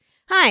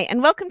Hi,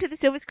 and welcome to the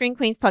Silver Screen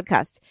Queens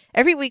podcast.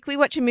 Every week we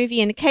watch a movie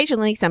and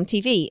occasionally some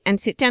TV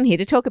and sit down here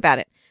to talk about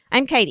it.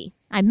 I'm Katie.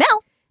 I'm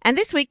Mel. And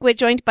this week we're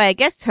joined by a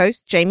guest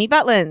host, Jamie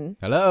Butlin.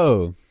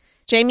 Hello.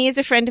 Jamie is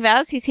a friend of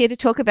ours. He's here to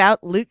talk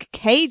about Luke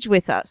Cage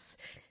with us.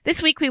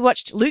 This week we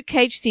watched Luke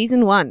Cage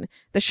Season 1.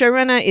 The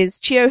showrunner is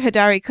Chio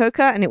Hodari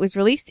Coca, and it was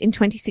released in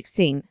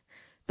 2016.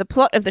 The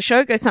plot of the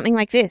show goes something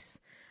like this.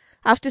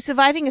 After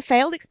surviving a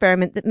failed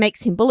experiment that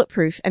makes him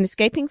bulletproof and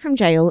escaping from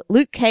jail,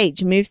 Luke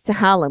Cage moves to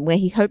Harlem, where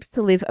he hopes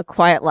to live a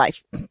quiet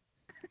life.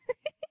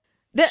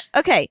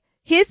 Okay,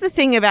 here's the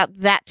thing about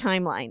that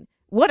timeline.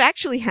 What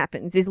actually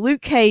happens is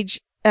Luke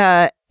Cage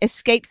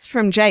escapes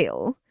from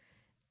jail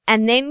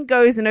and then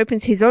goes and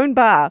opens his own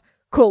bar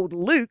called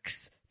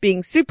Luke's,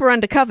 being super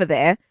undercover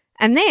there,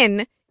 and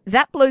then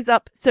that blows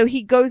up, so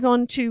he goes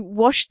on to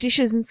wash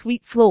dishes and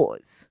sweep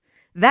floors.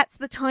 That's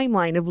the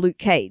timeline of Luke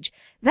Cage.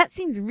 That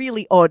seems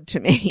really odd to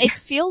me. It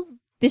feels,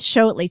 this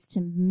show at least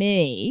to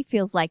me,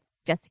 feels like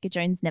Jessica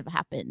Jones never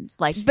happened.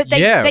 But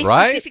they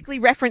specifically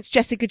reference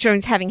Jessica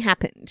Jones having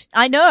happened.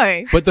 I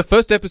know. But the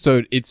first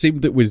episode, it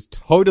seemed it was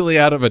totally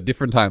out of a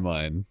different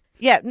timeline.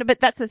 Yeah, no, but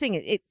that's the thing.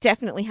 It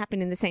definitely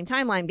happened in the same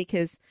timeline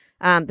because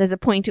there's a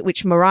point at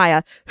which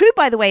Mariah, who,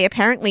 by the way,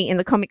 apparently in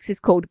the comics is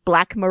called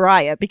Black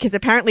Mariah, because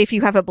apparently if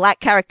you have a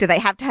black character, they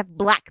have to have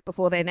black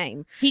before their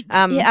name.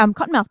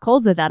 Cottonmouth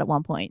calls her that at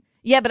one point.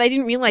 Yeah, but I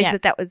didn't realize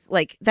that was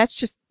that's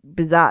just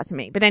bizarre to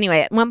me. But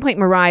anyway, at one point,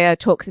 Mariah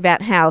talks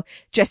about how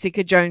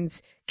Jessica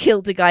Jones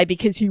killed a guy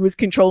because he was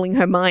controlling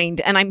her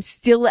mind. And I'm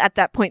still at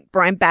that point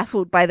where I'm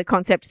baffled by the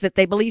concept that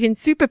they believe in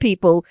super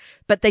people,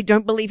 but they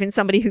don't believe in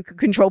somebody who could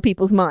control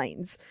people's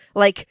minds.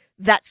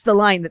 That's the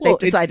line that they've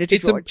decided to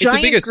draw. It's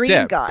a bigger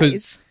step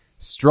because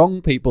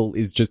strong people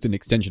is just an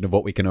extension of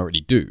what we can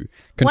already do.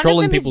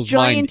 Controlling people's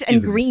mind and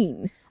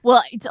green.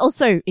 Well,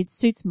 it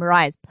suits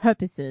Mariah's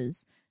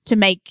purposes to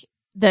make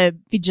the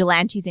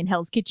vigilantes in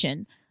Hell's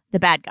Kitchen the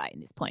bad guy in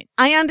this point.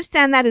 I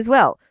understand that as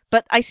well,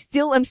 but I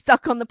still am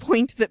stuck on the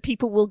point that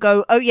people will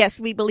go, oh yes,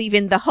 we believe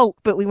in the Hulk,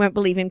 but we won't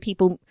believe in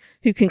people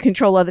who can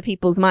control other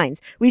people's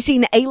minds. We've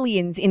seen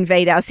aliens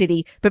invade our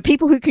city, but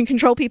people who can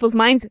control people's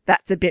minds,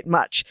 that's a bit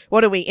much.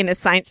 What are we, in a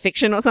science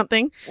fiction or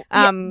something?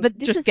 But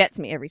this just gets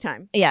me every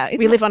time. Yeah.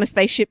 We live on a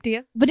spaceship,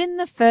 dear. But in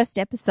the first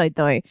episode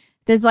though,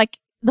 there's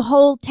the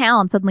whole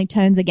town suddenly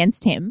turns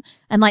against him.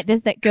 And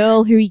there's that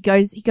girl who he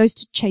goes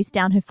to chase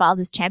down her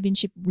father's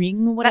championship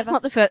ring or whatever. That's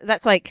not the first,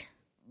 that's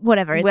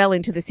whatever. It's well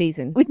into the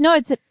season.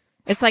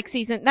 It's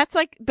season,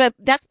 but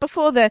that's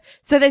before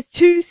so there's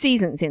 2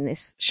 seasons in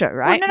this show,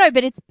 right? Well, no,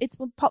 but it's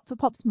for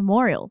Pop's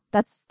memorial.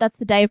 That's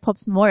the day of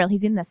Pop's memorial.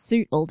 He's in the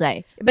suit all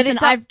day. But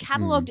I've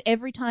catalogued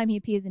every time he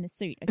appears in a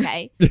suit,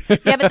 okay?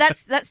 Yeah, but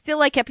that's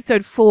still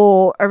episode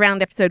 4,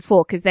 around episode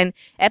 4, because then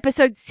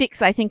episode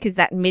 6, I think, is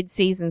that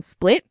mid-season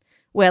split,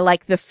 where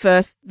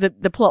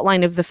the plot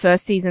line of the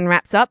first season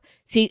wraps up.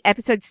 See,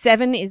 episode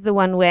 7 is the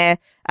one where,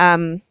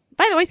 by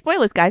the way,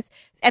 spoilers, guys.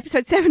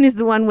 Episode 7 is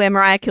the one where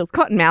Mariah kills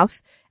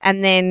Cottonmouth,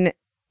 and then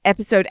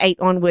episode 8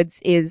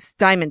 onwards is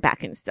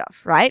Diamondback and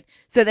stuff, right?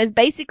 So there's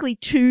basically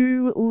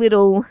two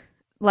little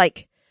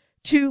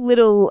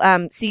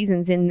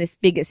seasons in this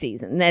bigger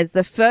season. There's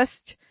the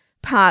first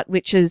part,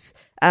 which is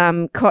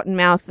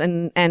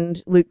Cottonmouth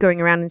and Luke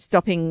going around and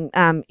stopping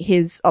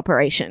his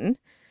operation,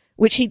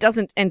 which he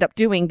doesn't end up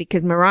doing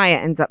because Mariah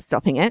ends up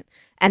stopping it.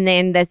 And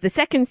then there's the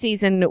second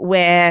season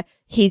where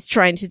he's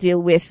trying to deal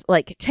with,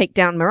 take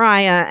down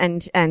Mariah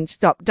and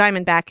stop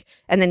Diamondback,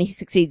 and then he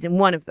succeeds in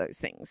one of those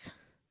things.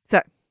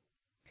 So,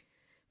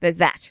 there's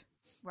that.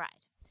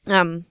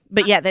 Right.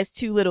 But yeah, there's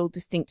 2 little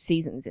distinct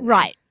seasons in there.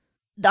 Right.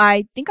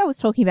 I think I was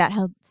talking about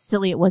how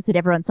silly it was that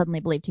everyone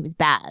suddenly believed he was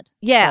bad.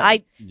 Yeah,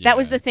 that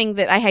was the thing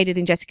that I hated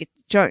in Jessica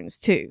Jones,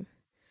 too.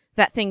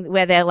 That thing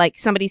where they're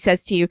somebody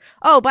says to you,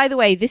 oh, by the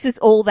way, this is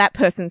all that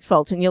person's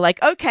fault. And you're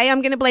like, okay,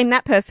 I'm going to blame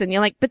that person. You're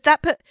like, but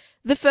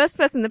the first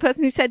person, the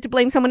person who said to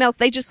blame someone else,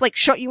 they just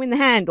shot you in the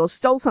hand or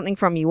stole something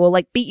from you or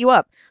beat you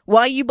up.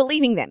 Why are you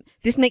believing them?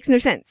 This makes no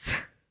sense.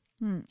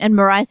 And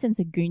Mariah sends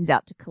her goons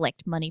out to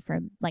collect money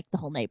from the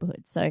whole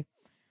neighborhood. So,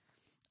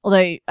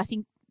 although I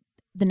think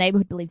the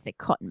neighborhood believes they're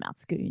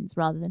Cottonmouth's goons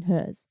rather than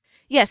hers.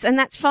 Yes, and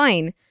that's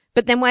fine.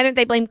 But then why don't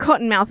they blame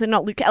Cottonmouth and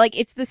not Luke?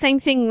 It's the same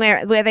thing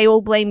where they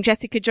all blame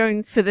Jessica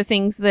Jones for the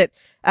things that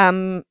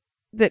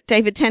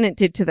David Tennant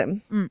did to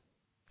them.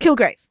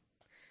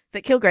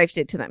 That Kilgrave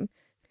did to them.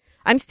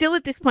 I'm still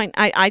at this point,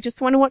 I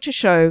just want to watch a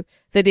show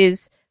that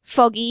is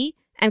Foggy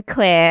and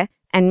Claire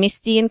and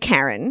Misty and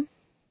Karen.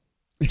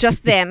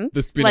 Just them.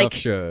 The spin-off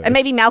show. And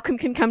maybe Malcolm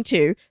can come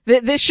too.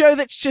 The show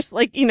that's just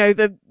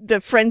the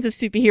Friends of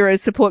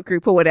Superheroes support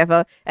group or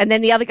whatever. And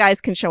then the other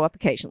guys can show up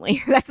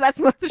occasionally. That's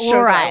what the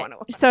show that I want to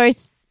watch. So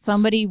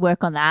somebody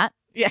work on that.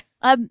 Yeah.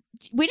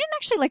 We didn't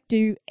actually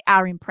do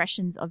our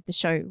impressions of the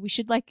show. We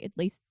should at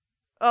least.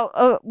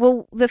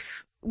 Well,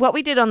 what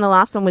we did on the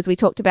last one was we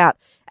talked about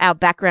our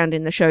background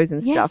in the shows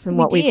and stuff and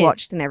what we've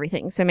watched and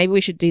everything. So maybe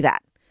we should do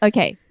that.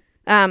 Okay.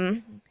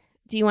 Do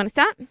you want to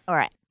start? All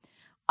right.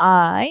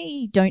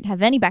 I don't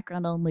have any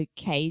background on Luke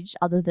Cage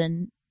other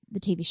than the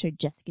TV show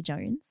Jessica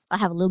Jones. I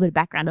have a little bit of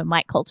background on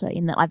Mike Colter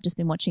in that I've just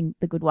been watching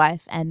The Good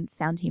Wife and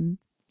found him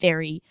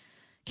very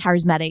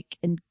charismatic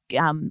and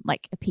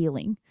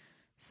appealing.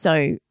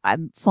 So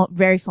I'm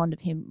very fond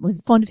of him, was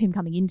fond of him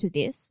coming into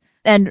this.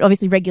 And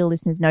obviously regular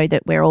listeners know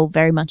that we're all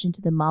very much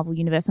into the Marvel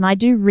universe. And I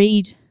do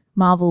read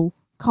Marvel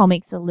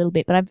comics a little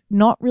bit, but I've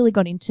not really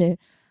got into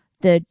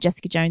the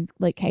Jessica Jones,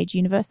 Luke Cage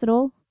universe at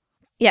all.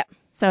 Yeah.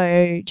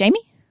 So,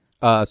 Jamie?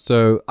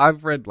 So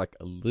I've read like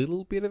a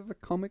little bit of the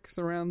comics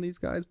around these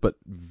guys, but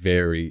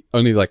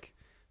only like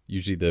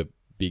usually the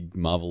big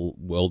Marvel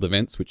world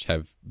events, which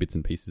have bits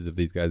and pieces of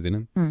these guys in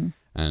them. Mm.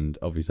 And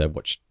obviously I've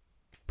watched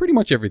pretty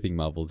much everything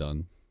Marvel's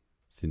done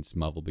since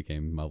Marvel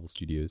became Marvel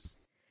Studios.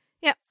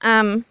 Yeah.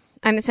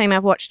 I'm the same.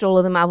 I've watched all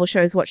of the Marvel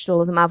shows, watched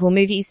all of the Marvel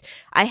movies.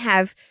 I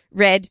have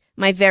read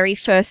my very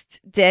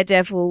first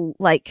Daredevil,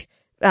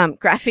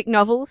 graphic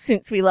novel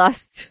since we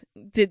last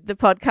did the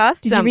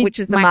podcast, which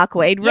is the Mark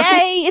Waid run.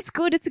 Yay! It's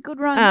good. It's a good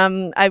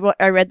run.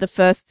 I read the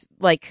first,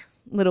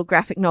 little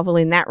graphic novel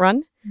in that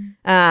run.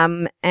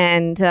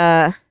 And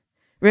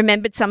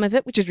remembered some of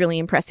it, which is really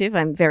impressive.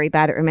 I'm very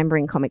bad at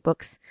remembering comic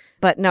books.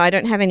 But no, I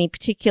don't have any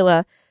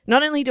particular...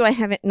 Not only do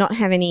I not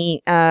have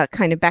any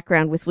kind of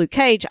background with Luke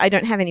Cage, I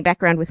don't have any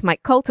background with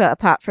Mike Colter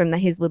apart from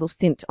his little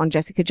stint on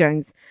Jessica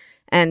Jones.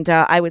 And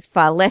I was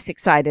far less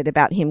excited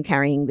about him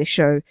carrying this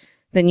show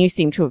than you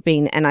seem to have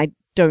been. And I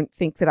don't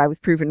think that I was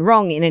proven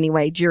wrong in any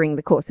way during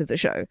the course of the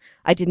show.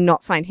 I did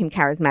not find him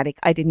charismatic.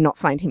 I did not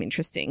find him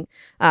interesting.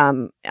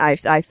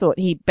 I thought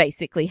he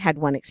basically had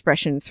one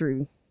expression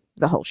through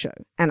the whole show.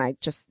 And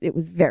it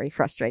was very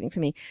frustrating for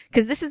me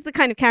because this is the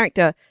kind of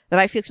character that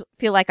I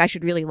feel like I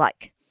should really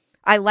like.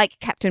 I like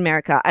Captain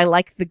America. I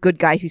like the good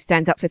guy who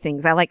stands up for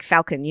things. I like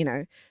Falcon,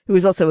 who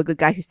is also a good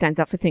guy who stands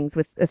up for things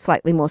with a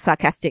slightly more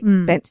sarcastic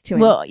bent to him.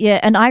 Well, yeah,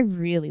 and I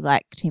really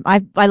liked him.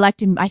 I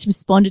liked him. I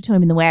responded to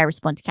him in the way I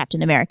respond to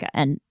Captain America.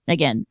 And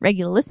again,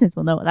 regular listeners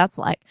will know what that's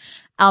like.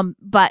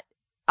 But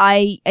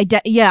I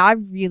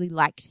really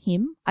liked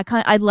him.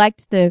 I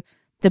liked the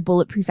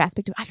bulletproof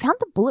aspect of it. I found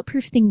the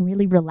bulletproof thing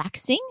really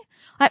relaxing.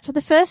 For the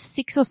first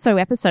 6 or so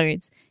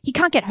episodes, he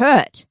can't get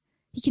hurt.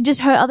 He can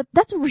just hurt other.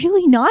 That's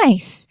really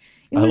nice.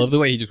 I love the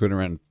way he just went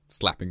around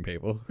slapping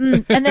people.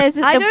 And there's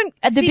the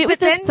bit with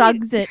the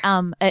thugs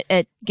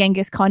at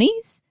Genghis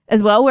Connie's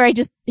as well, where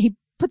he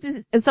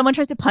puts someone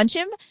tries to punch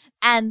him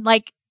and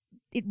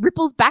it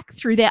ripples back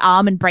through their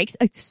arm and breaks.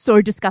 It's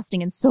so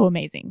disgusting and so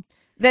amazing.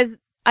 There's,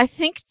 I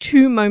think,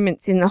 2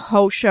 moments in the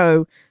whole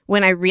show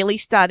when I really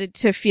started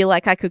to feel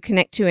like I could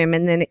connect to him,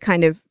 and then it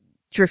kind of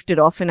drifted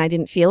off and I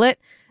didn't feel it.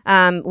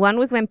 One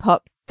was when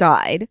Pop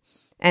died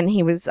and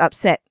he was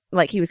upset.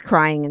 He was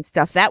crying and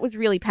stuff. That was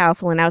really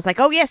powerful. And I was like,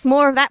 oh yes,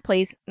 more of that,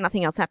 please.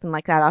 Nothing else happened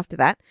like that after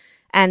that.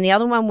 And the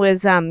other one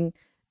was,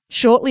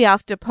 shortly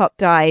after Pop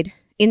died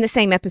in the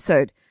same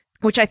episode,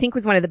 which I think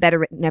was one of the better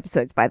written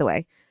episodes, by the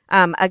way.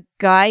 A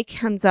guy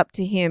comes up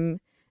to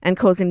him and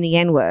calls him the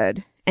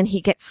N-word, and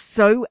he gets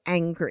so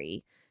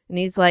angry. And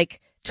he's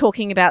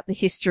talking about the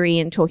history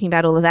and talking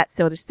about all of that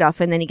sort of stuff.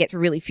 And then he gets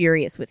really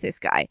furious with this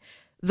guy.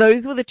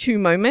 Those were the 2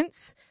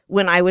 moments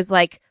when I was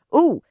like,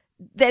 ooh,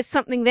 there's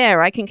something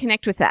there. I can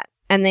connect with that.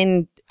 And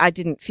then I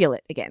didn't feel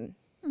it again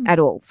at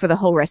all for the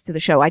whole rest of the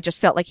show. I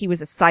just felt like he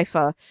was a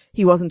cipher.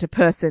 He wasn't a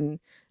person.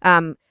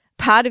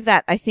 Part of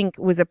that, I think,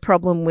 was a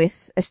problem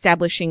with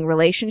establishing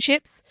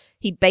relationships.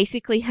 He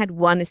basically had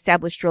one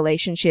established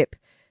relationship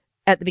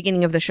at the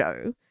beginning of the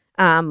show,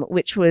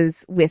 which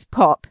was with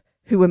Pop,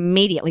 who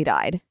immediately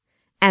died.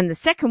 And the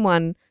second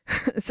one,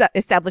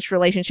 established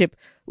relationship,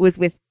 was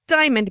with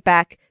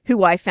Diamondback,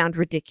 who I found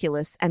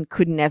ridiculous and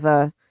could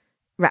never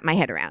wrap my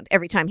head around.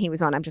 Every time he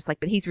was on, I'm just like,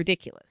 but he's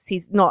ridiculous.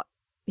 He's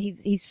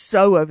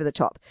so over the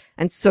top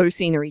and so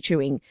scenery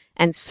chewing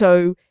and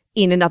so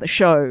in another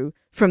show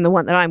from the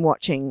one that I'm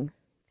watching.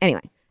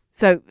 Anyway,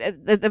 so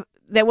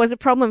there was a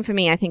problem for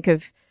me, I think,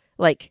 of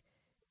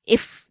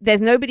if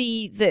there's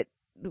nobody that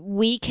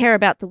we care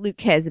about that Luke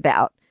cares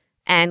about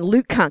and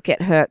Luke can't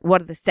get hurt,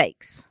 what are the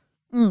stakes?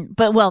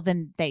 But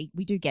then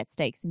we do get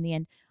stakes in the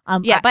end. By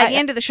the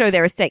end of the show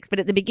there are stakes, but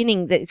at the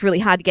beginning it's really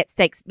hard to get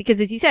stakes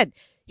because, as you said,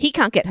 he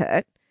can't get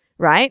hurt,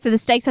 right? So the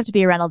stakes have to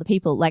be around other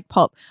people, like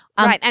Pop.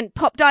 Right, and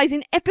Pop dies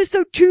in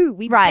episode 2.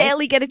 We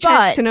barely get a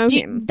chance to know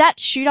him. That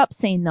shoot-up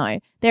scene,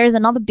 though, there is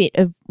another bit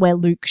of where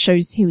Luke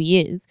shows who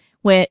he is,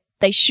 where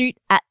they shoot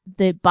at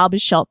the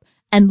barber's shop,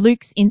 and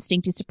Luke's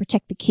instinct is to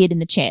protect the kid in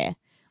the chair.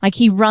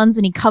 He runs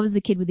and he covers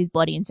the kid with his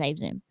body and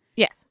saves him.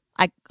 Yes.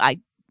 I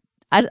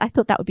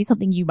thought that would be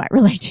something you might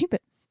relate to,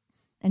 but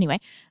anyway,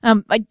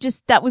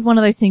 that was one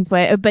of those things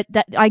where,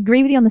 I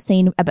agree with you on the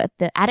scene about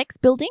the Attics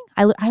building.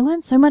 I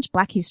learned so much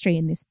Black history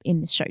in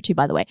this show too,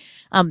 by the way,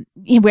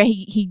 where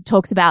he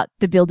talks about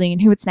the building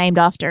and who it's named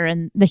after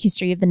and the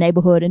history of the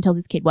neighborhood and tells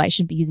his kid why he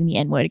shouldn't be using the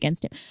N-word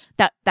against him.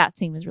 That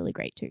scene was really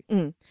great too.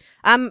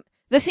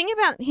 The thing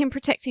about him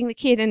protecting the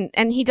kid,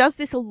 and he does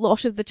this a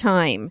lot of the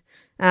time,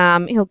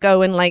 he'll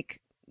go and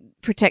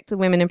protect the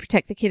women and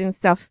protect the kid and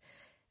stuff,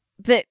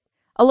 but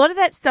a lot of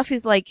that stuff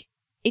is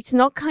it's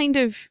not kind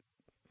of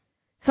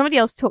somebody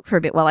else talk for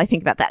a bit while I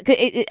think about that.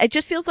 It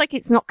just feels like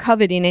it's not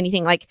covered in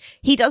anything. Like,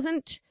 he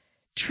doesn't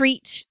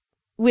treat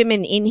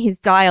women in his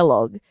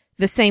dialogue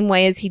the same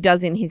way as he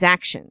does in his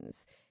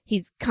actions.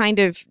 He's kind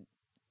of,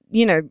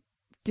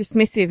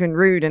 dismissive and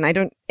rude,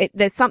 and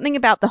there's something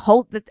about the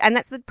whole, and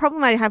that's the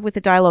problem I have with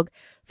the dialogue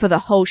for the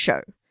whole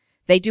show.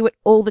 They do it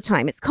all the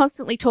time. It's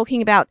constantly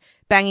talking about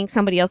banging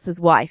somebody else's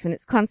wife, and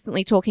it's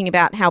constantly talking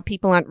about how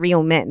people aren't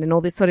real men and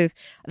all this sort of,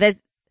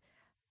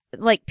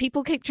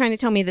 people keep trying to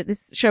tell me that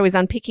this show is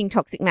unpicking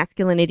toxic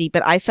masculinity,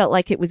 but I felt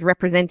like it was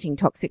representing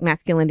toxic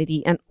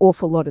masculinity an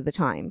awful lot of the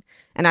time,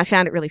 and I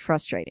found it really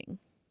frustrating.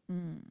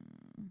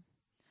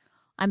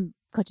 I'm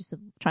conscious of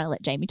trying to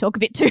let Jamie talk a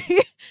bit too.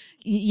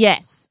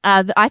 Yes.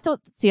 I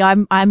thought,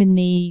 I'm in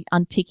the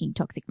unpicking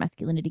toxic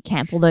masculinity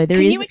camp, although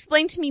Can you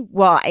explain to me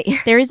why?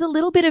 There is a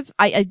little bit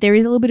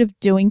of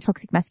doing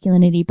toxic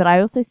masculinity, but I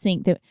also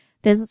think that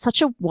there's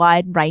such a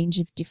wide range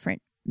of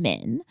different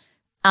men.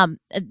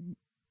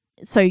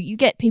 So you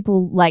get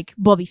people like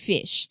Bobby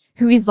Fish,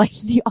 who is like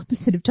the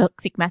opposite of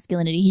toxic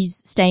masculinity. He's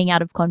staying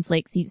out of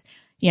conflicts. He's,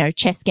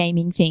 chess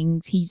gaming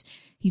things. He's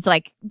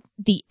like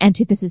the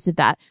antithesis of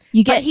that.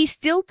 But he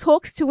still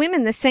talks to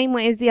women the same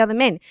way as the other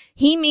men.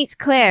 He meets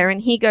Claire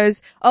and he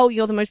goes, "Oh,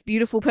 you're the most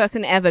beautiful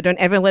person ever. Don't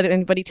ever let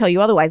anybody tell you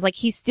otherwise." Like,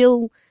 he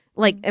still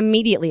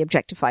immediately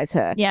objectifies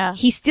her. Yeah.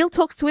 He still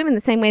talks to women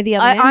the same way the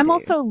other men do. I'm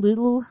also a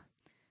little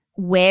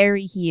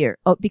wary here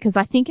because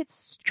I think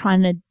it's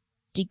trying to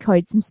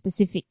decode some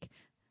specific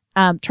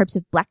tropes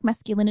of black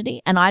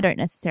masculinity, and I don't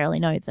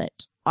necessarily know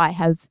that I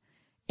have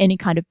any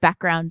kind of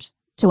background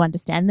to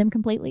understand them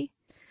completely.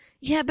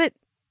 Yeah, but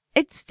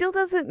it still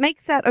doesn't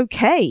make that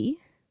okay,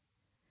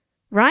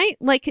 right?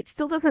 Like, it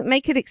still doesn't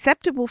make it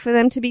acceptable for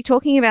them to be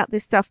talking about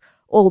this stuff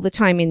all the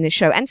time in the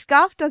show. And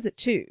Scarf does it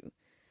too.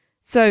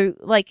 So,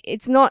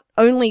 it's not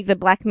only the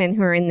black men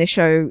who are in the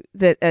show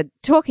that are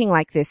talking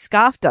like this.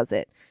 Scarf does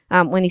it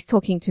when he's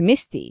talking to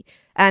Misty.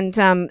 And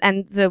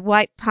the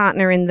white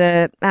partner in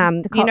the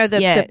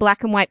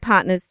black and white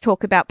partners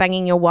talk about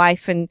banging your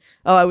wife and,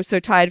 "Oh, I was so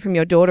tired from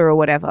your daughter," or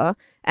whatever.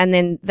 And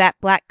then that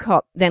black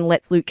cop then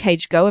lets Luke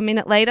Cage go a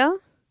minute later.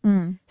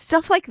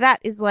 Stuff like that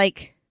is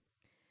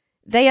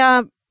they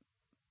are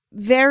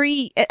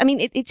very,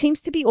 it seems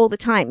to be all the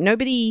time. No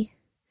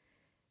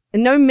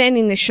men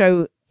in the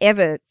show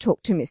ever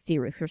talk to Misty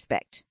with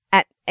respect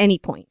at any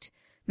point.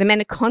 The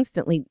men are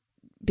constantly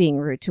being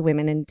rude to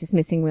women and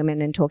dismissing women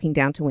and talking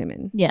down to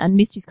women. Yeah, and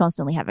Misty's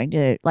constantly having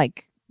to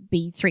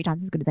be 3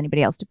 times as good as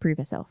anybody else to prove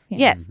herself. Yeah.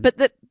 Yes,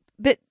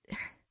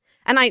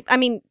 and I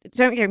mean,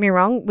 don't get me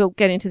wrong, we'll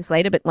get into this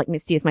later, but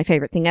Misty is my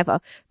favorite thing ever.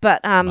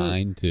 But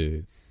mine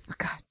too. Oh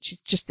God,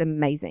 she's just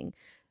amazing.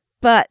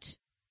 But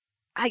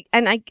I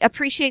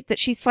appreciate that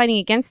she's fighting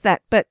against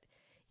that, but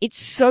it's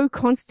so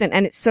constant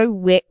and it's so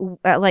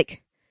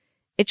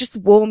it just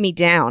wore me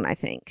down, I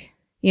think.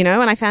 And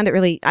I found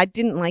it I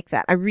didn't like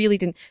that. I really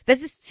didn't.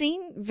 There's a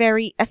scene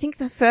I think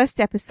the first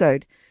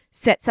episode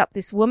sets up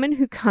this woman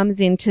who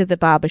comes into the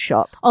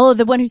barbershop. Oh,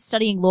 the one who's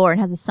studying law and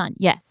has a son.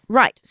 Yes.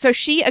 Right. So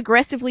she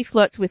aggressively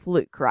flirts with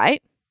Luke,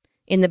 right?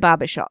 In the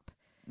barbershop.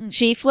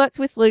 She flirts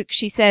with Luke.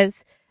 She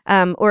says,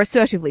 or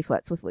assertively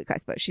flirts with Luke, I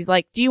suppose. She's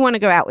like, "Do you want to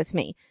go out with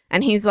me?"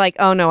 And he's like,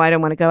 "Oh no, I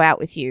don't want to go out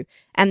with you."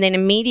 And then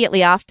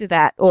immediately after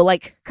that, or a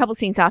couple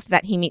scenes after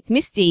that, he meets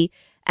Misty.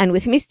 And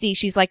with Misty,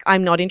 she's like,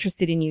 "I'm not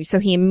interested in you." So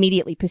he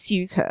immediately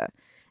pursues her.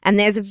 And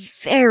there's a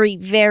very,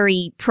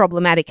 very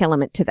problematic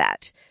element to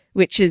that,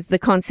 which is the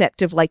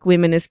concept of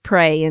women as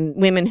prey and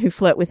women who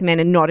flirt with men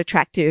are not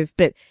attractive.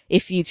 But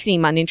if you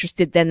seem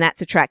uninterested, then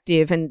that's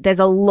attractive. And there's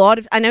a lot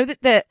of, I know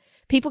that the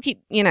people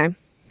keep,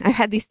 I've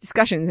had these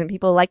discussions and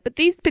people are like, "But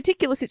these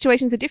particular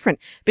situations are different."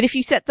 But if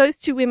you set those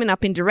two women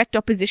up in direct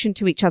opposition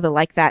to each other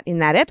like that in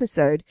that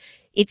episode,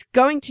 it's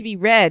going to be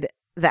read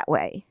that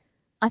way.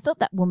 I thought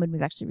that woman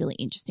was actually really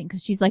interesting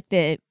because she's like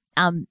the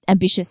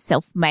ambitious,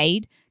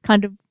 self-made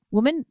kind of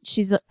woman.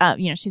 She's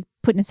she's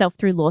putting herself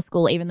through law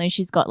school even though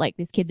she's got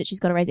this kid that she's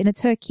got to raise, and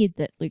it's her kid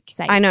that Luke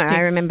saves. I know, I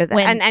remember that.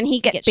 And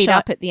he gets beat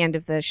up at the end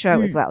of the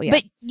show as well. Yeah.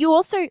 But you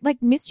also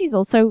Misty's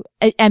also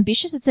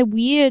ambitious. It's a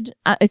weird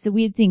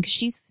thing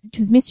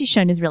because Misty's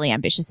shown is really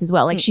ambitious as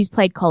well. She's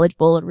played college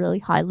ball at a really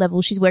high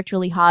level. She's worked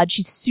really hard.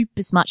 She's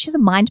super smart. She has a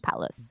mind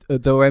palace.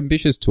 Though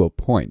ambitious to a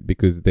point,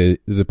 because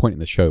there's a point in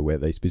the show where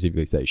they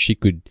specifically say she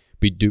could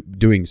be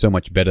doing so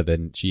much better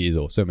than she is,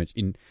 or so much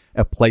in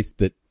a place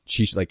that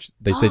she's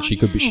they said she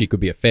could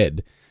be a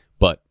Fed,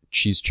 but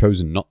she's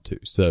chosen not to.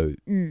 So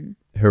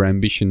her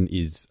ambition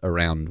is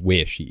around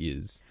where she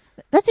is.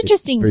 That's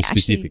interesting. It's very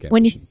specific actually,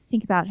 when you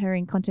think about her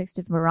in context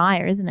of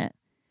Mariah, isn't it?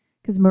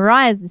 Because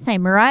Mariah is the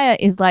same. Mariah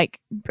is a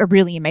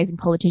really amazing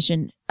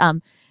politician.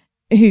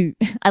 Who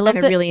I love,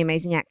 and a really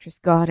amazing actress.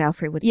 God,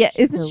 Alfred Woodard. Yeah,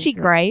 isn't she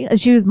great?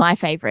 She was my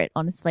favorite,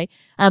 honestly.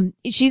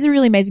 She's a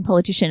really amazing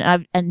politician,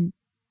 and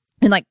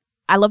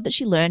I love that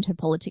she learned her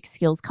politics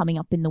skills coming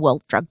up in the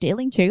world of drug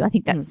dealing too. I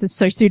think that's just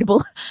so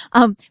suitable.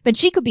 But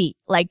she could be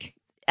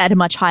at a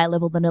much higher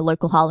level than a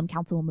local Harlem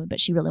councilwoman, but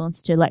she really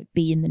wants to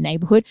be in the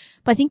neighborhood.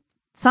 But I think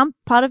some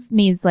part of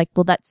me is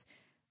well, that's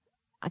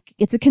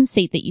it's a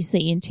conceit that you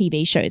see in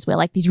TV shows where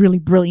like these really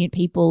brilliant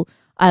people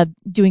are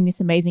doing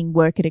this amazing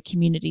work at a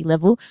community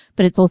level,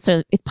 but it's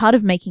part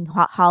of making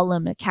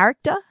Harlem a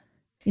character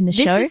in the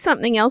show. This is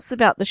something else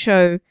about the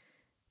show.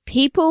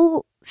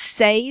 People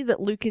say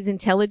that Luke is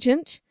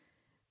intelligent.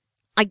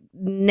 I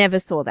never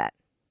saw that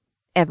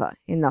ever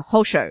in the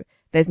whole show.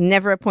 There's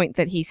never a point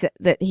that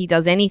he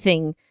does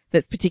anything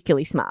that's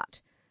particularly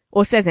smart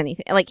or says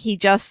anything. Like he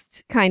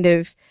just kind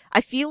of,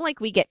 I feel like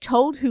we get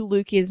told who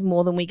Luke is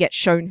more than we get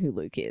shown who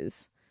Luke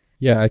is.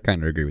 Yeah, I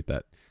kind of agree with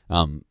that.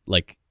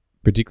 Like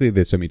particularly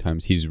there's so many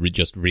times he's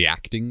just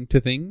reacting to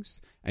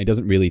things and he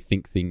doesn't really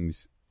think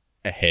things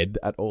ahead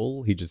at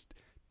all. He just,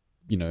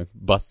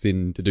 busts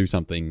in to do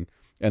something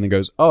and then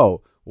goes,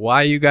 "Oh,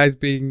 why are you guys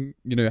being,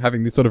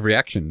 having this sort of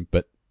reaction?"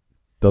 But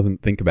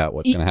doesn't think about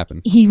what's going to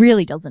happen. He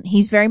really doesn't.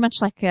 He's very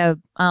much like even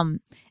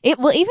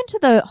to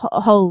the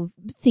whole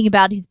thing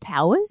about his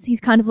powers,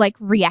 he's kind of like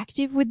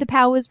reactive with the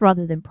powers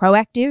rather than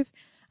proactive.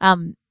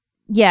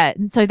 Yeah.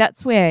 And so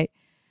that's where,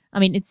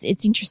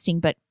 it's interesting,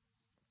 but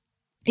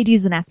it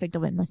is an aspect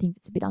of him. I think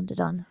it's a bit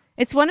underdone.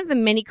 It's one of the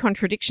many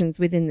contradictions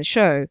within the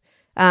show,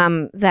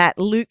 that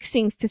Luke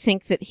seems to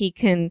think that he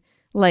can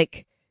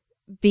like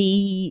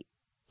be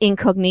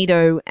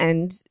incognito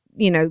and,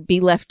 be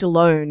left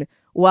alone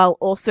while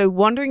also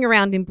wandering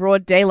around in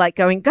broad daylight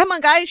going, "Come on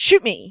guys,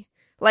 shoot me."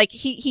 Like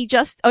he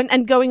just,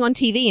 and going on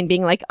TV and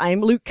being like,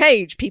 "I'm Luke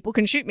Cage. People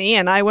can shoot me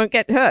and I won't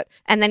get hurt."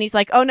 And then he's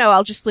like, "Oh no,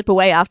 I'll just slip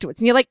away afterwards."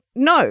 And you're like,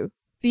 "No,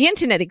 the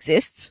internet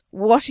exists.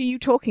 What are you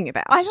talking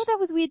about?" I thought that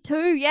was weird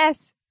too.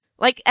 Yes.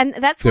 Like, and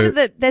that's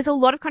there's a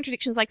lot of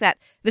contradictions like that.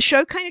 The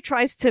show kind of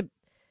tries to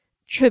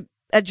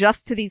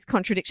adjust to these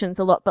contradictions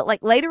a lot. But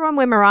like later on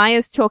when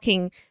Mariah's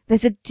talking,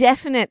 there's a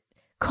definite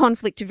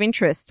conflict of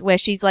interest where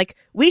she's like,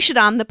 "We should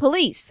arm the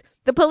police.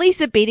 The police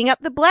are beating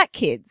up the black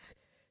kids.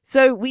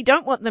 So we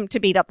don't want them to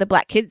beat up the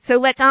black kids. So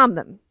let's arm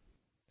them."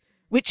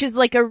 Which is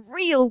like a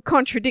real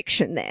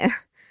contradiction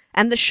there.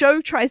 And the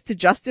show tries to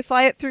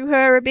justify it through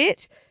her a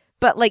bit.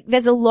 But like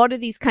there's a lot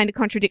of these kind of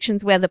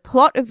contradictions where the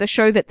plot of the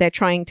show that they're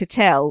trying to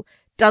tell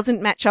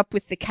doesn't match up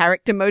with the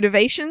character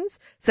motivations.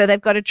 So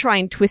they've got to try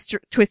and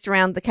twist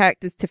around the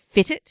characters to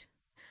fit it.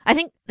 I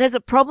think there's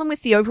a problem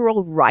with the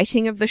overall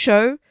writing of the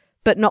show,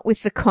 but not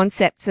with the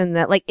concepts and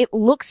that, like, it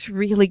looks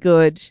really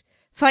good.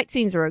 Fight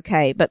scenes are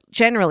okay, but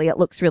generally it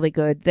looks really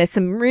good. There's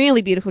some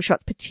really beautiful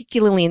shots,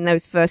 particularly in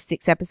those first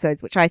 6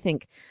 episodes, which I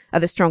think are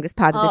the strongest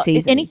part of the season.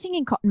 Is anything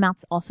in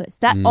Cottonmouth's office?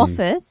 That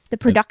office, the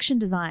production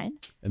design.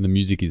 And the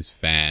music is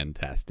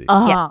fantastic.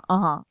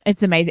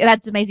 It's amazing.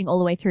 That's amazing all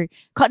the way through.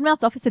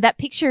 Cottonmouth's office, so that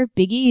picture of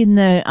Biggie in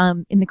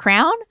the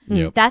Crown,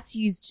 that's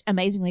used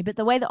amazingly. But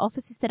the way the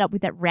office is set up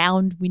with that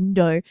round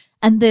window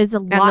and there's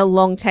and the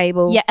long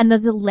table. Yeah, and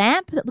there's a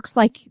lamp that looks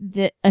like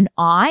an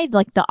eye,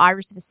 like the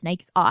iris of a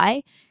snake's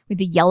eye with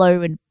the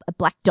yellow and a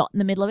black dot in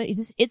the middle of it.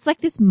 It's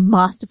like this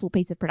masterful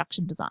piece of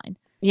production design.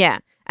 Yeah,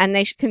 and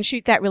they can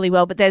shoot that really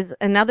well. But there's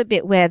another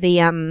bit where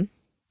when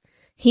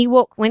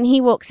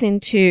he walks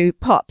into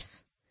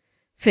Pops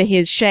for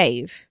his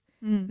shave,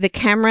 the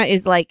camera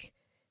is like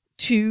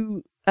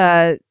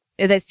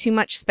there's too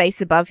much space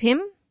above him,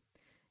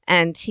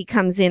 and he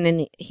comes in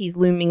and he's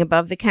looming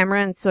above the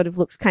camera and sort of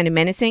looks kind of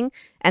menacing,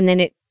 and then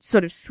it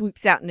sort of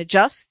swoops out and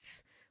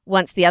adjusts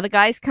once the other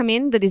guys come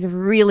in. That is a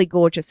really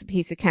gorgeous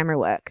piece of camera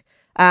work.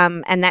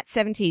 And that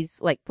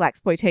 70s like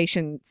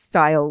blaxploitation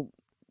style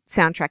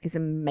soundtrack is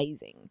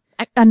amazing.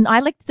 And I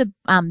liked the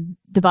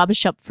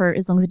barbershop for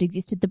as long as it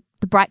existed,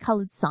 the bright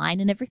colored sign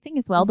and everything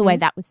as well. The way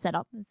that was set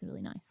up was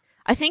really nice.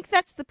 I think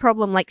that's the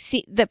problem. Like,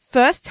 see, the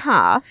first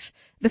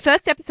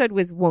episode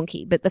was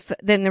wonky, but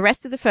then the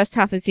rest of the first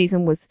half of the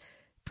season was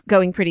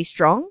going pretty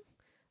strong.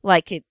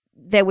 Like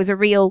there was a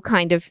real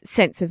kind of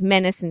sense of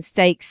menace and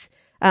stakes.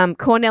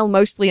 Cornell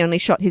mostly only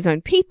shot his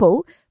own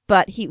people,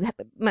 but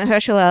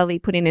Mahershala Ali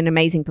put in an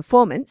amazing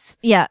performance.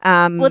 Yeah.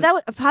 Well, that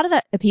was, part of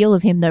that appeal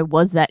of him though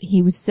was that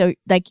he was so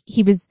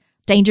he was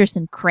dangerous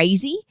and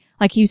crazy.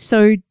 Like he was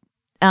so.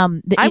 I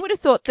would have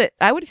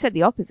said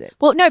the opposite.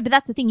 Well, no, but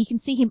that's the thing. You can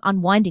see him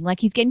unwinding. Like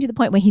he's getting to the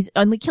point where he's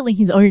only killing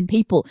his own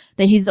people.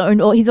 That his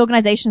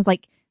organization is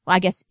like, well, I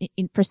guess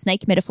for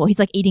snake metaphor, he's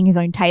like eating his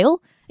own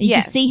tail. And you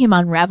can see him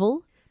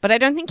unravel. But I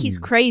don't think he's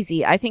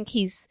crazy. I think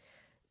he's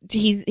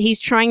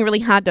trying really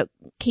hard to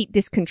keep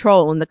this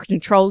control, and the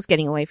control's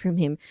getting away from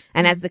him.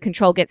 And as the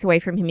control gets away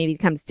from him, he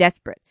becomes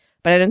desperate.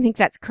 But I don't think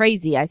that's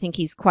crazy. I think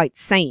he's quite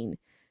sane.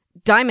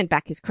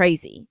 Diamondback is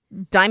crazy.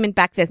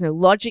 Diamondback, there's no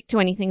logic to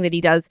anything that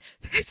he does.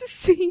 There's a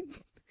scene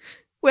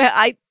where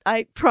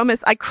I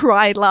promise I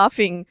cried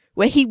laughing,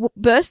 where he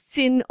bursts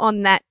in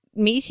on that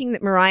meeting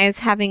that Mariah's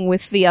having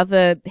with the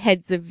other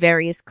heads of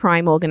various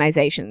crime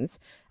organizations,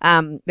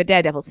 the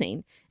Daredevil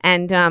scene.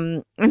 And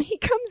he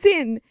comes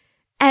in,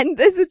 and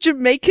there's a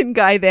Jamaican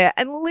guy there,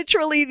 and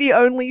literally the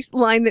only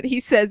line that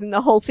he says in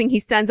the whole thing, he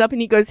stands up and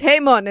he goes, "Hey,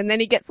 mon," and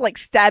then he gets like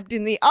stabbed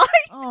in the eye.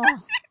 Oh.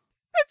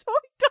 That's all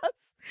he does.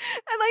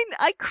 And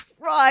I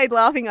cried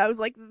laughing. I was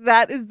like,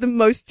 that is the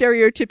most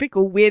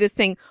stereotypical, weirdest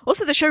thing.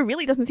 Also, the show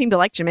really doesn't seem to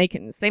like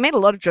Jamaicans. They made a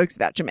lot of jokes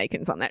about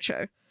Jamaicans on that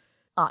show.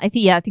 I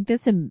think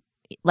there's some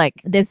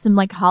like there's some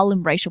like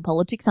Harlem racial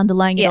politics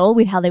underlying it all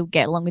with how they would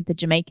get along with the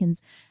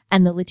Jamaicans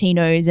and the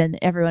Latinos and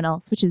everyone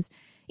else, which is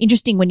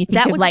interesting when you think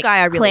That of was a like guy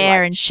I really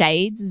Claire liked. and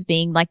Shades as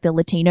being like the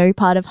Latino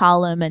part of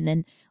Harlem, and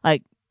then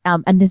like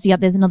and there's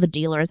another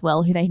dealer as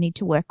well who they need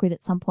to work with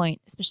at some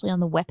point, especially on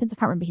the weapons. I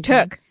can't remember his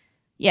name. Turk.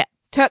 Yeah.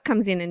 Turk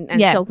comes in and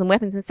Yeah. sells them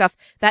weapons and stuff.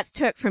 That's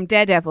Turk from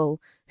Daredevil,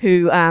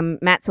 who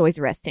Matt's always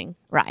arresting.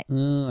 Right.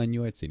 I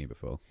knew I'd seen him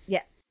before.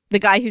 The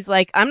guy who's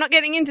like, I'm not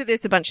getting into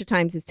this a bunch of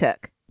times is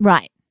Turk.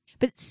 Right.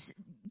 But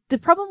the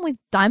problem with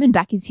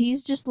Diamondback is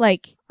he's just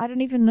like, I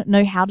don't even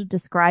know how to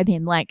describe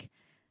him. Like,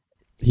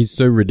 He's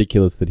so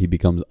ridiculous that he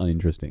becomes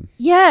uninteresting.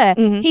 yeah,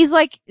 Mhm. he's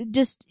like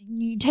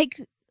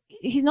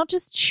he's not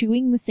just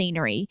chewing the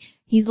scenery.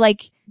 He's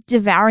like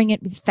devouring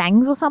it with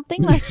fangs or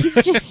something. Like he's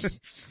just,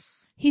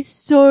 he's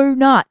so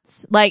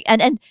nuts. Like,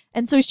 and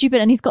so stupid.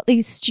 And he's got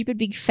these stupid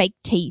big fake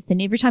teeth.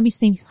 And every time you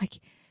see him, he's like,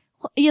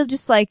 you're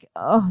just like,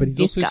 oh, But he's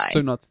this also guy.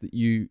 so nuts that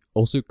you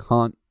also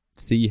can't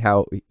see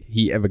how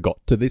he ever got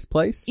to this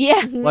place.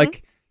 Yeah. Mhm.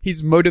 Like,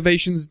 his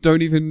motivations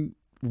don't even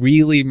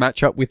really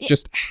match up with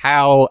just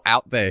how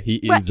out there he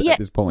is Right, yeah. at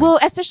this point. Well,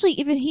 especially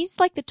if he's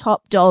like the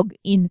top dog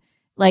in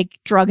like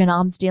drug and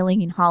arms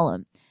dealing in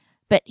Harlem,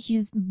 but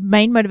his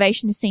main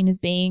motivation is seen as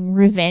being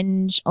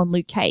revenge on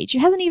Luke Cage, who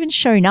hasn't even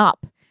shown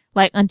up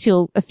like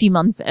until a few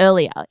months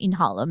earlier in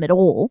Harlem at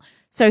all.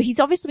 So he's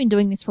obviously been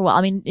doing this for a while.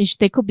 I mean,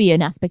 there could be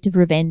an aspect of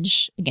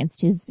revenge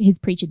against his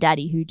preacher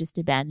daddy who just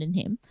abandoned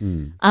him.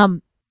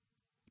 Mm.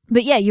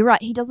 But yeah, you're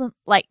right. He doesn't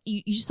like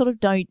you just sort of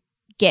don't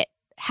get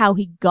how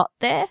he got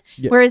there.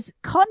 Yeah. Whereas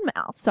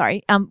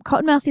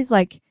Cottonmouth is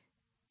like,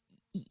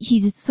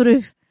 he's sort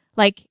of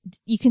like,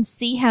 you can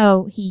see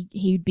how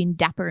he'd been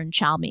dapper and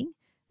charming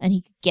and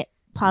he could get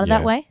part of Yeah.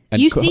 that way.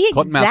 And You see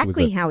Cottonmouth was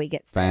exactly a how he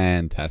gets there.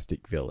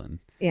 fantastic villain.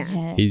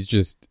 Yeah. He's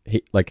just,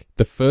 like,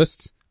 the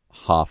first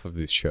half of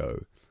this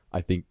show,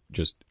 I think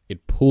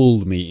it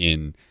pulled me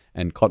in,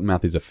 and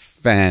Cottonmouth is a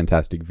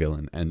fantastic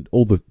villain, and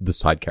all the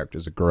side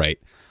characters are great.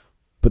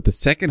 But the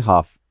second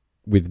half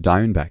with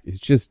Diamondback is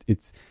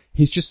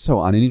he's just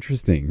so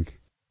uninteresting.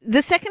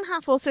 The second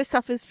half also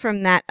suffers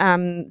from that,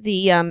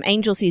 the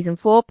Angel season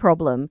 4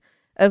 problem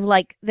of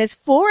like, there's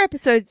 4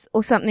 episodes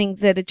or something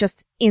that are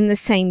just in the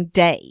same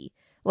day.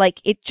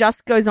 Like, it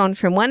just goes on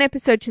from one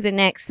episode to the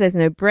next. There's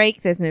no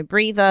break. There's no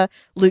breather.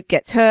 Luke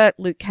gets hurt.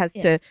 Luke has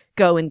to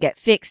go and get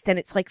fixed. And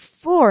it's like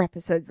 4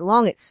 episodes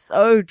long. It's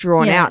so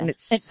drawn Yeah. out and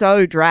it's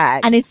so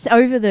dragged. And it's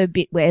over the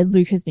bit where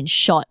Luke has been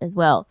shot as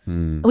well,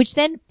 which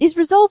then is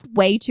resolved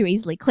way too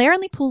easily. Claire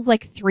only pulls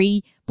like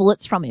 3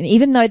 bullets from him,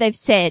 even though they've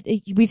said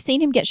we've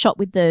seen him get shot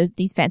with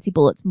these fancy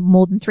bullets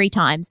more than 3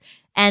 times.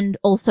 And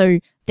also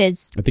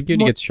there's I think he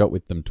only gets shot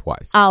with them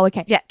twice. oh,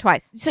 okay. Yeah,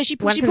 twice. So she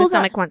Once in the pulls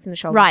stomach, out, once in the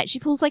shoulder. right. She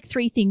pulls like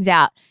 3 things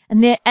out,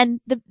 and the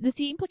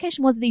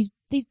implication was these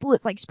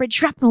bullets like spread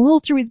shrapnel all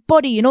through his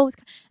body and all this,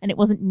 and it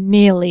wasn't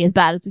nearly as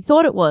bad as we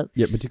thought it was.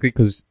 Yeah, particularly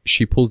because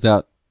she pulls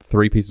out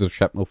 3 pieces of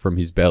shrapnel from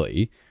his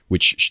belly,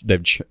 which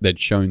they'd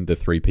shown the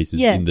 3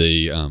 pieces Yeah. in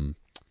the On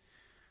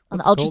the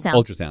what's it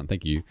called? ultrasound. Ultrasound,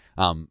 thank you.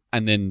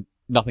 And then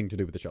nothing to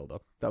do with the shoulder.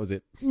 That was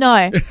it.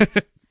 No,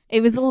 it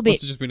was a little bit.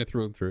 Must have just been a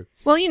through and through.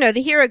 Well,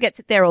 the hero gets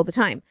it there all the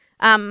time.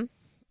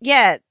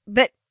 Yeah,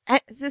 but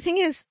the thing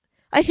is,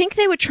 I think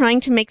they were trying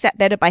to make that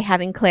better by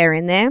having Claire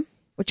in there,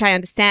 which I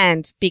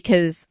understand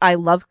because I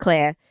love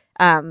Claire,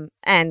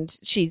 and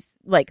she's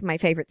like my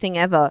favorite thing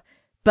ever.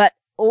 But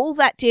all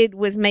that did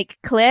was make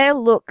Claire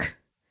look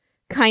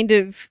kind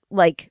of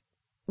like,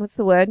 what's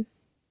the word?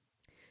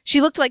 She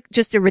looked like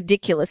just a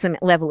ridiculous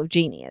level of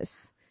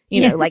genius.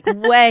 Yeah. Like A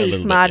way little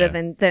bit, smarter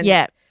yeah. than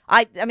Yeah.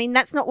 I mean,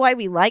 that's not why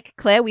we like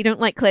Claire. We don't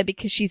like Claire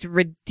because she's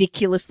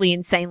ridiculously,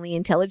 insanely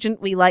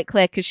intelligent. We like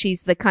Claire because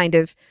she's the kind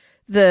of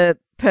the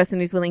person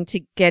who's willing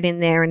to get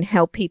in there and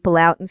help people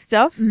out and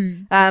stuff.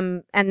 Mm.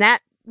 And that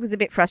was a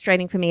bit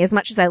frustrating for me as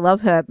much as I love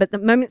her. But the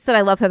moments that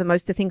I love her the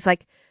most are things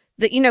like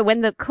that,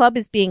 when the club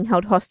is being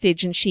held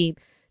hostage and she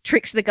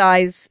tricks the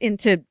guys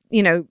into,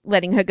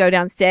 letting her go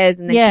downstairs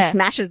and then Yeah. she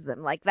smashes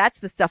them. Like,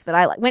 that's the stuff that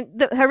I like.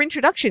 Her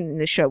introduction in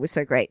this show was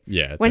so great.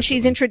 Yeah. When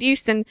she's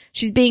introduced and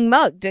she's being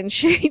mugged and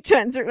she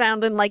turns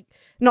around and like,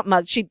 not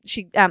mugged, she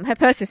her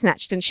purse is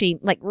snatched and she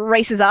like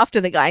races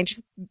after the guy and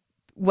just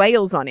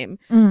wails on him.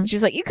 Mm.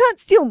 She's like, you can't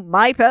steal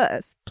my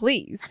purse,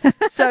 please.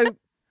 So,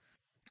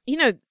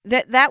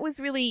 that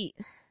was really,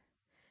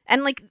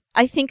 and like,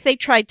 I think they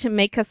tried to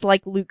make us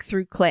like Luke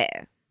through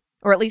Claire.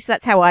 Or at least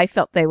that's how I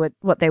felt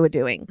what they were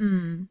doing.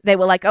 Mm. They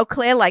were like, oh,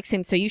 Claire likes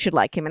him, so you should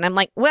like him. And I'm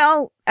like,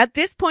 well, at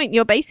this point,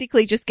 you're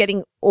basically just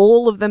getting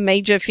all of the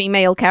major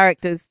female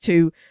characters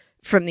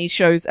from these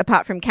shows,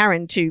 apart from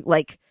Karen, to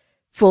like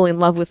fall in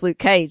love with Luke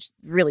Cage.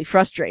 Really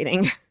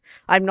frustrating.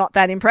 I'm not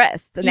that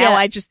impressed. And now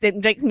Yeah.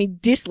 it makes me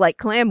dislike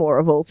Claire more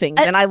of all things.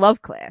 And I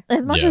love Claire.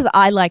 As much Yeah. as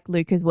I like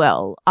Luke as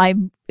well,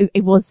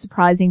 it was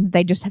surprising that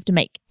they just have to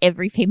make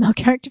every female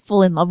character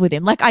fall in love with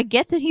him. Like, I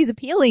get that he's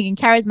appealing and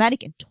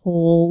charismatic and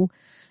tall,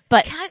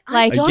 but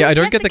like, I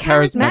don't get the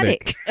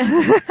charismatic.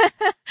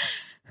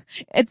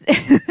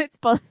 it's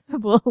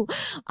possible.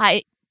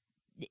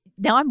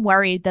 now I'm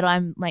worried that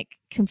I'm like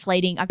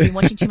conflating. I've been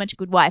watching too much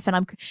Good Wife, and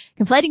I'm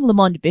conflating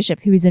Lamont Bishop,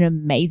 who is an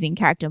amazing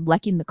character,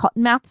 like in the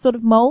Cottonmouth sort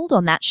of mold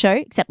on that show,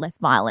 except less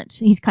violent.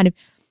 He's kind of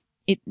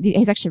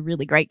he's actually a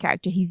really great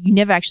character. He's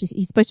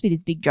supposed to be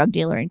this big drug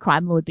dealer and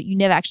crime lord, but you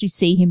never actually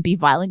see him be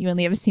violent. You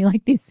only ever see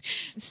like this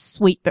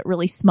sweet but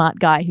really smart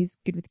guy who's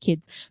good with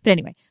kids. But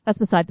anyway, that's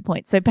beside the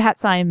point. So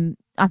perhaps I'm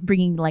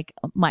bringing like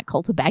Mike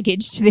Coulter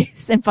baggage to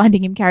this and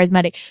finding him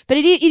charismatic. But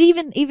it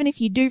even if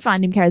you do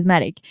find him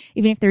charismatic,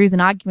 even if there is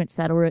an argument for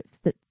that, or it's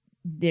that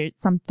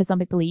for some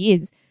people he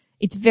is,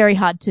 it's very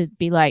hard to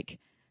be like,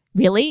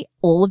 really?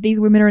 All of these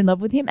women are in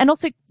love with him? And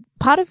also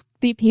part of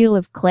the appeal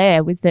of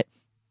Claire was that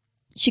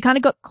she kind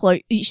of got close.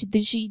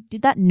 She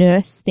did that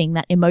nurse thing,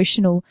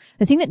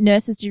 the thing that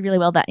nurses do really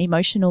well, that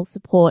emotional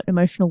support,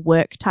 emotional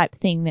work type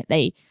thing that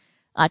they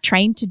are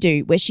trained to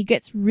do, where she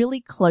gets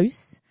really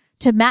close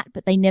to Matt,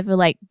 but they never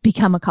like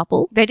become a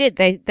couple. They did.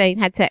 They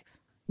had sex.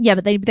 Yeah,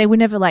 but they were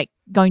never like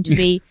going to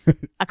be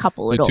a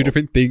couple at all. Two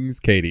different things,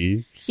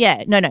 Katie.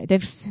 Yeah, no,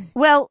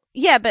 Well,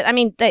 yeah, but I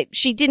mean,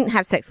 she didn't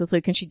have sex with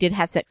Luke, and she did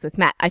have sex with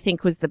Matt, I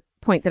think was the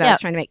point that I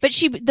was trying to make. But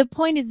the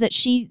point is that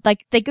she,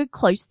 like, they go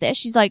close there.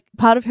 She's like,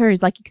 part of her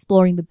is like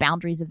exploring the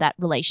boundaries of that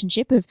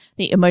relationship, of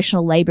the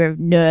emotional labor of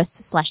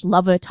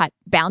nurse/lover type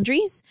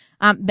boundaries.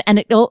 And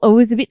it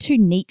was a bit too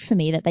neat for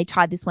me that they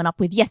tied this one up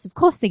with, yes, of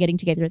course they're getting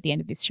together at the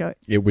end of this show.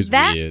 It was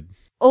weird.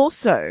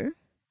 Also,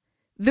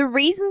 the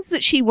reasons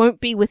that she won't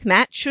be with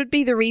Matt should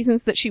be the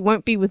reasons that she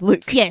won't be with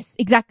Luke. Yes,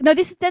 exactly. No,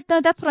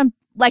 that's what I'm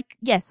like.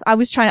 Yes, I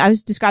was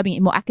describing it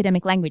in more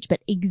academic language,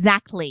 but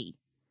exactly.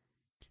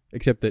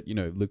 Except that,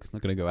 Luke's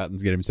not going to go out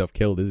and get himself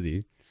killed, is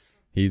he?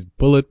 He's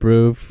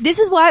bulletproof. This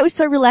is why it was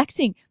so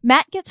relaxing.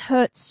 Matt gets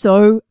hurt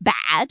so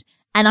bad,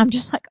 and I'm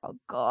just like, oh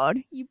God,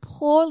 you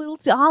poor little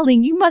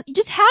darling. Why do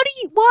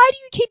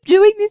you keep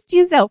doing this to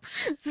yourself?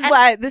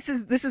 This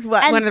is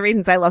one of the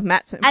reasons I love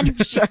Matt so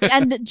much.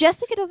 And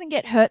Jessica doesn't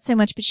get hurt so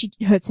much, but she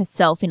hurts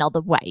herself in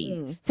other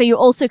ways. So you're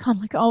also kind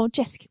of like, oh,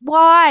 Jessica,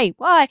 why?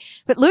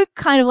 But Luke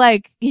kind of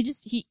like,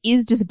 he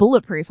is just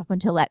bulletproof up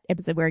until that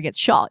episode where he gets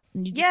shot.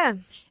 And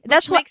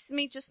that's what makes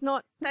me just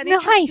not that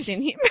interested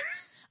in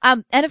him.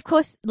 And of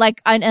course,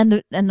 like,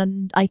 and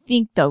I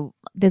think though,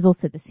 there's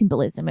also the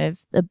symbolism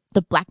of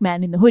the black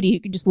man in the hoodie who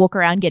can just walk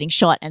around getting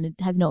shot and it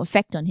has no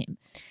effect on him.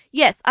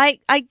 Yes, I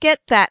get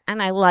that, and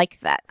I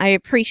like that. I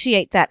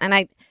appreciate that, and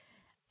I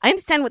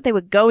understand what they were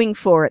going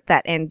for at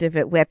that end of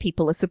it, where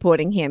people are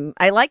supporting him.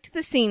 I liked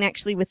the scene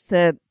actually with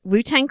the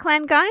Wu-Tang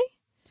Clan guy.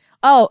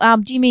 Oh,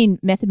 do you mean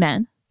Method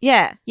Man?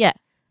 Yeah. Yeah.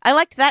 I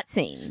liked that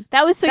scene.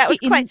 That was so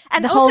cute.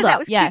 And also that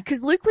was cute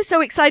because Luke was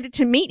so excited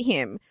to meet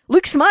him.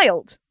 Luke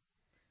smiled.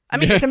 I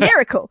mean, it's a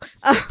miracle.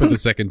 For the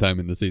second time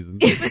in the season.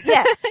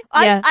 Yeah.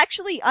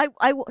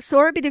 I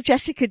saw a bit of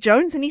Jessica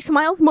Jones, and he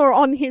smiles more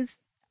on his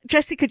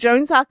Jessica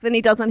Jones arc than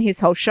he does on his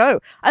whole show.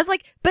 I was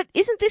like, but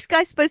isn't this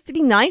guy supposed to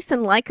be nice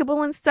and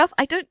likable and stuff?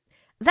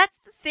 That's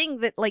the thing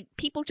that, like,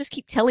 people just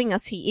keep telling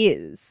us he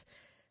is.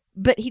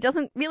 But he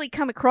doesn't really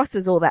come across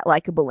as all that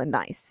likable and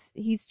nice.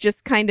 He's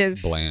just kind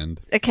of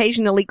bland,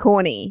 occasionally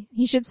corny.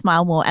 He should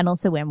smile more and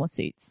also wear more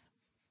suits.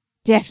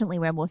 Definitely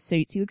wear more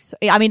suits. He looks.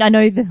 I mean, I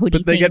know the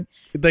hoodie. But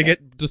they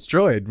get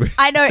destroyed.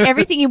 I know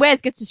everything he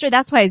wears gets destroyed.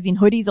 That's why he's in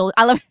hoodies.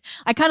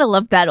 I kind of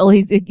love that.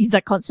 He's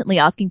like constantly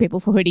asking people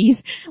for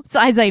hoodies.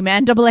 Size A,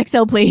 man,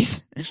 XXL,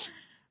 please.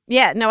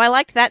 Yeah, no, I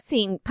liked that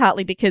scene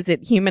partly because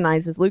it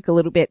humanizes Luke a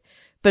little bit,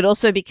 but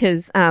also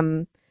because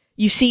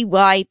you see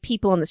why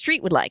people on the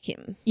street would like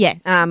him.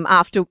 Yes.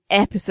 After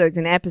episodes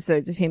and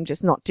episodes of him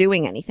just not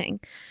doing anything.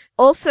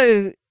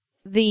 Also,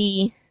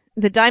 the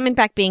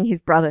Diamondback being his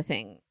brother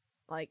thing.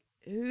 Like,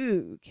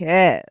 who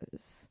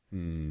cares?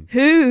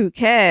 Who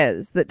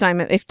cares that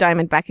if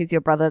Diamondback is your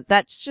brother?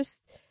 That's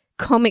just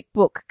comic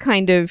book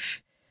kind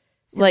of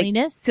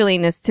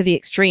silliness to the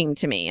extreme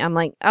to me. I'm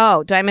like,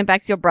 oh,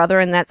 Diamondback's your brother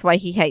and that's why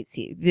he hates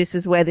you. This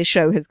is where the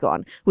show has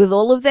gone. With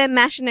all of their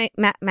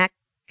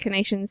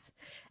machinations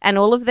and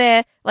all of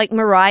their, like,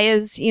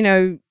 Mariah's,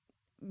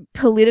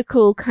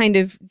 political kind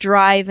of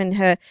drive and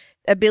her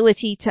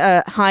ability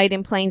to hide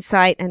in plain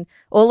sight, and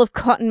all of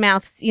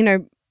Cottonmouth's,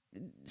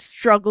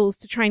 struggles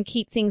to try and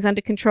keep things under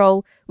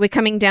control. We're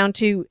coming down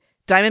to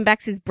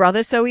Diamondback's his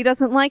brother, so he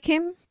doesn't like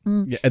him.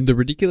 Yeah, and the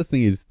ridiculous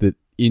thing is that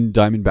in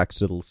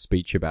Diamondback's little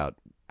speech about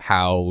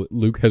how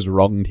Luke has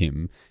wronged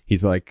him,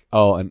 he's like,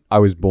 oh, and I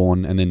was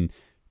born, and then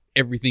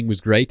everything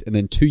was great, and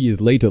then 2 years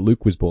later,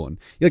 Luke was born.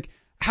 You're like,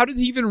 how does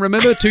he even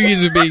remember 2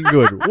 years of being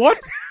good? What?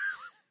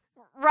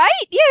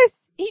 Right? Yes.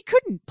 He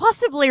couldn't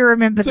possibly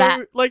remember that.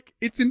 So, like,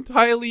 it's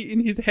entirely in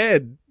his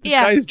head. This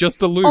guy is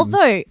just a loon.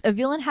 Although, a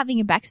villain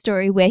having a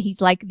backstory where he's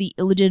like the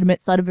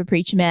illegitimate son of a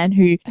preacher man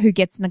who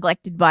gets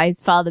neglected by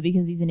his father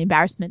because he's an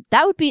embarrassment,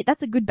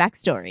 that's a good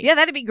backstory. Yeah,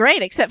 that'd be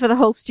great, except for the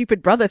whole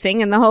stupid brother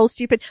thing and the whole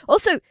stupid...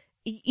 Also,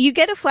 you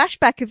get a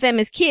flashback of them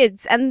as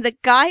kids, and the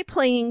guy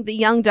playing the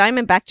young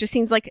Diamondback just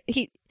seems like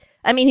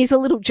he's a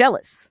little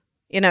jealous,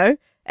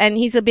 and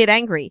he's a bit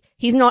angry.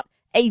 He's not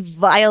a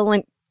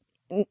violent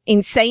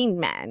insane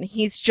man.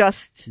 He's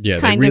just Yeah,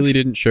 they kind really of,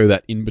 didn't show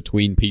that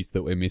in-between piece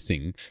that we're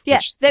missing. Yeah,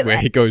 where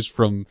he goes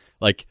from,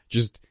 like,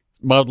 just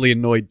mildly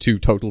annoyed to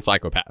total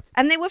psychopath.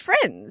 and they were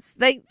friends.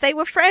 They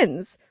were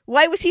friends.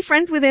 Why was he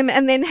friends with him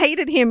and then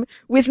hated him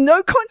with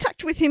no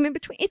contact with him in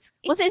between? Isn't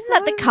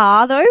that the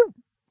car though?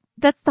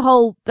 That's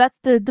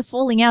the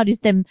falling out is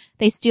them,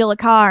 they steal a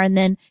car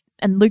and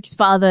Luke's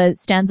father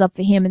stands up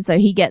for him and so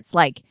he gets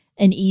like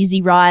an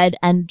easy ride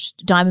and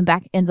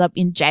Diamondback ends up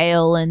in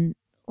jail and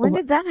When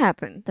did that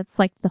happen? that's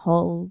like the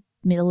whole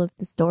middle of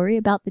the story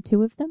about the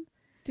two of them.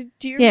 Do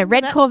you Yeah, remember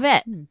red that?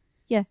 Corvette.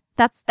 Yeah,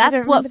 that's don't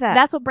what remember that.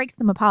 that's what breaks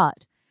them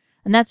apart.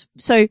 And that's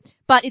so,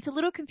 but it's a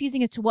little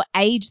confusing as to what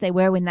age they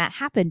were when that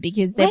happened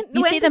because you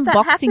When see did them that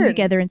boxing happen?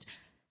 together and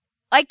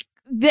like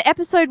the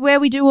episode where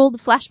we do all the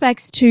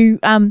flashbacks to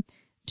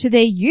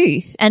their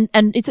youth and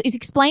it's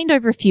explained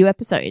over a few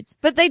episodes.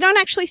 But they don't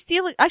actually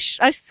steal it.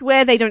 I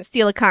swear they don't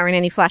steal a car in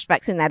any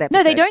flashbacks in that episode.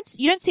 No, they don't.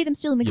 You don't see them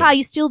stealing the Yeah. car.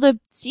 You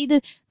see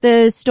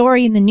the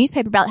story in the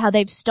newspaper about how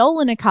they've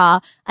stolen a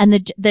car and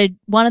the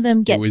one of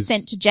them gets was-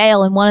 sent to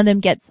jail and one of them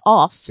gets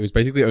off. It was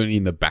basically only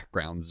in the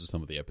backgrounds of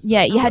some of the episodes.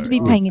 Yeah, you had so to be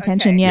it was- paying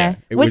attention. okay. Yeah.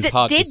 It Was was it,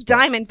 hard did to spot.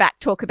 Diamondback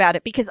talk about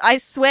it? Because I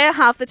swear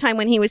half the time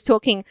when he was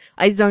talking,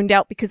 I zoned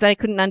out because I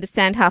couldn't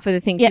understand half of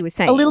the things he was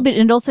saying. a little bit,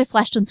 and it also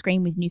flashed on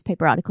screen with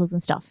newspaper articles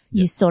and stuff.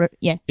 You sort of,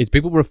 It's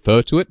people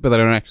refer to it, but they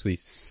don't actually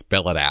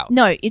spell it out.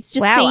 no, it's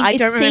just Wow, seen, I it's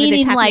don't remember seen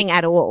this in happening like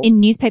at all. in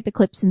newspaper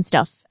clips and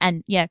stuff,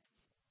 and yeah,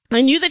 I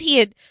knew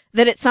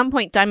that at some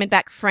point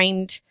Diamondback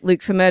framed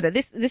Luke for murder.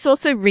 This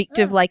also reeked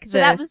of like so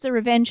that was the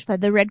revenge for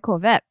the red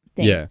Corvette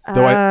thing. Yeah.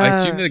 Though I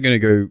assume Ah. they're going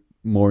to go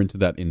more into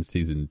that in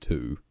season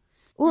 2.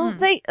 well,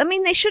 they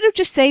should have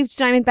just saved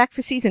Diamondback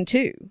for season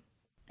 2.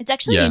 It's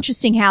actually Yeah.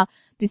 interesting how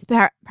this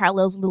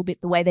parallels a little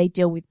bit the way they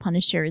deal with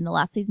Punisher in the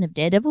last season of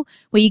Daredevil,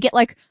 where you get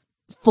like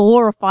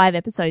 4 or 5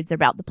 episodes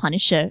about the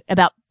Punisher,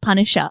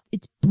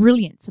 It's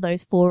brilliant for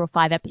those 4 or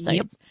 5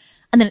 episodes.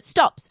 And then it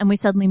stops and we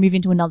suddenly move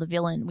into another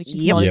villain, which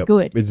is not as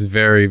good. It's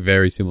very,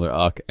 very similar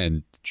arc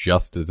and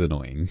just as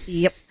annoying.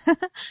 Yep.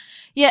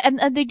 Yeah,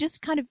 and they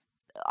just kind of,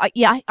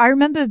 I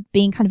remember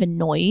being kind of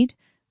annoyed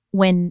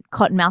when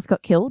Cottonmouth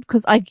got killed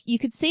because you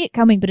could see it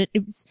coming, but it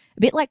was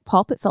a bit like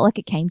Pop. It felt like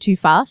it came too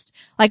fast.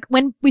 Like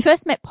when we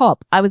first met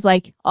Pop, I was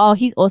like, oh,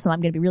 he's awesome.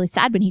 I'm going to be really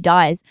sad when he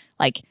dies,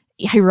 like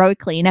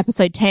heroically in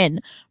episode 10.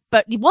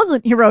 But it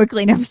wasn't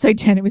heroically in episode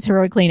 10. It was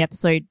heroically in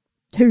episode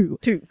 2.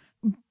 2.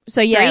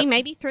 So yeah, 3,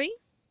 maybe 3?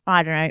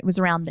 I don't know. It was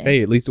around there.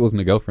 Hey, at least it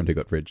wasn't a girlfriend who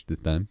got fridged this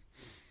time.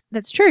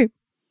 That's true.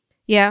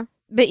 Yeah.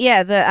 But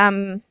yeah,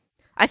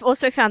 I've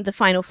also found the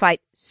final fight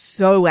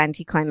so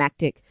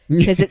anticlimactic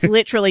because it's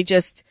literally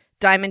just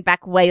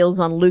Diamondback wails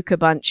on Luke a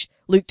bunch.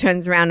 Luke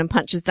turns around and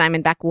punches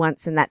Diamondback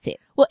once and that's it.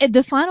 Well,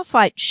 the final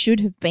fight should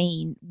have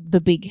been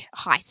the big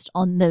heist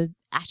on the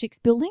Attics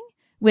building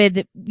where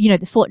the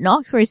Fort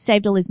Knox where he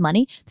saved all his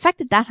money. The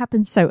fact that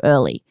happens so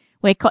early,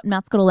 where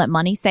Cottonmouth's got all that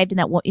money saved in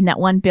that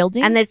one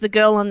building. And there's the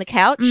girl on the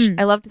couch. Mm.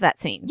 I loved that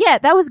scene. Yeah,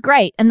 that was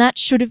great. And that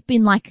should have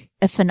been like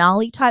a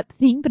finale type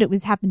thing, but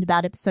it happened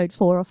about episode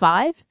 4 or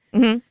 5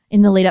 Mm-hmm.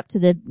 in the lead up to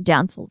the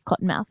downfall of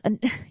Cottonmouth. And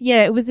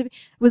yeah, it was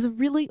a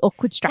really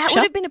awkward structure. That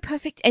would have been a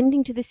perfect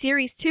ending to the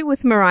series too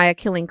with Mariah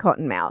killing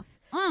Cottonmouth.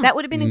 Mm. That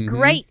would have been a Mhm.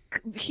 great,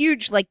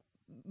 huge,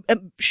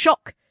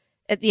 shock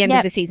at the end Yep.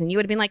 of the season. You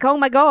would have been like, oh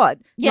my God,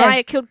 Yeah.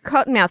 Mariah killed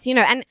Cottonmouth,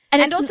 and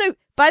it's- also,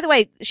 by the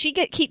way,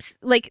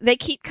 they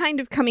keep kind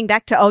of coming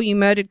back to, oh, you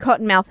murdered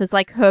Cottonmouth as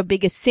like her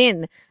biggest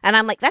sin. And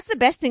I'm like, that's the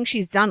best thing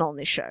she's done on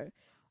this show.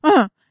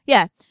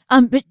 Yeah.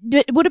 But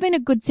it would have been a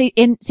good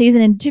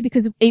season end too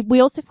because we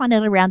also find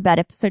out around about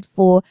episode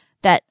 4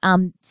 that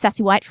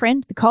Sassy White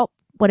friend, the cop,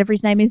 whatever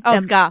his name is. Oh,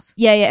 Scarf.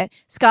 Yeah.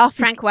 Scarf.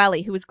 Frank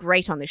Whaley, who was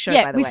great on the show,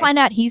 Yeah, by the we way. find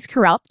out he's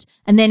corrupt,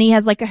 and then he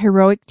has like a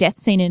heroic death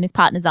scene in his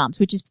partner's arms,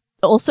 which is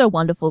also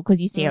wonderful because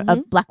you see a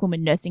black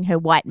woman nursing her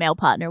white male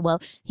partner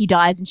while he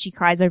dies and she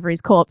cries over his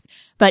corpse.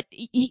 But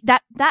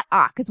that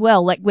arc as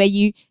well, like where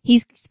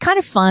he's kind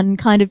of fun,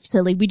 kind of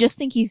silly. We just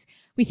think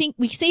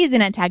we see he's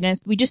an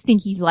antagonist, but we just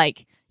think he's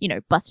like,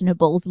 busting her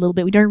balls a little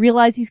bit. We don't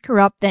realize he's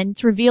corrupt. Then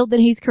it's revealed that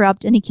he's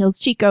corrupt and he kills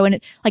Chico.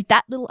 And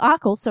that little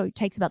arc also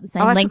takes about the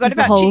same I length forgot as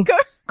the about whole Chico.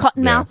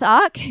 Cottonmouth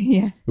arc.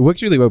 Yeah. It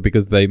worked really well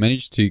because they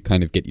managed to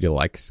kind of get you to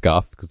like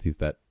Scarf because he's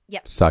that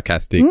Yep.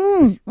 sarcastic,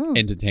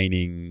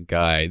 entertaining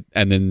guy.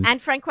 And then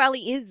And Frank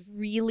Whaley is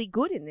really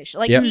good in this show.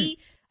 Like Yep.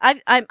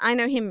 I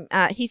know him.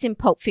 He's in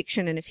Pulp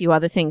Fiction and a few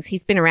other things.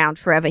 He's been around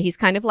forever. He's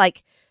kind of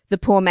like the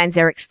poor man's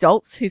Eric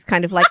Stoltz, who's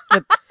kind of like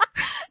the.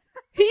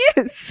 He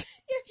is.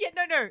 Yeah,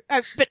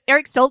 no. But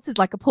Eric Stoltz is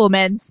like a poor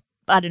man's,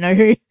 I don't know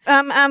who.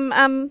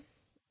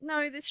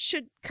 No, this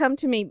should come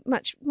to me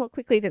much more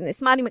quickly than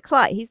this. Marty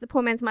McFly. He's the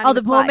poor man's Marty. Oh,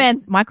 the poor McFly.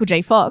 man's Michael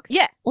J. Fox.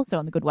 Yeah. Also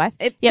on The Good Wife.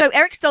 Yep. Yep. So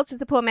Eric Stoltz is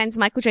the poor man's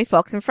Michael J.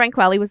 Fox, and Frank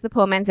Whaley was the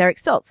poor man's Eric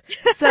Stoltz.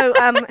 So,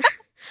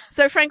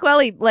 so Frank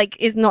Whaley,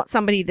 is not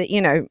somebody that,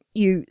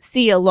 you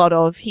see a lot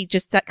of. He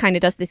just kind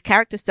of does this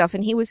character stuff,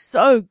 and he was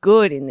so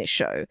good in this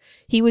show.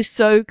 He was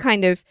so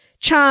kind of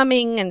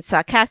charming and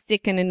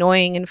sarcastic and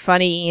annoying and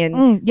funny,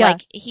 and Yeah.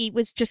 he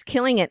was just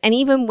killing it. And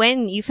even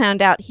when you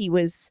found out he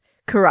was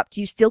corrupt.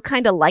 You still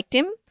kind of liked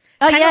him.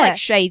 Oh, Kind of yeah. like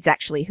Shades,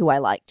 actually, who I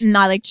liked. And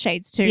I liked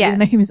Shades too, Yeah. even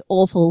though he was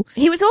awful.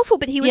 He was awful,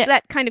 but he was Yeah.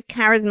 that kind of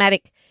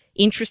charismatic,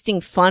 interesting,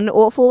 fun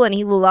awful, and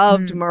he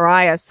loved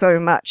Mariah so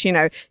much. You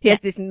know, he has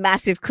this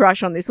massive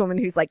crush on this woman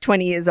who's like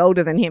 20 years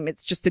older than him.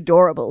 It's just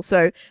adorable.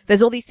 So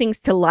there's all these things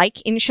to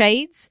like in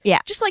Shades. Yeah.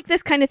 Just like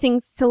there's kind of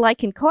things to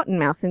like in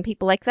Cottonmouth and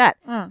people like that.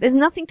 There's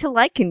nothing to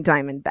like in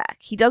Diamondback.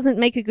 He doesn't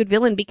make a good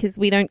villain because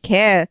we don't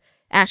care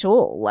at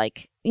all.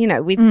 Like, you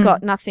know, we've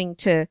got nothing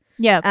to,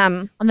 Yeah.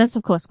 And that's,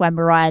 of course, why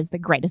Mariah's the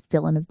greatest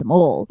villain of them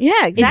all.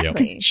 yeah, exactly.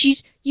 Because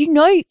she's, you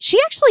know, she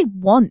actually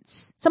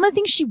wants, some of the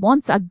things she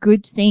wants are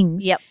good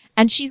things. Yep.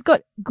 And she's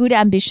got good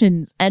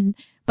ambitions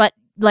but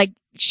like,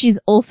 she's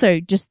also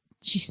just,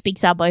 she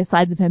speaks out both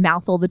sides of her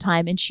mouth all the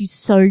time, and she's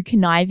so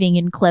conniving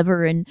and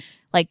clever, and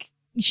like,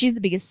 she's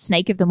the biggest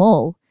snake of them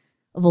all,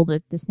 of all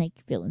the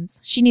snake villains.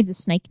 She needs a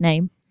snake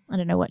name. I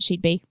don't know what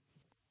she'd be.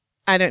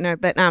 I don't know,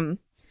 but,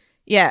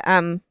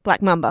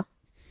 Black Mamba.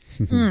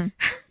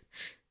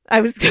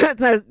 I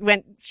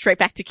went straight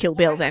back to Kill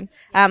Bill then.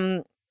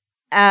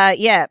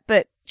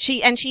 But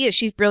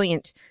she's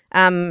brilliant.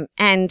 And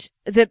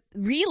the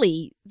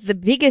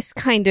biggest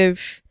kind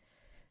of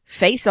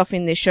face off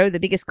in this show, the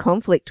biggest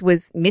conflict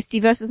was Misty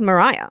versus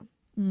Mariah.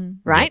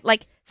 Right?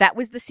 Like, that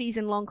was the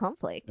season long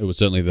conflict. It was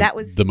certainly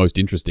the most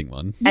interesting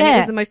one. And it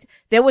was the most,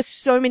 there were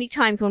so many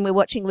times when we're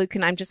watching Luke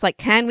and I'm just like,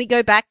 can we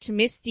go back to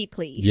Misty,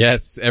 please?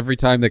 Yes, every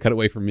time they cut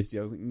away from Misty,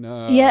 I was like,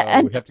 no, Yeah,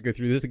 and- we have to go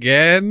through this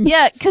again.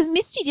 Yeah, because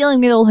Misty dealing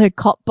with all her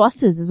cop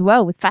bosses as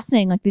well was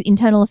fascinating. Like the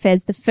internal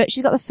affairs,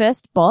 she's got the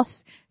first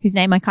boss whose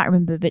name I can't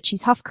remember, but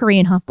she's half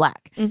Korean, half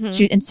black.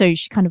 And so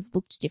she kind of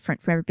looked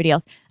different from everybody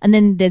else. And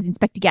then there's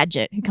Inspector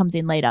Gadget, who comes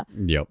in later,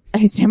 Yep.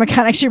 whose name I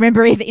can't actually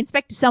remember either.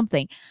 Inspector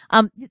something.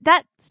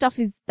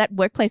 That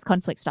workplace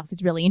conflict stuff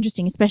is really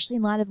interesting, especially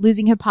in light of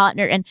losing her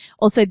partner and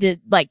also the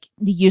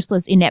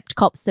useless, inept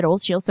cops that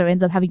she also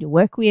ends up having to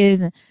work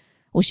with,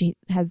 or she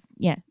has,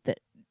 that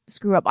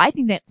screw up. I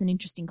think that's an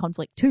interesting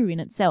conflict too in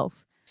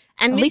itself.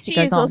 And At least it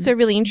Misty goes is on. also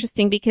really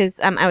interesting because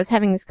I was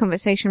having this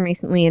conversation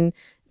recently and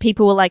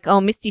people were like,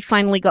 oh, Misty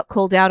finally got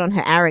called out on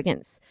her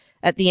arrogance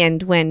at the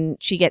end when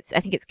she gets,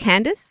 I think it's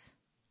Candace?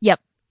 Yep.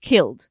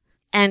 Killed.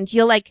 And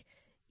you're like,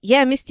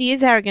 yeah, Misty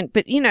is arrogant,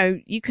 but you know,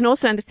 you can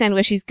also understand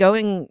where she's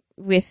going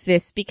with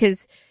this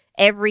because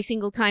every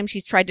single time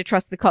she's tried to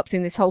trust the cops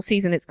in this whole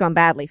season, it's gone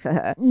badly for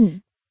her.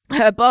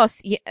 Her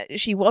boss,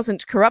 she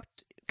wasn't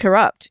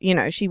corrupt, you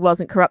know, she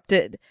wasn't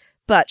corrupted.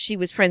 But she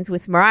was friends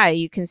with Mariah.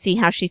 You can see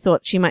how she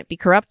thought she might be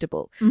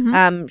corruptible.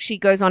 She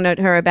goes on at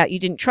her about, you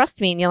didn't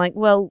trust me. And you're like,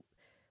 well,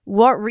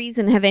 what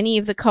reason have any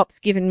of the cops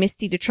given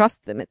Misty to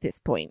trust them at this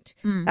point?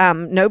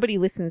 Nobody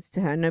listens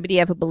to her. Nobody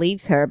ever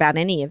believes her about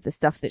any of the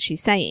stuff that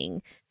she's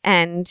saying.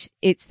 And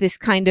it's this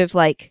kind of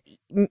like,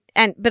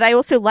 but I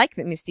also like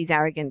that Misty's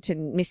arrogant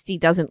and Misty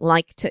doesn't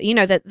like to, you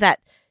know, that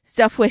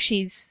stuff where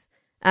she's,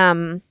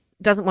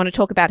 doesn't want to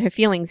talk about her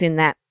feelings in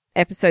that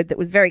episode that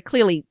was very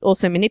clearly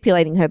also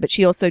manipulating her, but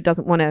she also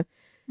doesn't want to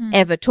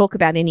ever talk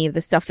about any of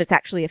the stuff that's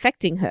actually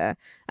affecting her.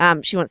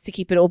 She wants to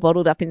keep it all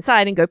bottled up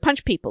inside and go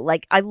punch people.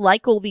 Like, I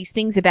like all these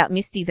things about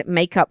Misty that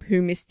make up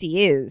who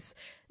Misty is,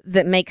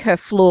 that make her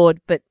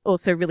flawed, but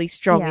also really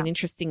strong and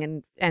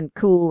interesting and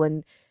cool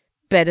and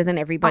better than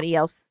everybody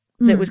else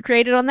that was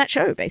created on that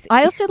show, basically.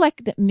 I also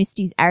like that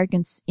Misty's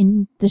arrogance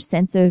in the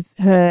sense of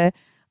her,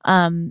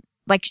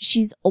 like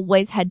she's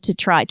always had to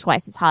try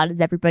twice as hard as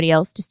everybody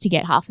else just to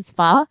get half as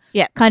far.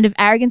 Yeah. Kind of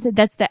arrogance.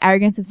 That's the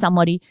arrogance of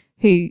somebody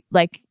who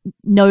like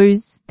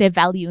knows their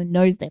value and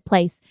knows their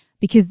place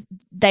because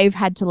they've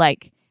had to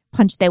like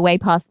punch their way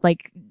past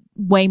like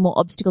way more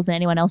obstacles than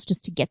anyone else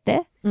just to get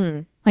there.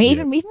 Like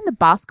even the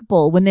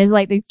basketball, when there's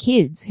like the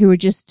kids who are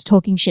just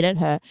talking shit at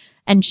her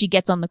and she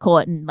gets on the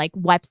court and like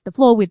wipes the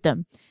floor with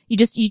them. You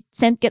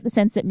get the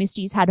sense that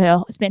Misty's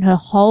spent her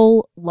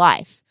whole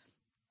life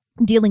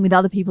dealing with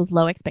other people's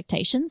low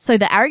expectations. So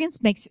the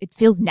arrogance makes it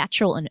feels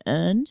natural and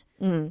earned.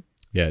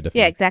 Yeah, definitely.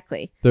 Yeah,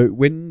 exactly. Though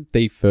when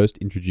they first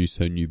introduce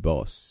her new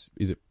boss,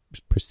 is it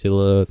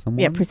Priscilla someone?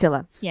 Yeah,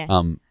 Priscilla. Yeah.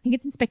 I think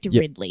it's Inspector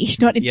Ridley,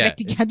 not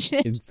Inspector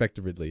Gadget.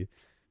 Inspector Ridley.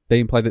 They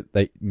imply that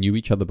they knew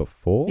each other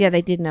before? Yeah,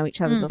 they did know each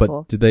other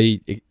before. But did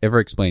they ever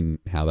explain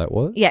how that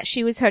was? Yeah,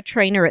 she was her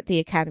trainer at the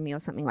academy or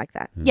something like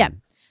that. Yeah.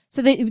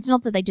 So it's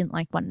not that they didn't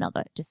like one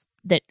another, just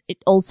that it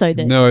also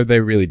that No, they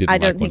really didn't I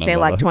like don't think one they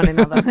another. liked one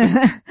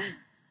another.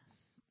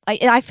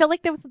 I felt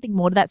like there was something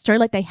more to that story.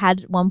 Like they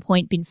had at one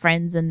point been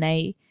friends and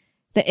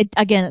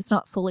again, it's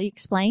not fully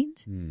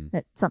explained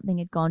that something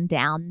had gone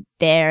down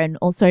there. And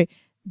also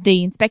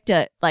the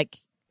inspector, like,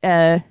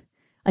 I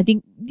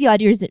think the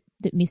idea is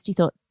that Misty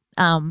thought,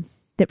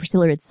 that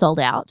Priscilla had sold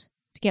out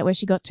to get where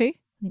she got to. I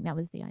think that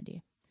was the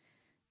idea.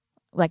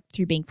 Like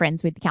through being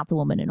friends with the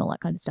councilwoman and all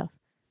that kind of stuff.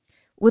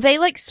 Were they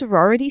like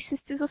sorority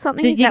sisters or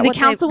something? The Is that what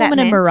councilwoman that and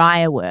meant?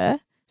 Mariah were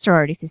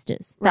sorority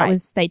sisters. Right.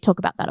 They talk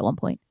about that at one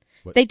point.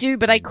 What, They do,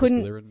 but I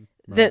couldn't. Priscilla and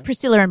Mariah?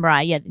 Priscilla and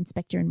Mariah, yeah, the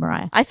inspector and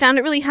Mariah. I found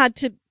it really hard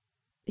to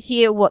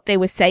hear what they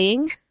were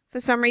saying for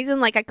some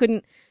reason. Like I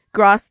couldn't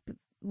grasp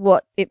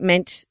what it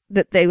meant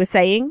that they were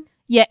saying.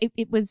 Yeah,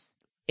 it was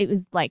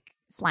like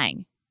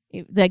slang.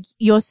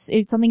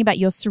 It's something about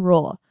your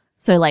soror.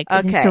 So like,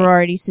 as in Okay.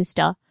 sorority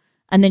sister.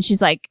 And then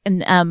she's like,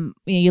 and,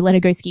 you let her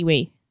go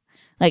ski-wee.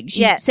 Like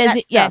she Yeah, says that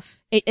it, yeah. stuff.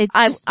 It's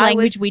I- just I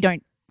language was- we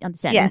don't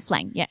understand. Yeah. It's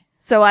slang. Yeah.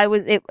 So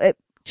it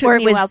took Or it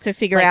me a while was, to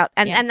figure like, out.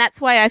 And, yeah. and that's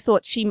why I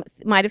thought she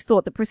might have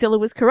thought that Priscilla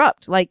was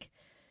corrupt. Like,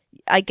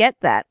 I get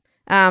that.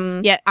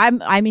 Yeah,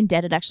 I'm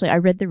indebted actually. I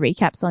read the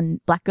recaps on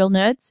Black Girl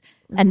Nerds,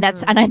 and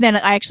Mm-hmm. then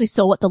I actually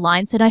saw what the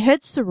line said. I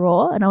heard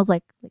soror, and I was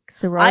like I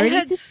sorority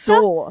heard sister.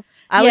 saw.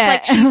 I Yeah. was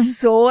like, she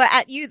saw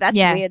at you? That's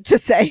Yeah. weird to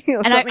say. Or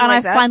And I something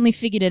like that. finally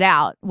figured it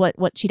out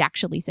what she'd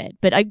actually said.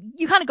 But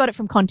you kind of got it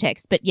from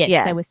context. But yes,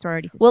 Yeah. there was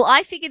sorority sisters. Well,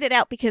 I figured it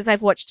out because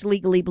I've watched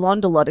Legally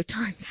Blonde a lot of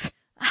times.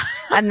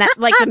 And that,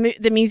 like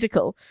the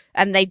musical,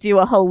 and they do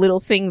a whole little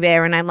thing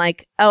there, and I'm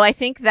like, oh, I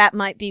think that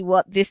might be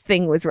what this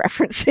thing was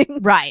referencing.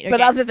 right.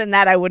 But okay. other than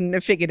that, I wouldn't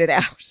have figured it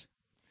out.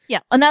 Yeah.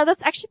 And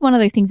that's actually one of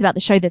those things about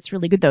the show that's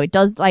really good though. It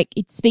does like,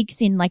 it speaks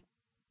in like,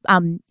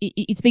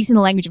 it speaks in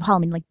the language of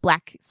Harlem in like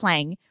black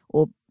slang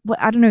or what,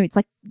 I don't know. It's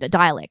like the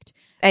dialect.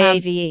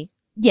 AAVE.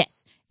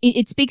 Yes.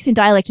 It speaks in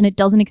dialect and it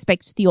doesn't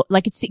expect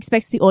it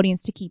expects the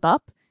audience to keep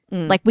up.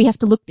 Mm. Like we have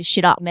to look this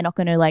shit up and they're not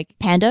going to like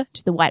pander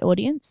to the white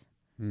audience.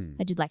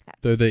 I did like that.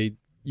 Though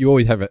you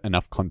always have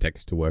enough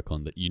context to work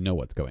on that you know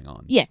what's going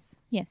on. Yes.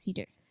 Yes, you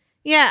do.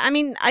 Yeah, I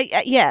mean,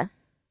 yeah.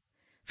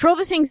 For all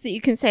the things that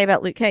you can say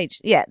about Luke Cage,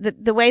 yeah,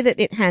 the way that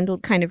it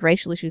handled kind of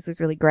racial issues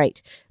was really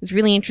great. It was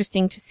really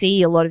interesting to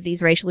see a lot of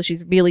these racial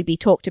issues really be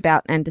talked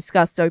about and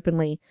discussed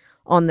openly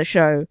on the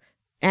show.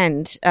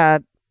 And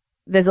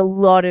there's a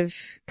lot of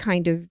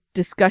kind of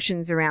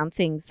discussions around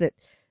things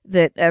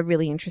that are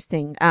really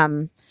interesting.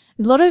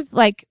 There's a lot of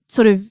like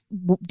sort of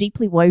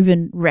deeply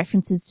woven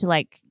references to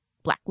like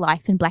black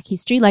life and black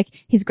history. Like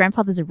his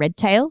grandfather's a red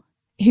tail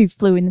who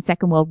flew in the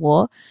Second World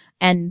War.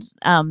 And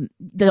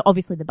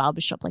obviously the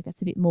barbershop, like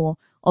that's a bit more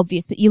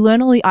obvious. But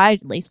I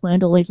at least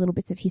learned all these little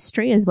bits of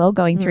history as well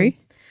going through.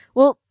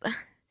 Well,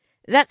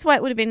 that's why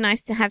it would have been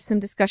nice to have some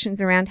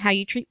discussions around how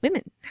you treat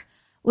women.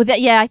 Well,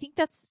 I think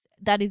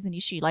that is an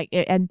issue. Like,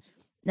 and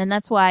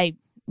that's why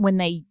when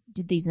they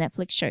did these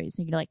Netflix shows,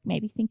 you know, like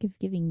maybe think of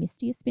giving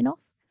Misty a spin-off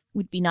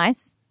would be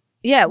nice.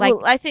 Yeah, Like-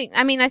 well, I think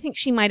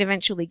she might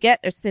eventually get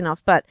a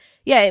spin-off, but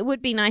yeah, it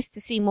would be nice to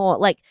see more,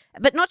 like,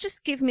 but not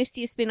just give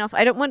Misty a spin-off.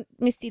 I don't want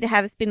Misty to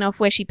have a spin-off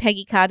where she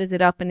Peggy Carters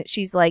it up and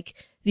she's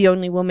like the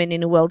only woman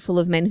in a world full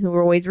of men who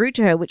are always rude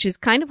to her, which is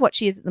kind of what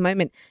she is at the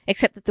moment,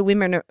 except that the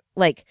women are,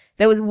 like,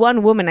 there was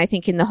one woman, I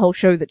think, in the whole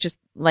show that just,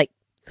 like,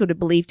 sort of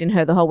believed in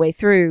her the whole way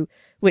through,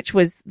 which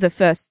was the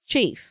first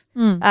chief.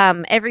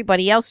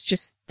 Everybody else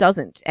just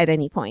doesn't at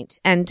any point.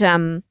 And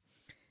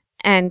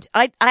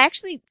I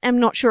actually am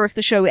not sure if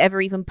the show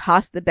ever even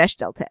passed the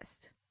Bechdel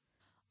test.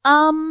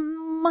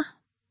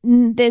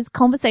 There's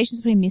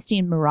conversations between Misty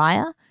and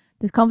Mariah.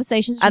 There's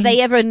conversations. Are between-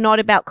 they ever not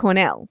about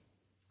Cornell?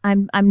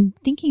 I'm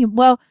thinking,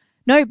 well,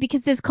 no,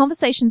 because there's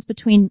conversations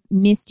between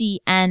Misty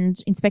and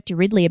Inspector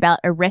Ridley about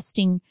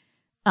arresting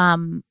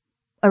Mariah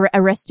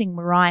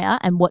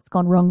and what's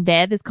gone wrong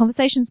there. There's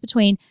conversations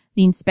between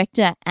the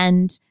inspector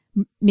and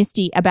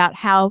Misty about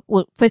how,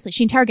 well, firstly,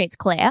 she interrogates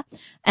Claire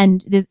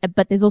and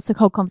there's also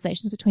whole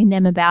conversations between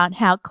them about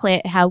how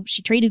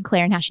she treated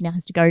Claire and how she now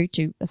has to go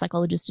to a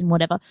psychologist and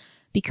whatever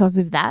because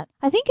of that.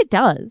 I think it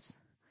does.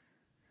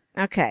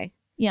 Okay.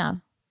 Yeah.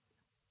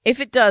 If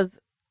it does,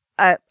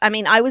 I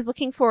mean, I was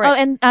looking for it. Oh,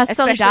 and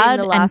especially in Soledad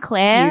the and last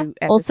Claire few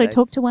also episodes.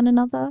 talk to one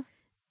another.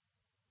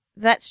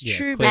 That's Yeah,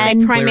 true, Claire- but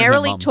and- they Claire and her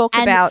primarily mum. talk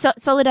And about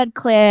Soledad,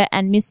 Claire,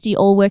 and Misty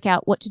all work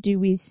out what to do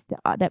with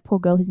that poor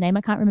girl whose name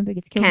I can't remember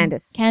gets killed.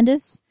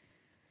 Candace.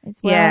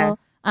 As well.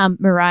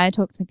 Mariah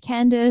talks with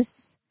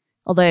Candace,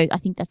 although I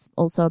think that's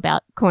also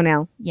about,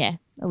 Cornell. a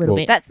little Well,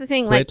 bit. That's the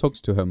thing. Claire Like,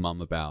 talks to her mum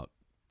about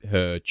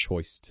her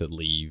choice to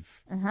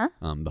leave Uh-huh.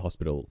 the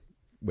hospital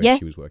where Yeah.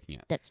 she was working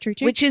at. That's true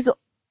too. which is,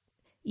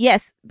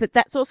 yes, but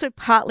that's also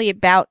partly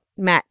about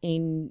Matt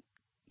in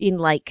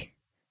like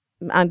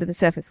under the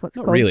surface. What's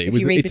it Not called? really. If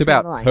you read It's between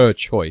about the lines. her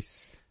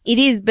choice. It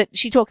is, but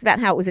she talks about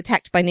how it was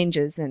attacked by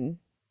ninjas and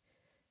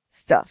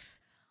stuff.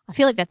 I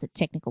feel like that's a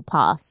technical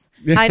pass.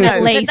 I know,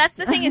 but least. that's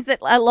the thing is that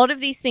a lot of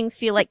these things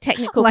feel like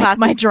technical Like passes.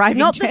 my driving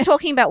Not that test.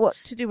 talking about what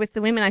to do with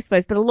the women, I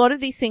suppose, but a lot of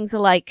these things are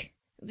like,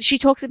 she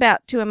talks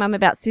about to her mum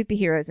about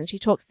superheroes and she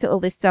talks to all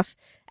this stuff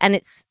and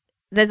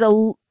there's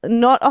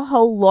not a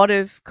whole lot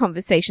of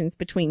conversations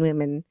between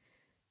women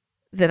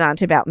that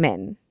aren't about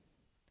men.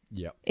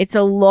 Yep. It's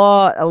a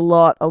lot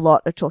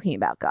of talking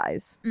about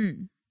guys.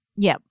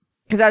 Yeah.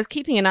 Because I was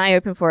keeping an eye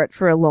open for it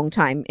for a long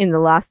time in the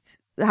last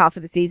half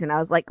of the season. I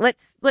was like,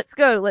 let's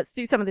go, let's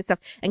do some of this stuff.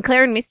 And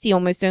Claire and Misty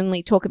almost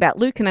only talk about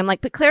Luke, and I'm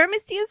like, but Claire and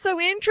Misty is so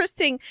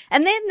interesting.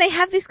 And then they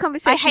have this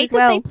conversation I hate as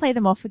well. that they play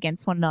them off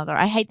against one another.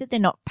 I hate that they're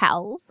not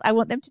pals. I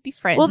want them to be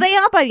friends. Well, they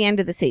are by the end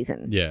of the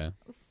season. Yeah.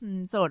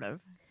 Sort of.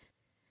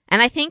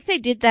 And I think they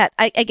did that.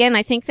 I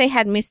think they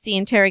had Misty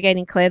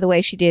interrogating Claire the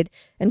way she did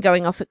and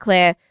going off at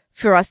Claire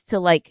for us to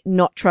like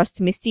not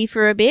trust Misty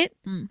for a bit.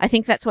 I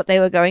think that's what they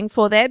were going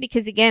for there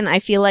because again, I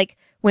feel like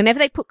whenever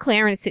they put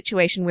Claire in a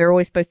situation, we're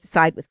always supposed to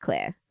side with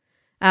Claire.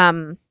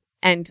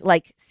 and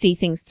like see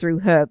things through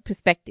her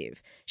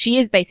perspective. She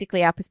is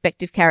basically our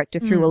perspective character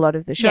through a lot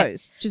of the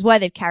shows. Yeah, which is why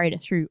they've carried her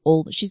through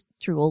she's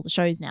through all the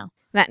shows now.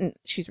 That, and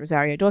she's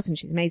Rosario Dawson.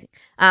 She's amazing.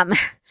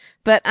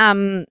 But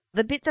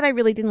the bit that I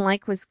really didn't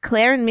like was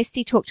Claire and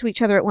Misty talk to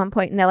each other at one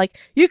point, and they're like,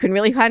 "You can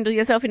really handle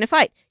yourself in a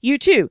fight. You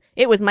too.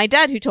 It was my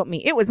dad who taught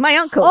me. It was my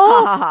uncle."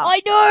 Oh, Ha, ha, ha.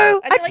 I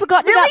know. And I'd you're like,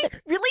 forgotten really? about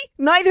that. Really?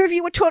 Neither of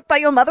you were taught by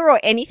your mother or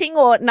anything,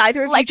 or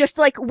neither of you just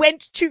like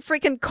went to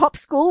freaking cop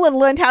school and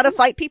learned how to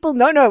fight people?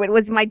 No, it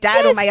was my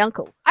dad or my Yes.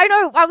 uncle. I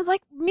know. I was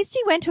like, Misty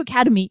went to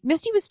academy.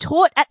 Misty was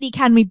taught at the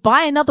academy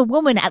by another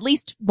woman, at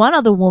least one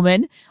other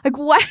woman. Like,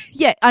 what?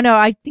 Yeah, I know.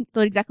 I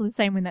thought exactly the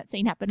same when that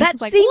scene happened. I That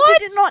was like, scene what?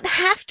 did not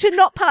have to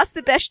not pass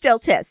the Bechdel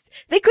test.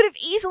 They could have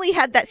easily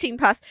had that scene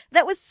pass.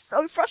 That was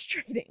so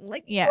frustrating.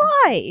 Like, Yeah.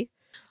 why?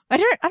 I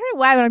don't know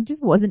why, but I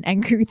just wasn't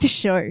angry with the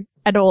show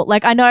at all.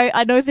 Like, I know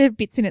there are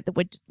bits in it that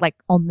were like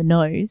on the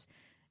nose.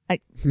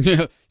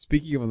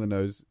 Speaking of on the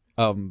nose,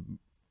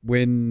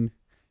 when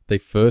they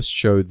first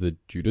show the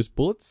Judas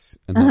bullets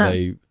and then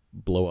they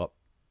blow up,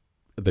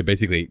 they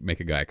basically make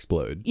a guy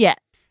explode. Yeah.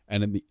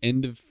 And at the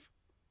end of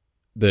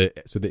the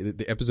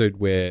episode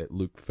where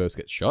Luke first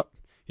gets shot,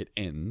 it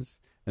ends,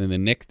 and then the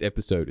next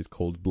episode is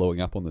called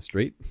Blowing Up on the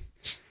Street.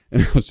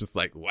 And I was just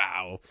like,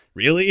 wow,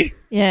 really?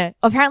 Yeah.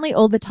 Apparently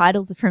all the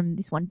titles are from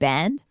this one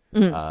band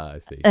I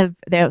see. of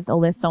all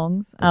their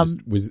songs. It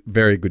just was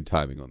very good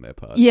timing on their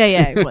part. Yeah,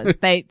 it was.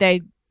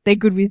 They're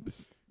good with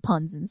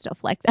puns and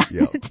stuff like that.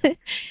 Yep.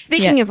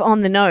 Speaking of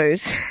on the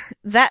nose,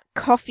 that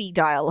coffee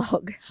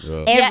dialogue.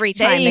 Ugh. Every Yeah,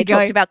 there time you they go.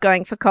 talked about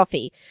going for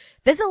coffee.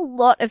 There's a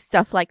lot of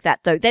stuff like that,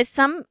 though. There's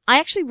some, I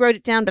actually wrote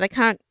it down, but I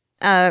can't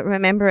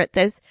remember it.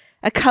 There's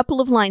a couple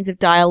of lines of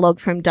dialogue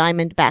from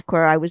Diamondback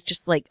where I was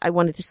just like, I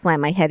wanted to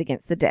slam my head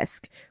against the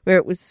desk, where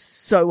it was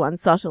so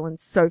unsubtle and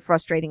so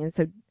frustrating and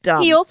so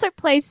dumb. He also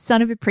plays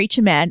Son of a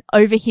Preacher Man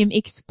over him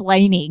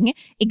explaining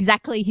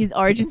exactly his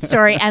origin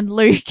story and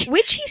Luke.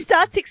 Which he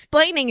starts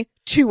explaining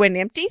to an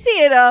empty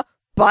theater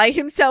by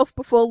himself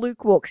before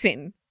Luke walks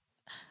in.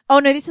 Oh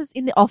no, this is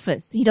in the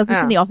office. He does this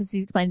Oh. in the office.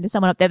 He's explaining to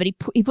someone up there, but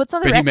he puts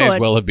on the But he record. may as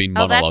well have been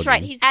monologuing. Oh, that's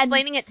right. He's And-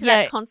 explaining it to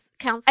yeah. that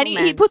council And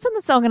he puts on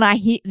the song, and I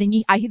hear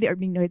the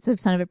opening notes of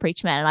 "Son of a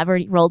Preacher Man," and I've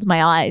already rolled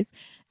my eyes,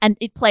 and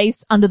it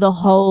plays under the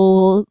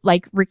whole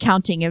like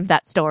recounting of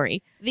that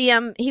story. He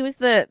was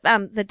the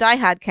Die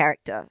Hard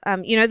character.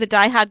 The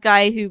Die Hard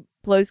guy who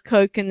blows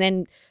coke, and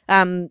then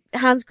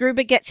Hans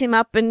Gruber gets him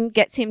up and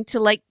gets him to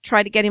like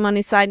try to get him on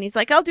his side, and he's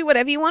like, "I'll do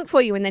whatever you want for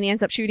you," and then he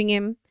ends up shooting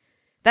him.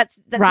 That's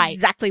Right.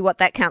 exactly what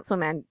that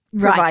councilman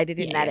Right. provided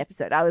in Yeah, that yeah.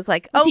 episode. I was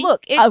like, "Oh, See,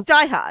 look, it's oh,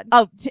 Die Hard."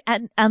 Oh,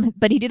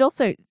 but he did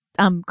also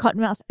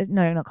Cottonmouth.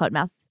 No, not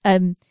Cottonmouth.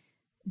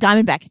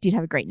 Diamondback did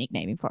have a great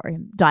nicknaming for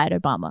him, Diet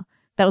Obama.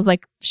 That was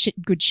like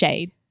good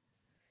shade.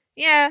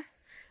 Yeah,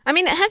 I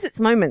mean, it has its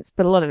moments,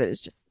 but a lot of it is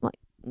just like,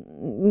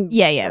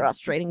 Yeah.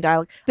 frustrating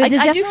dialogue. But I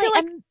there's do definitely- feel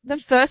like the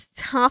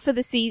first half of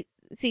the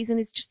season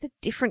is just a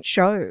different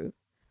show.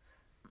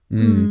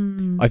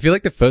 I feel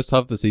like the first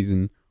half of the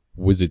season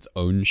was its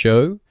own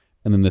show,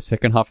 and then the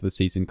second half of the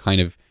season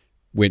kind of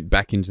went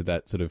back into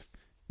that sort of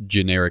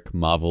generic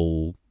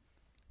Marvel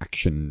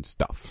action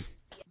stuff.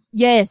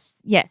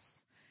 Yes.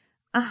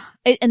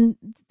 And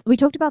we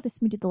talked about this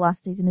when we did the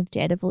last season of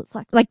Daredevil. It's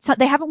like so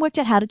they haven't worked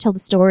out how to tell the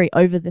story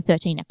over the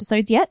 13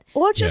 episodes yet.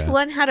 Or just Yeah.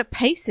 learn how to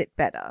pace it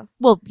better.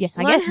 Well, yes,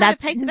 I Learn guess how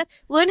that's to pace it better.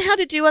 Learn how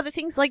to do other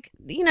things like,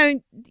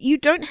 you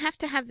don't have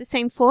to have the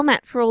same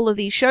format for all of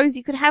these shows.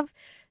 You could have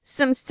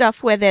some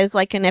stuff where there's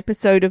like an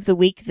episode of the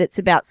week that's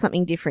about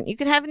something different. You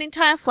could have an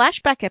entire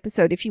flashback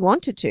episode if you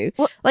wanted to.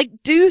 Well-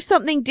 Like, do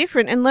something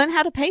different and learn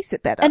how to pace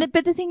it better.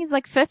 but the thing is,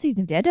 like, first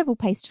season of Daredevil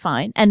paced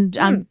fine, and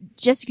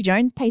Jessica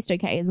Jones paced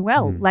okay as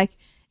well. Like,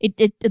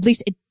 it at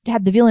least it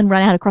had the villain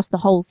run out across the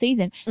whole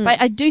season.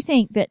 But I do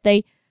think that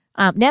they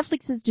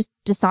Netflix has just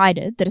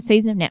decided that a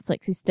season of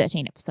Netflix is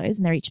 13 episodes,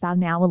 and they're each about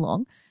an hour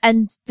long.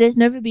 And there's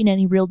never been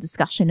any real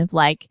discussion of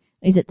like,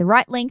 is it the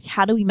right length?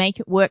 How do we make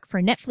it work for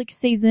a Netflix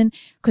season?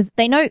 Because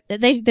they know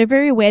they're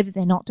very aware that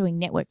they're not doing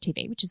network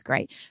TV, which is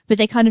great, but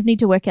they kind of need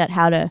to work out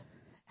how to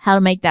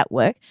make that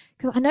work.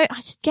 Because I know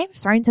Game of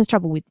Thrones has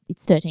trouble with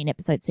its 13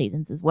 episode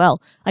seasons as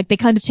well. Like they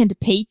kind of tend to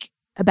peak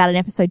about an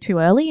episode too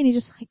early, and you're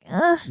just like,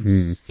 ugh.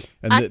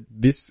 And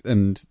this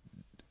and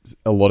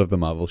a lot of the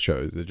Marvel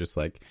shows are just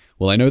like,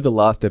 well, I know the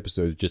last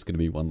episode is just going to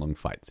be one long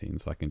fight scene,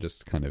 so I can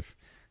just kind of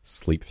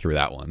sleep through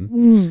that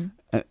one.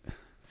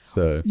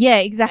 So Yeah,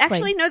 exactly.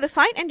 Actually, no, the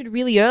fight ended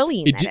really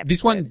early in it that did,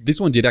 this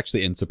one did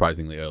actually end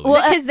surprisingly early.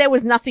 Well, because there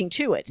was nothing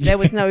to it. There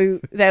was no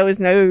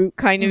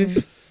kind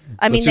of.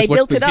 I mean, Let's they just watch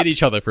built them it up. hit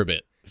each other for a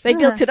bit. They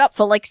built it up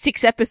for like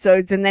 6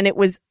 episodes, and then it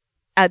was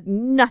a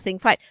nothing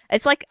fight.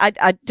 It's like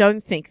I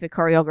don't think the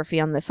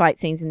choreography on the fight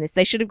scenes in this.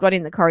 They should have got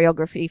in the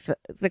choreographer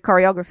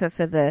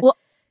for the Well,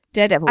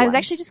 Daredevil. I was ones.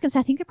 actually just going to say,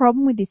 I think the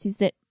problem with this is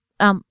that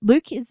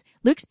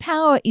Luke's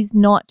power is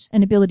not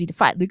an ability to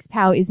fight. Luke's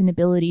power is an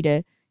ability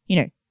to,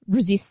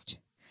 resist.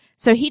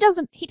 So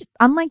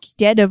unlike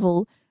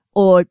Daredevil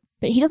or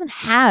but he doesn't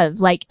have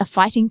like a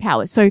fighting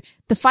power. So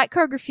the fight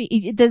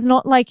choreography, there's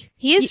not like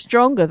He is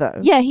stronger though.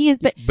 yeah, he is,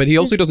 but But he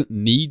also doesn't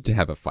need to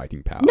have a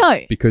fighting power. No.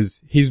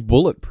 Because he's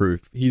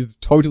bulletproof. He's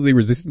totally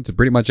resistant to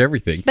pretty much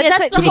everything. But Yeah,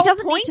 that's so the he whole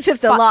doesn't need point to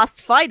of the fight-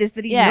 last fight is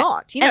that he's Yeah.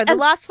 not. You know, And- the and-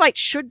 last fight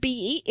should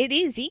be, it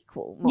is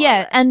equal. more or yeah,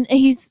 less. and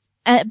he's,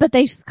 but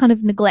they just kind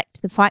of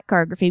neglect the fight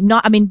choreography.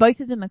 Not, I mean, both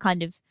of them are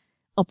kind of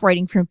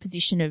operating from a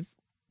position of,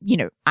 you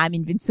know, I'm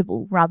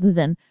invincible rather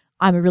than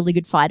I'm a really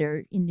good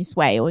fighter in this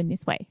way or in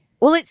this way.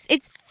 Well, it's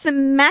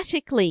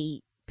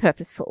thematically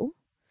purposeful.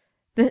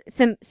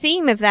 The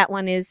theme of that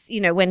one is,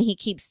 you know, when he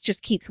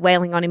just keeps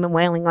wailing on him and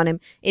wailing on him.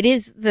 It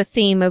is the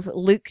theme of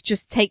Luke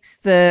just takes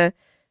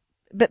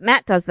but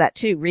Matt does that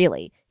too,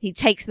 really. He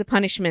takes the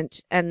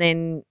punishment and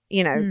then,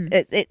 you know,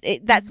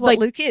 that's what But-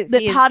 Luke is.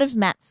 But He is- part of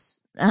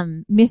Matt's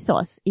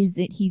mythos is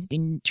that he's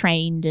been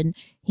trained and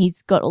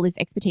he's got all this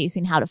expertise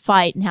in how to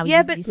fight and how he yeah,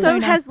 uses but his so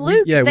sonar. has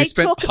Luke. Yeah, They we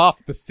spent talk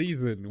half the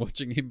season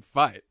watching him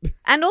fight.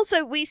 And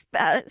also, we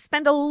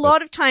spend a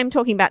lot of time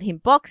talking about him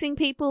boxing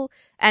people.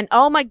 And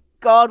oh my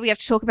God, we have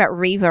to talk about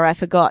Reva. I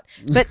forgot.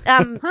 But,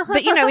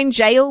 but you know, in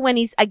jail when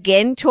he's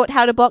again taught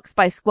how to box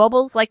by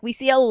Squabbles, like we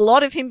see a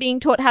lot of him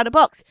being taught how to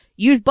box.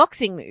 Use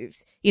boxing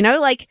moves, you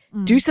know, like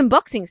do some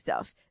boxing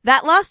stuff.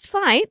 That last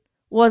fight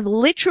was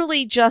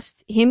literally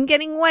just him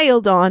getting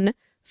wailed on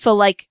for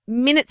like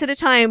minutes at a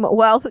time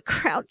while the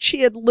crowd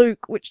cheered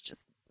Luke, which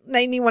just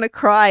made me want to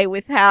cry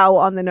with how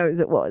on the nose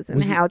it was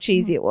and how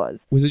cheesy it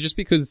was. Was it just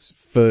because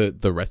for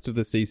the rest of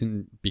the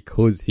season,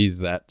 because he's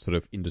that sort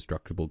of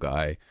indestructible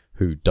guy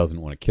who doesn't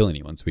want to kill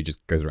anyone, so he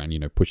just goes around, you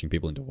know, pushing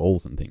people into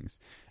walls and things.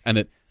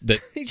 And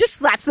He just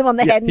slaps them on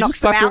the Yeah, head and he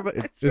knocks just them slaps out. them on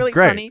the- It's it's really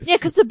great. funny. Yeah,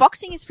 because the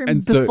boxing is from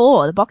And so-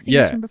 before. The boxing is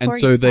yeah, from before. and he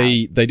so gets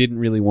they powers. didn't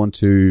really want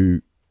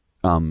to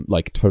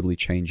like totally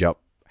change up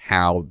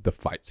how the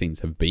fight scenes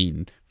have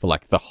been for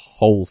like the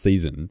whole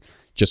season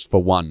just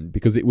for one,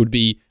 because it would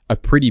be a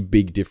pretty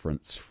big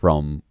difference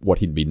from what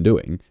he'd been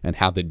doing and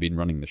how they'd been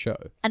running the show.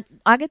 And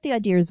I get the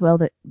idea as well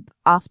that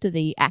after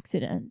the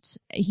accident,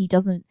 he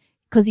doesn't,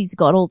 because he's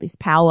got all this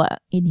power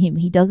in him,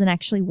 he doesn't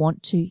actually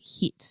want to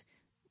hit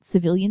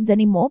civilians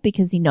anymore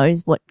because he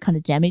knows what kind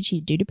of damage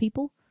he'd do to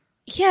people.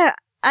 Yeah,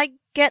 I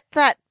get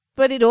that,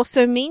 but it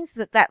also means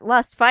that that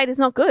last fight is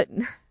not good.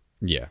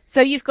 Yeah.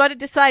 So you've got to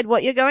decide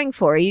what you're going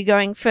for. Are you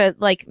going for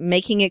like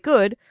making it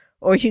good,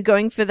 or are you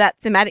going for that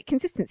thematic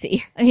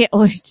consistency? Yeah,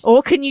 or just,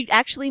 Or can you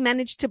actually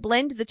manage to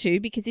blend the two?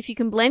 Because if you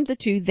can blend the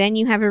two, then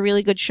you have a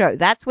really good show.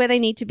 That's where they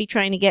need to be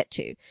trying to get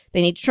to.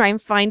 They need to try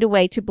and find a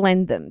way to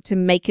blend them to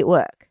make it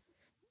work.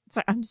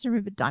 sorry, I just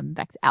remembered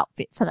Diamondback's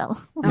outfit for that.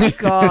 Oh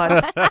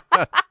God.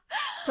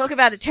 Talk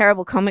about a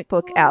terrible comic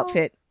book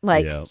outfit.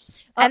 Like, yeah.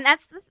 and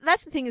that's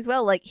the thing as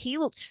well. Like, he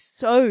looked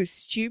so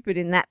stupid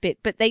in that bit,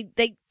 but they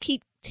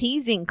keep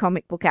teasing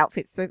comic book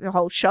outfits through the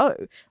whole show.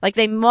 Like,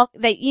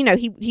 you know,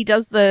 he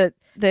does the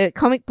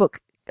comic book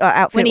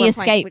outfit When he at one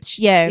escapes, point,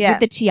 which- with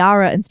the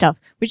tiara and stuff,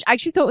 which I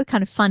actually thought was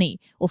kind of funny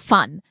or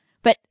fun.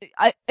 But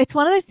it's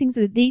one of those things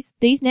that these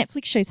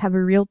Netflix shows have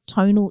a real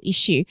tonal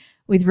issue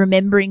with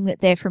remembering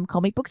that they're from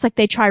comic books. Like,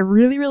 they try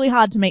really, really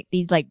hard to make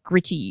these like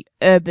gritty,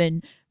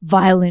 urban,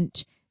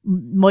 violent,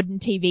 modern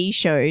TV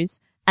shows.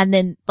 And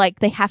then like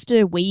they have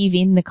to weave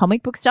in the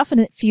comic book stuff,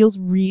 and it feels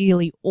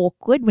really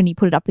awkward when you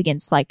put it up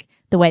against like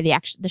the way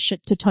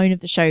the tone of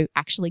the show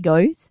actually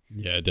goes.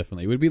 Yeah,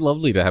 definitely. It would be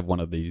lovely to have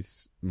one of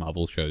these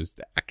Marvel shows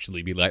to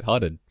actually be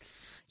lighthearted.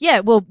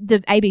 Yeah, well, the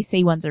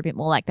ABC ones are a bit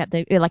more like that.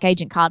 They're like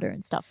Agent Carter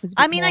and stuff. Was a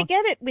bit I mean, more I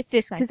get it with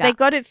this like because that. they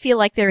got to feel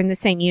like they're in the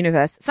same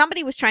universe.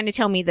 Somebody was trying to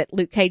tell me that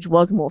Luke Cage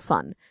was more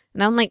fun,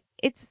 and I'm like,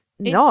 it's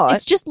not.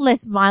 It's just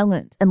less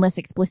violent and less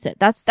explicit.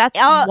 That's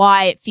Oh.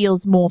 why it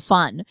feels more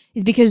fun,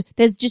 is because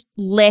there's just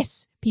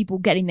less people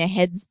getting their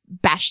heads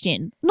bashed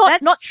in.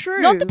 That's Not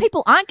true. Not that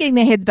people aren't getting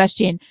their heads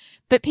bashed in,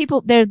 but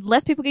there are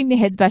less people getting their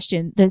heads bashed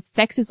in. The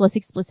sex is less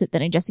explicit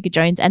than in Jessica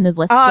Jones, and there's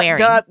less swearing.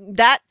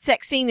 That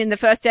sex scene in the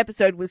first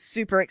episode was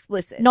super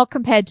explicit. Not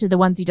compared to the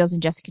ones he does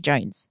in Jessica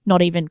Jones.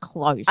 Not even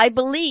close. I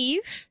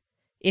believe,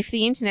 if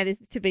the internet is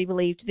to be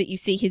believed, that you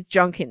see his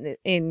junk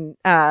in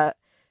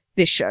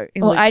this show.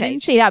 In Well, Luke I Cage.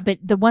 didn't see that, but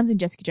the ones in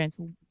Jessica Jones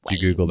were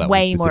Did you Google that one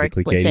way more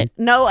specifically, explicit.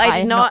 Katie? No, I I did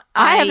have not. not-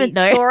 I haven't,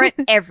 though. Saw it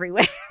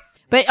everywhere.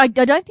 But I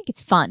don't think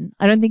it's fun.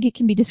 I don't think it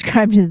can be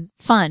described as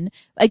fun.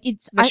 Like,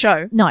 The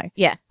show. No.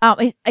 Yeah.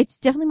 It's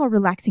definitely more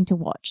relaxing to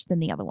watch than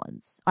the other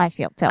ones. I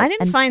felt. I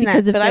didn't And find that,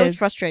 because of but I the- was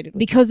frustrated with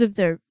because of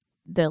the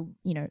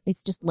you know,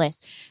 it's just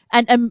less.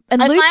 And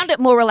I Luke, found it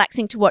more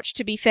relaxing to watch,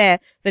 to be fair,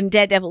 than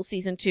Daredevil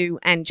season 2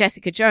 and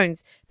Jessica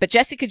Jones. But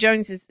Jessica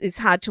Jones is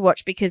hard to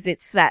watch because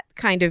it's that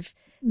kind of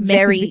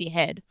messes with your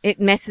head.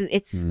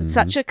 it's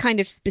such a kind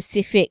of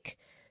specific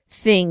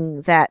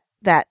thing that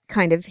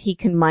kind of he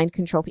can mind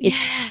control.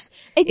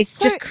 It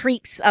so- just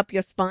creeps up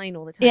your spine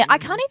all the time. Yeah, I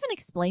can't even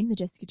explain the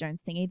Jessica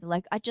Jones thing either.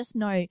 Like, I just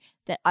know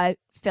that I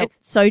felt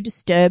so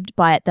disturbed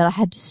by it that I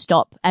had to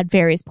stop at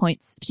various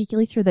points,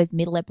 particularly through those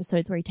middle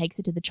episodes where he takes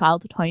her to the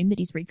childhood home that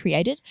he's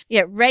recreated.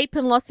 Yeah, rape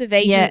and loss of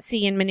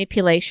agency and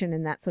manipulation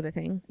and that sort of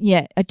thing.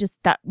 Yeah,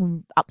 that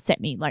one upset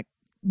me like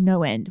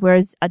no end.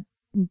 Whereas I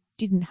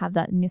didn't have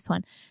that in this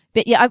one.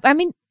 But yeah,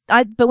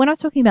 but when I was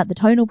talking about the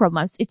tonal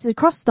problem, it's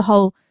across the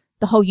whole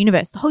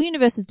universe. The whole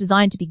universe is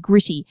designed to be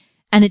gritty,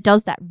 and it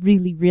does that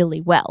really,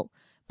 really well.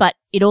 But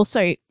it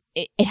also,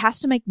 it has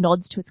to make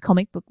nods to its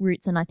comic book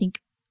roots, and I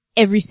think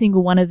every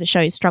single one of the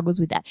shows struggles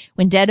with that.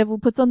 When Daredevil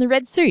puts on the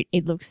red suit,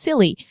 it looks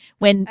silly.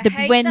 When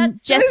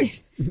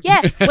Trish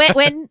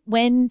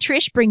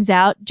brings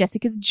out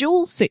Jessica's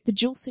jewel suit, the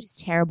jewel suit is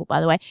terrible,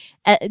 by the way.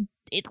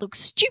 It looks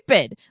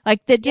stupid.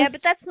 Like they're just... Yeah,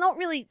 but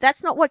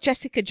that's not what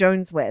Jessica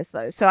Jones wears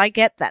though. So I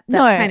get that.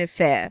 That's kind of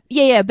fair.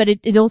 Yeah, but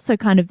it also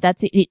kind of,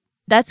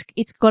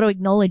 it's got to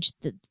acknowledge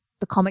the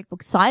comic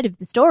book side of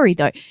the story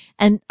though.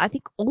 And I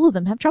think all of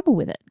them have trouble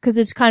with it because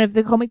it's kind of,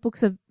 the comic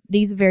books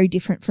these are very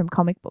different from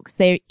comic books.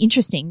 They're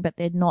interesting, but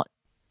they're not.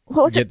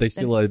 Yet they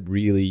still are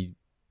really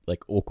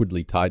like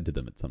awkwardly tied to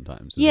them at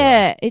sometimes.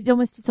 Yeah, it's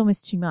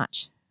almost too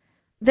much.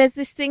 There's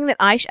this thing that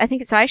I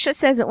think it's Aisha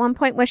says at one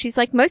point where she's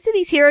like, most of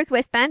these heroes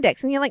wear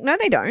spandex. And you're like, no,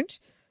 they don't.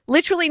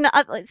 Literally,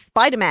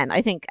 Spider-Man,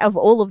 I think, of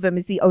all of them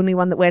is the only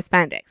one that wears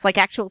spandex, like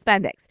actual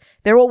spandex.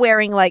 They're all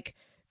wearing like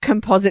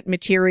composite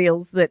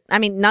materials that, I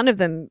mean, none of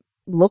them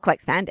look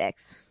like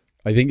spandex.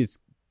 I think it's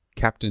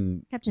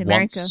Captain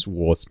America once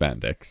wore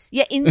spandex.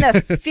 Yeah, in the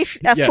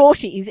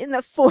 40s. In the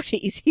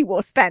 40s, he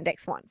wore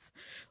spandex once.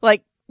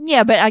 Like,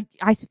 yeah, but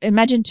I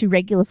imagine to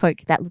regular folk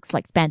that looks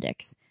like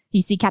spandex.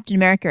 You see Captain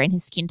America in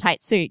his skin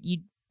tight suit, you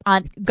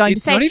aren't going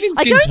to say. It's not even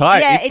skin tight.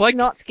 Yeah, it's like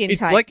not skin tight.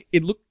 It's like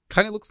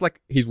kind of looks like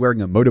he's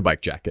wearing a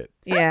motorbike jacket.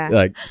 Yeah,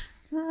 like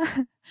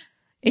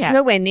it's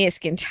nowhere near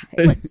skin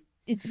tight.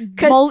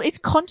 It's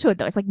contoured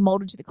though. It's like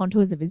molded to the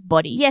contours of his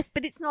body. Yes,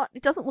 but it's not.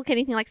 It doesn't look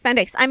anything like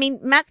spandex. I mean,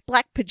 Matt's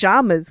black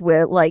pajamas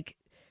were like,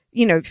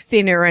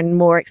 thinner and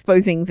more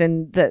exposing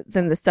than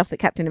the stuff that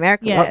Captain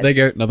America wears. There you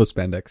go, another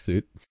spandex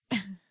suit.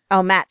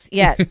 Oh, Matt's.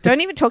 Yeah.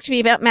 Don't even talk to me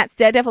about Matt's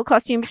Daredevil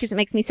costume because it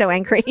makes me so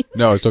angry.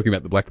 No, I was talking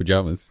about the black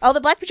pajamas. Oh,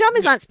 the black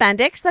pajamas aren't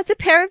spandex. That's a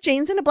pair of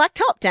jeans and a black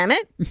top, damn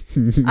it.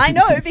 I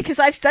know because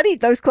I've studied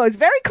those clothes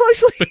very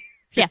closely.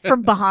 Yeah,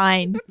 from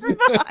behind.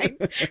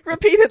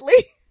 Repeatedly.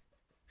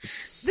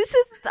 This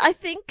is, I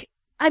think,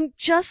 I'm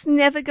just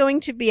never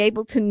going to be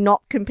able to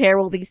not compare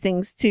all these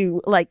things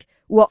to, like,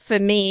 what for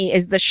me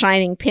is the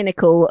shining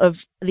pinnacle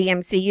of the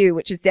MCU,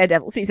 which is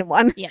Daredevil season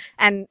 1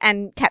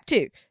 and Cap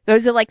 2.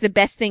 Those are like the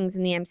best things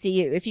in the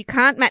MCU. If you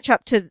can't match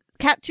up to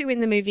Cap 2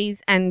 in the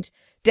movies and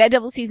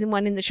Daredevil season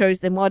 1 in the shows,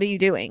 then what are you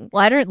doing?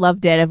 Well, I don't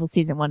love Daredevil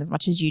season 1 as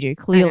much as you do,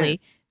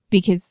 clearly.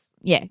 Because,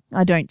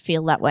 I don't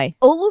feel that way.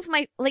 All of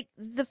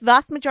the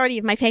vast majority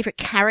of my favorite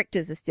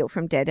characters are still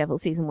from Daredevil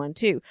season 1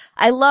 too.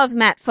 I love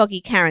Matt,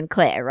 Foggy, Karen,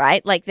 Claire,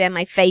 right? Like, they're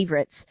my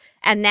favorites.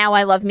 And now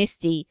I love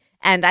Misty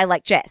and I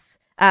like Jess.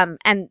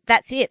 And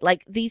that's it.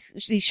 Like, these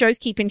shows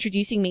keep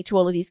introducing me to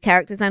all of these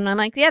characters and I'm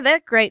like, yeah, they're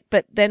great,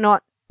 but they're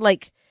not,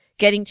 like,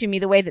 getting to me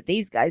the way that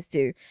these guys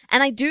do.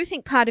 And I do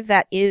think part of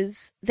that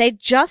is they're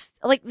just,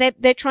 like,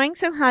 they're trying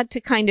so hard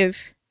to kind of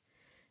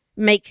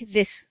make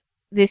this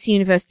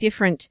universe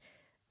different.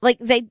 Like,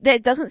 there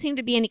doesn't seem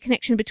to be any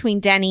connection between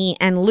Danny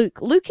and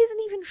Luke. Luke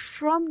isn't even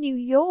from New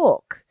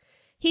York.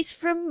 He's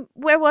from,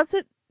 where was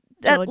it?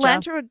 Georgia.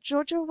 Atlanta or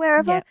Georgia,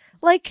 wherever. Yep.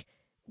 Like,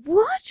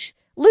 what?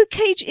 Luke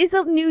Cage is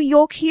a New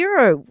York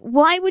hero.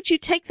 Why would you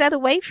take that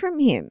away from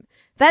him?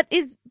 That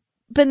is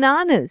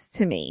bananas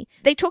to me.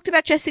 They talked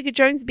about Jessica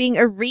Jones being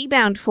a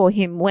rebound for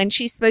him when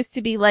she's supposed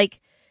to be like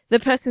the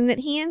person that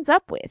he ends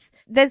up with.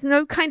 There's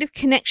no kind of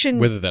connection.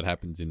 Whether that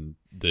happens in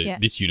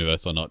this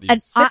universe or not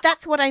is... But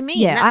that's what I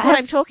mean. Yeah, that's what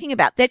I'm talking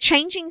about. They're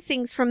changing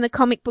things from the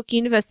comic book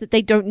universe that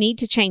they don't need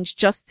to change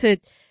just to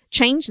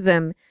change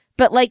them.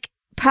 But like,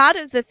 part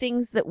of the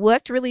things that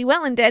worked really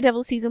well in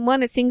Daredevil season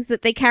 1 are things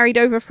that they carried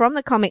over from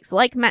the comics,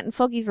 like Matt and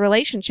Foggy's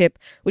relationship,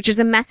 which is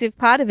a massive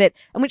part of it,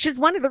 and which is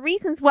one of the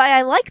reasons why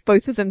I like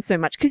both of them so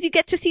much, because you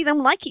get to see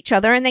them like each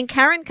other, and then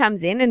Karen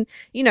comes in and,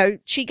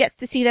 she gets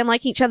to see them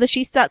like each other,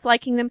 she starts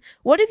liking them.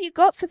 What have you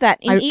got for that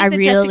in I either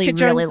really, Jessica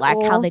Jones really like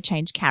or... how they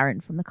changed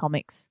Karen from the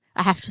comics,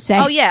 I have to say.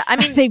 Oh yeah, I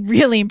mean... they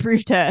really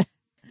improved her.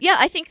 Yeah,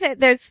 I think that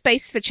there's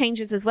space for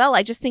changes as well.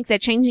 I just think they're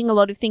changing a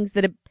lot of things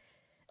that are,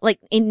 like,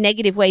 in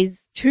negative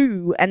ways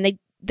too, and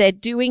they're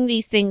doing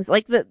these things,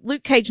 like the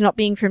Luke Cage not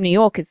being from New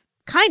York is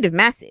kind of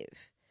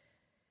massive,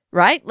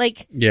 right?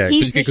 Like,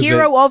 he's the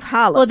hero of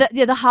Harlem. Well,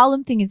 the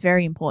Harlem thing is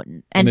very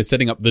important. And they're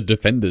setting up the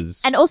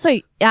Defenders. And also,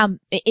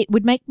 it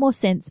would make more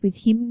sense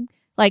with him,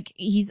 like,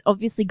 he's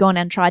obviously gone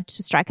and tried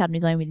to strike out on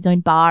his own with his own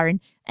bar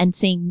and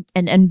seeing,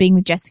 and being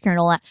with Jessica and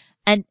all that.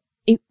 And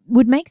it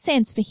would make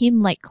sense for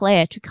him, like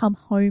Claire, to come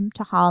home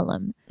to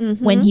Harlem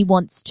when he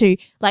wants to,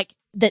 like,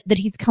 that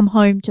he's come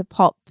home to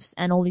Pops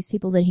and all these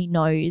people that he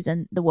knows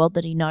and the world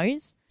that he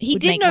knows. He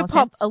did know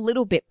Pop a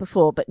little bit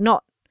before, but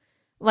not,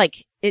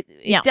 like, it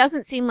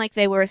doesn't seem like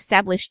they were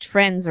established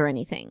friends or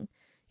anything.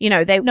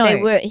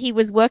 He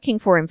was working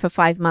for him for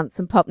 5 months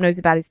and Pop knows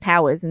about his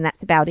powers and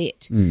that's about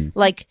it.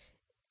 Like,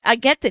 I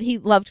get that he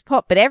loved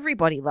Pop, but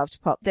everybody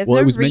loved Pop. There's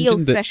no real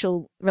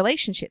special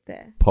relationship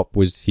there. Pop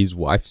was his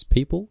wife's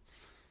people?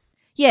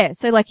 Yeah,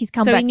 so like he's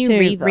come back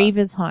to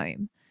Reva's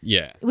home.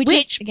 Yeah. which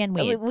is again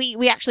weird.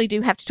 We actually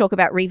do have to talk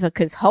about Reva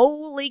because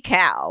holy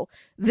cow,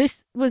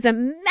 this was a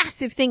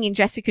massive thing in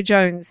Jessica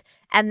Jones,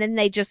 and then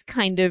they just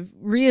kind of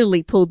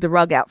really pulled the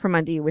rug out from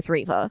under you with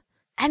Reva.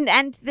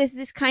 And there's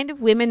this kind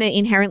of women are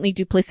inherently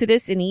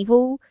duplicitous and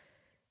evil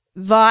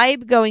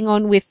vibe going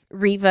on with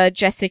Reva,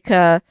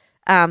 Jessica,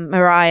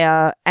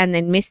 Mariah, and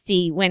then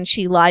Misty when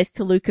she lies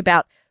to Luke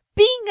about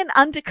being an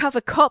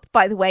undercover cop,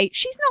 by the way.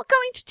 She's not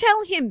going to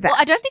tell him that.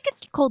 Well, I don't think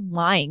it's called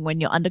lying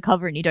when you're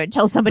undercover and you don't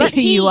tell somebody But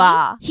who you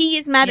are. He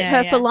is mad at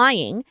her for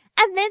lying.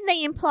 And then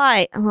they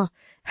imply,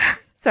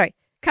 sorry,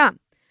 calm.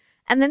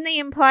 And then they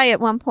imply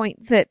at one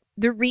point that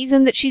the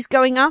reason that she's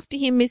going after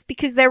him is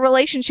because their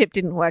relationship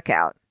didn't work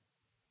out.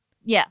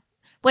 Yeah.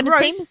 When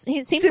Gross.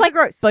 it seems Super like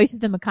gross. both of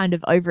them are kind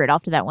of over it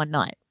after that one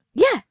night.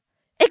 Yeah,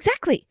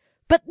 exactly.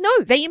 But no,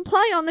 they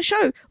imply on the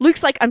show,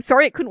 Luke's like, I'm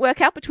sorry it couldn't work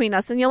out between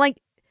us. And you're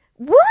like,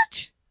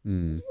 what?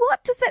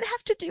 What does that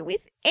have to do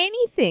with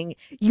anything?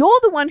 You're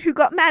the one who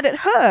got mad at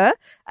her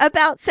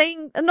about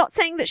not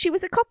saying that she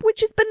was a cop,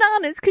 which is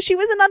bananas because she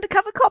was an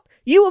undercover cop.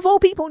 You of all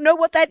people know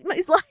what that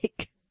is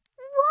like.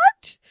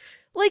 What?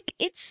 Like,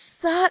 it's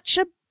such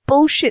a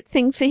bullshit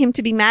thing for him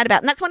to be mad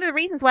about. And that's one of the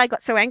reasons why I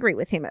got so angry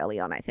with him early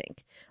on, I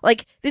think.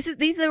 Like,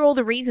 these are all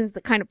the reasons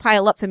that kind of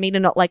pile up for me to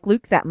not like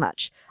Luke that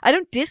much. I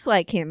don't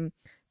dislike him,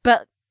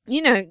 but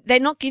you know, they're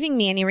not giving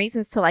me any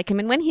reasons to like him.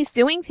 And when he's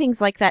doing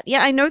things like that,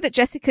 yeah, I know that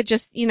Jessica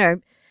just, you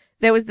know,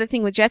 there was the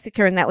thing with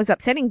Jessica and that was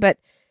upsetting, but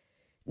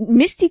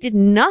Misty did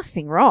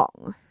nothing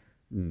wrong.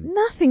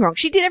 Nothing wrong.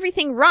 She did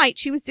everything right.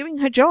 She was doing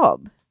her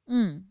job.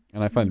 And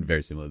I find it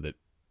very similar that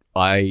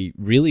I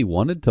really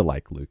wanted to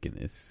like Luke in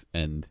this,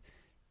 and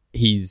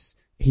he's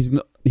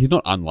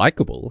not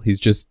unlikable.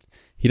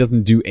 He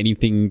doesn't do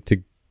anything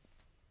to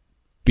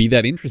be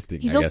that interesting.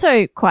 He's I guess.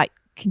 also quite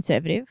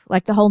conservative,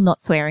 like the whole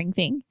not swearing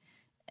thing.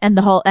 And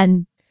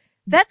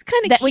That's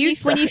kind of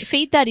cute. when you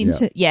feed that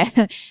into,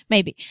 yeah,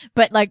 maybe.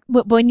 But like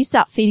when you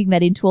start feeding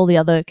that into all the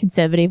other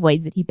conservative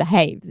ways that he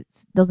behaves, it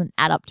doesn't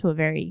add up to a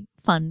very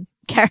fun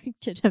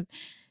character to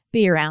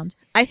be around.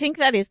 I think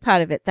that is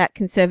part of it, that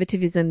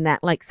conservatism,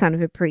 that like son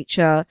of a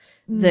preacher,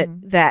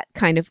 that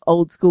kind of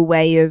old school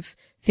way of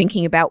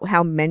thinking about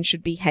how men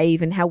should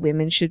behave and how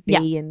women should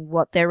be and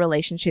what their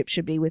relationship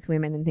should be with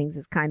women and things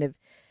is kind of,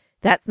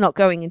 that's not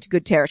going into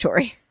good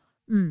territory.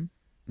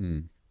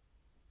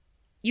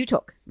 You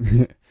talk.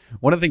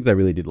 One of the things I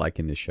really did like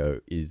in this show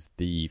is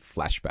the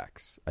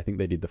flashbacks. I think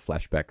they did the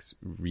flashbacks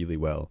really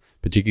well,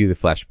 particularly the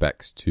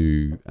flashbacks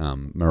to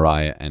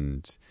Mariah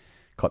and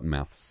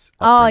Cottonmouth's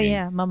upbringing. Oh,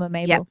 yeah, Mama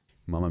Mabel. Yep.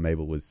 Mama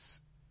Mabel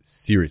was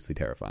seriously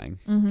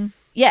terrifying.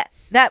 Yeah,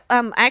 that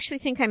I actually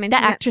think I mentioned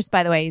That actress,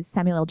 by the way, is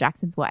Samuel L.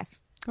 Jackson's wife.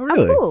 Oh,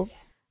 really? Oh, cool.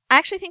 I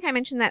actually think I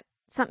mentioned that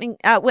something.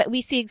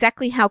 We see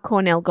exactly how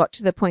Cornell got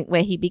to the point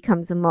where he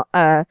becomes a mob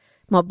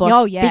boss.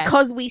 Oh, yeah.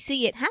 Because we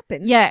see it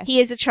happen. Yeah. He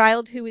is a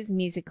child who is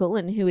musical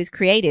and who is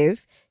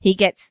creative. He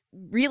gets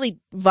really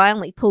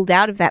violently pulled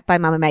out of that by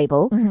Mama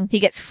Mabel. He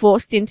gets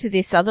forced into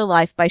this other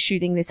life by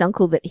shooting this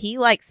uncle that he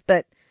likes,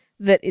 but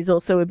that is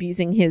also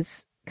abusing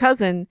his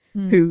cousin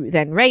who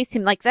then raised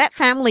him. Like, that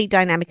family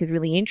dynamic is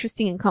really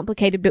interesting and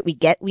complicated, but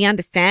we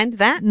understand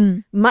that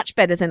much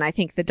better than I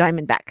think the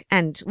Diamondback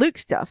and Luke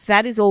stuff.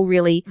 That is all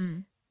really,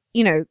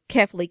 you know,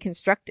 carefully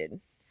constructed.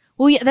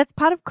 Well, yeah, that's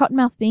part of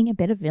Cottonmouth being a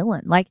better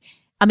villain. Like,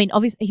 I mean,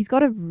 obviously, he's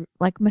got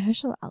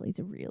Mahershala Ali's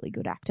a really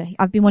good actor.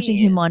 I've been watching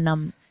him on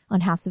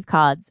House of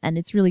Cards, and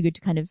it's really good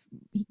to kind of,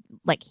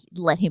 like,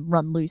 let him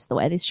run loose the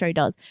way this show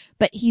does.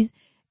 But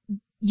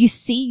you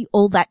see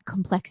all that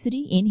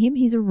complexity in him.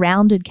 He's a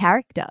rounded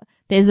character.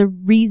 There's a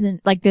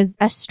reason, like, there's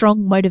a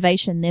strong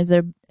motivation. There's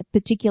a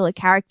particular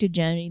character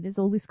journey. There's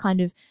all this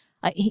kind of,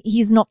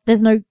 there's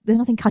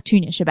nothing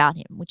cartoonish about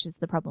him, which is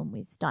the problem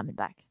with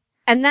Diamondback.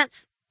 And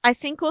that's, I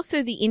think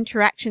also the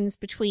interactions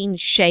between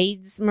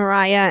Shades,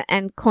 Mariah,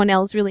 and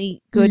Cornell's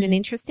really good and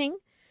interesting.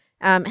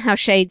 How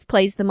Shades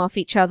plays them off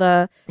each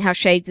other, how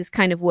Shades is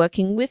kind of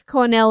working with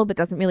Cornell but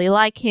doesn't really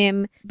like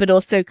him, but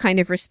also kind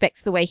of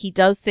respects the way he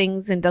does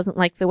things and doesn't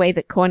like the way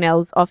that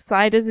Cornell's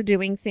offsiders are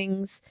doing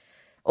things.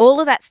 All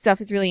of that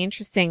stuff is really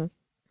interesting.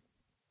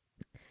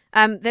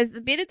 There's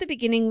the bit at the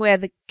beginning where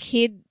the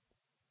kid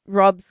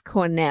robs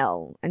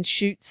Cornell and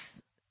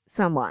shoots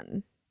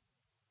someone.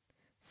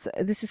 So,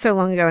 this is so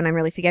long ago and I'm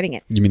really forgetting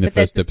it. You mean the But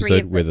there's first the three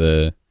episode of where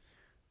them.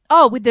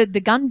 With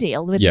the gun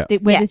deal, where Yeah.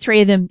 the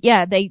three of them,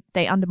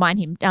 they undermine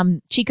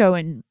him. Chico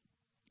and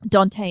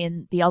Dante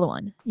and the other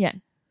one. Yeah.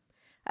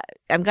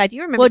 I'm glad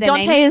you remember Well, their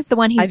Dante names. is the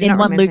one I do not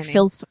Luke remember their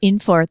fills in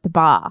for at the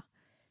bar.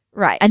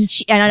 Right. And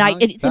No,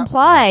 it's that-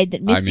 implied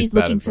that I Misty's missed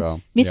that looking as for,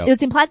 well. It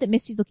was implied that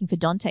Misty's looking for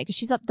Dante because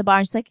she's up at the bar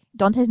and she's like,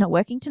 Dante's not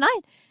working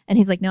tonight. And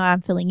he's like, no,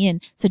 I'm filling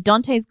in. So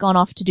Dante's gone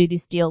off to do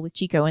this deal with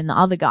Chico and the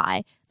other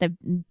guy,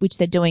 which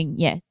they're doing,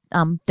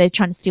 they're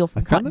trying to steal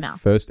from I found the Cottonmouth.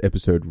 first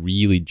episode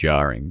really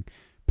jarring,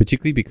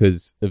 particularly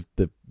because of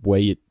the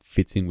way it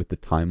fits in with the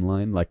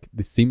timeline. Like,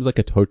 this seems like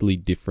a totally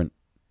different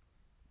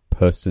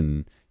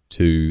person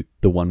to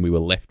the one we were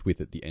left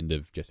with at the end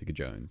of Jessica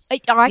Jones. I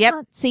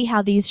can't see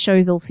how these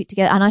shows all fit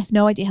together, and I have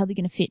no idea how they're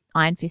going to fit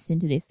Iron Fist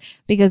into this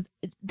because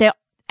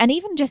and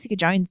even Jessica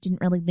Jones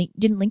didn't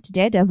link to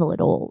Daredevil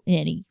at all in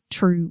any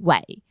true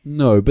way.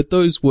 No, but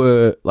those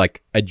were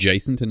like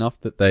adjacent enough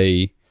that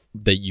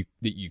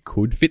you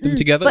could fit them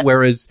together. but-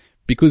 Whereas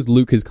because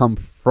Luke has come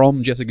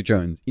from Jessica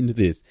Jones into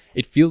this,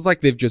 it feels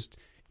like they've just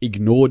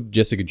ignored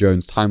Jessica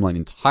Jones' timeline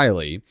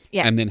entirely,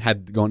 Yeah. and then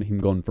had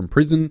gone from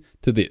prison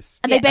to this.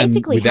 And Yeah. they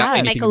basically without have.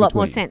 anything Make a in lot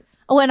more between. sense.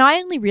 Oh, and I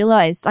only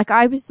realized, like,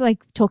 I was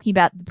like talking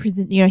about the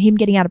prison, you know, him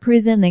getting out of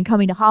prison, then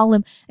coming to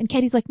Harlem, and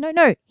Katie's like,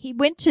 no, he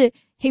went to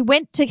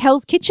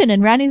Hell's Kitchen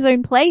and ran his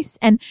own place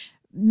and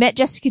met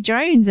Jessica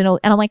Jones and all,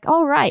 and I'm like,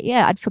 oh right,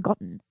 yeah, I'd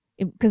forgotten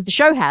because the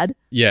show had.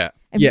 Yeah,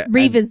 And yeah.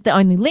 Reva's the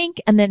only link,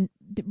 and then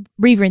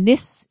Reva in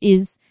this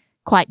is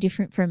quite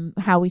different from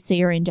how we see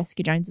her in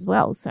Jessica Jones as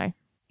well. So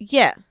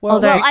Yeah. Well,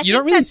 Although I you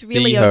don't think really that's see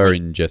really her only-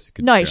 in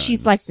Jessica no, Jones.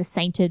 she's like the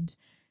sainted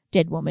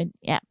dead woman.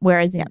 Yeah.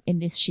 Whereas in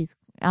this, she's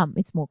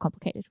it's more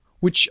complicated.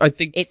 Which I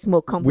think It's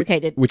more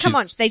complicated. which Come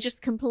on, is- they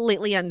just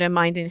completely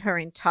undermined her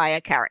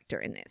entire character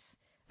in this.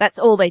 That's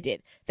all they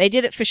did. They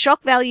did it for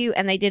shock value,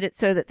 and they did it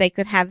so that they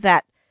could have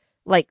that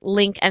like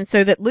link, and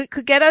so that Luke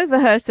could get over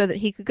her, so that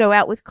he could go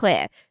out with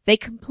Claire. They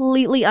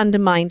completely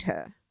undermined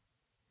her.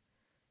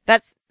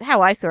 That's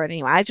how I saw it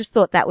anyway. I just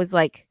thought that was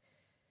like,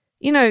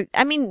 you know,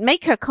 I mean,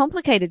 make her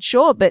complicated,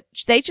 sure, but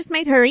they just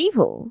made her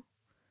evil.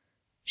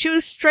 She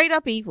was straight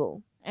up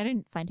evil. I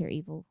didn't find her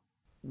evil.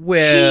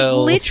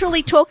 well, She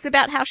literally talks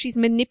about how she's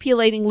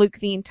manipulating Luke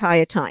the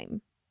entire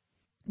time.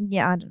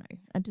 Yeah, I don't know.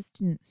 I just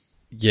didn't.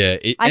 yeah.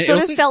 I sort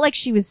of felt like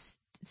she was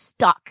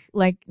stuck,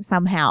 like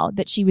somehow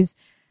that she was.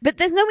 But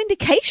there's no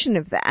indication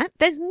of that.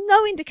 There's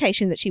no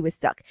indication that she was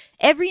stuck.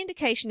 Every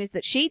indication is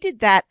that she did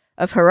that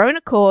of her own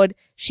accord.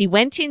 She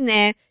went in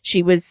there.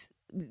 She was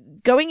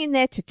going in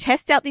there to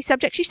test out these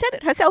subjects. She said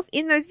it herself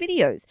in those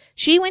videos.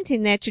 She went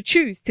in there to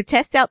choose to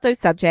test out those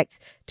subjects,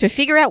 to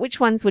figure out which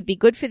ones would be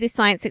good for this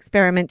science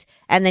experiment.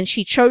 And then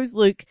she chose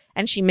Luke,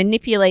 and she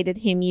manipulated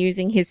him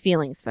using his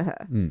feelings for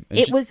her. and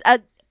It was a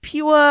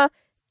pure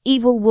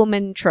evil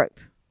woman trope.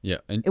 yeah,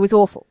 and It was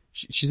awful.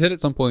 she said at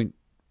some point,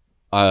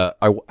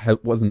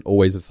 wasn't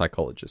always a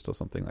psychologist or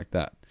something like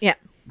that. Yeah.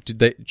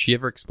 Did she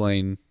ever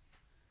explain?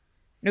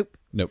 Nope.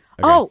 Nope.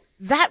 Okay. Oh,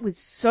 that was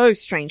so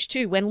strange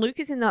too. When Luke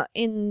is in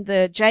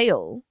the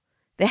jail,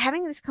 they're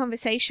having this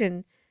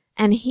conversation,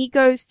 and he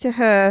goes to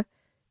her,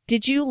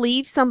 "Did you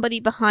leave somebody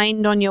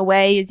behind on your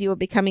way as you were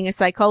becoming a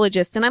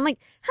psychologist?" And I'm like,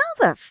 how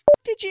the f***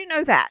 did you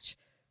know that?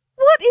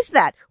 What is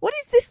that? What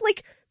is this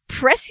like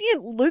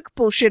prescient Luke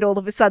bullshit all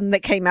of a sudden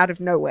that came out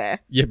of nowhere?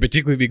 Yeah,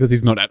 particularly because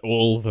he's not at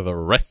all for the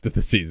rest of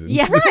the season.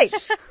 Yeah. Right.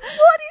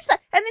 What is that?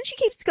 And then she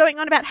keeps going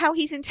on about how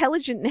he's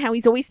intelligent and how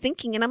he's always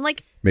thinking, and I'm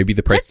like, Maybe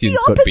the that's the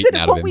prescience got opposite beaten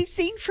of out of what him. we've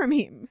seen from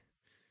him.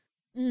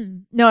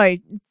 No,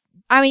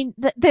 I mean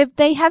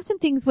they have some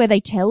things where they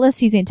tell us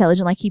he's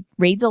intelligent, like he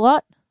reads a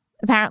lot,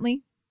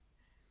 apparently.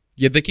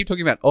 Yeah, they keep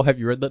talking about, oh, have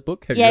you read that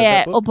book? Have you Yeah, read yeah,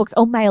 that book? or books,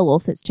 or male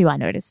authors too. I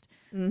noticed.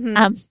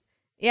 Mm-hmm.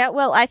 Yeah,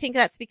 well, I think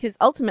that's because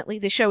ultimately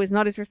the show is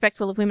not as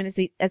respectful of women as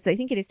they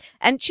think it is.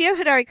 And Chio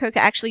Hodari Coker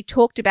actually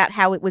talked about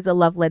how it was a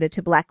love letter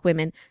to black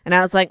women. And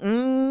I was like,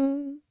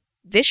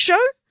 this show?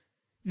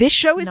 This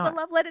show is No. the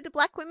love letter to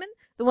black women?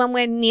 The one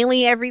where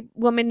nearly every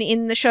woman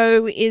in the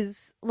show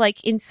is,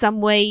 like, in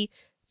some way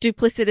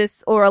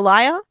duplicitous or a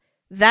liar?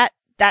 That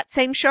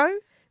same show?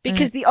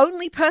 Because the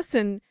only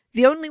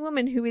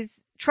woman who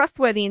is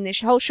trustworthy in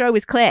this whole show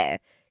is Claire.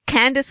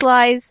 Candace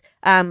lies,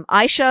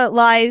 Aisha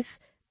lies,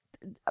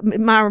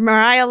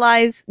 Mariah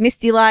lies,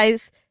 Misty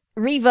lies,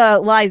 Reva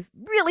lies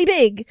really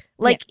big.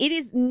 Like, it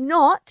is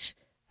not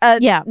a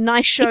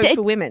nice show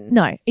for women.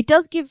 No, it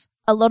does give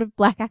a lot of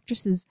black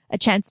actresses a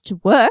chance to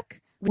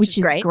work, which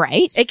is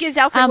great. It gives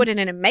Alfred Wood an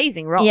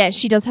amazing role. Yeah,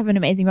 she does have an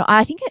amazing role.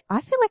 I feel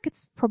like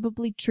it's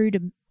probably true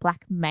to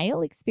black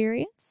male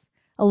experience.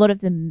 A lot of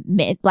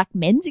the black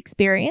men's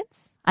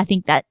experience. I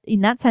think that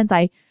in that sense,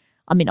 I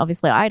mean,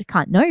 obviously I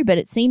can't know, but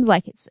it seems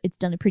like it's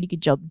done a pretty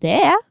good job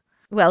there.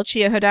 Well,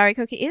 Chio Hodari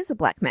Coker is a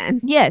black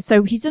man. Yeah,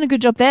 so he's done a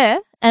good job there.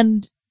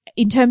 And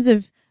in terms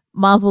of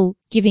Marvel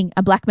giving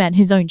a black man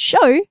his own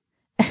show,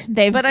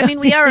 they've. But I mean,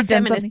 we are a obviously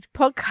done feminist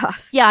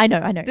podcast. Yeah, I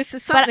know. This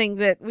is something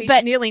that we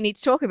nearly need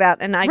to talk about,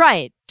 and I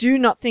right. do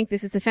not think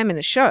this is a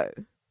feminist show.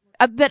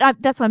 But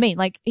that's what I mean.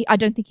 Like, I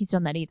don't think he's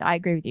done that either. I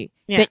agree with you.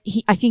 Yeah. But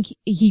I think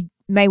he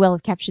may well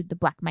have captured the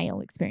black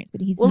male experience, but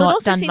he's Well, it not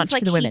also done seems much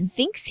like for the women. He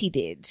thinks he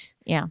did.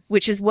 Yeah.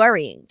 Which is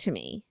worrying to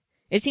me.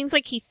 It seems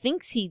like he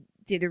thinks he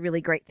did a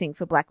really great thing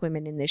for black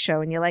women in this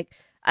show, and you're like,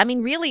 I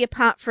mean, really,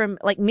 apart from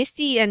like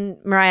Misty and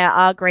Mariah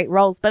are great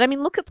roles, but I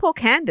mean, look at poor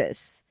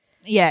Candace.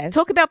 Yeah.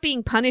 Talk about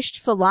being punished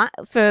for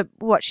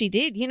what she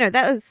did. You know,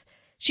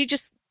 she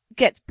just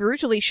gets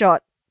brutally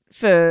shot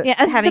for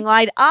having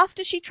lied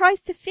after she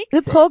tries to fix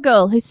it. The poor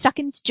girl who's stuck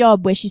in this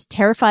job where she's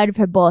terrified of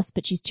her boss,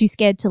 but she's too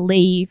scared to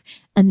leave.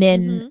 And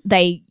then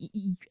they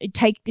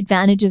take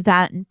advantage of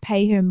that and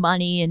pay her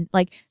money, and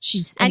like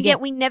and yet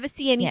we never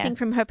see anything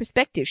from her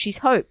perspective. She's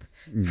Hope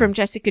from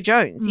Jessica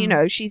Jones. You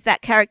know, she's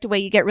that character where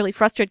you get really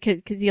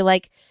frustrated because you're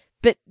like,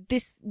 but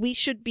we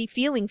should be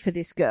feeling for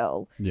this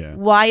girl. Yeah.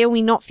 Why are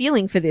we not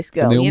feeling for this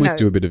girl? And they almost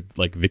do a bit of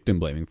like victim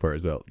blaming for her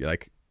as well. You're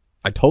like,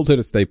 I told her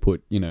to stay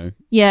put, you know.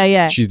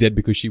 Yeah. She's dead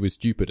because she was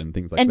stupid and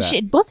things like And that.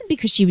 it wasn't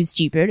because she was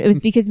stupid. It was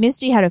because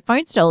Misty had her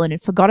phone stolen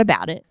and forgot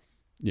about it.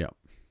 Yeah.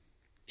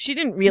 She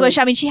didn't really. Well,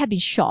 I mean, she had been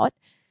shot.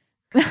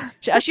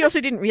 She also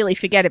didn't really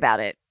forget about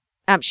it.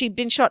 She'd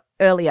been shot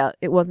earlier.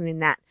 It wasn't in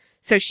that.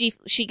 So she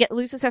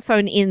loses her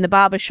phone in the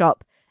barber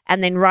shop,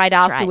 and then right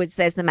That's afterwards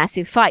there's the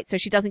massive fight. So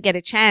she doesn't get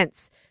a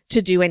chance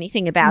to do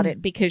anything about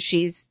it because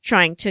she's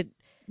trying to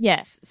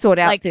sort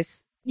out Like,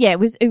 this. Yeah, it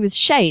was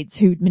Shades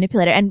who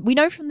manipulated her. And we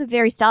know from the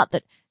very start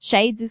that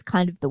Shades is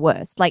kind of the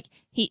worst. Like,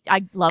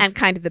 I love. And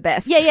kind of the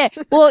best. Yeah.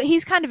 Well,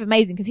 he's kind of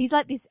amazing because he's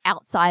like this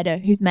outsider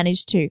who's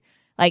managed to,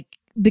 like,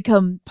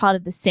 become part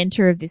of the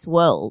center of this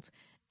world.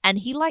 And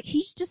he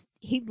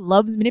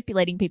loves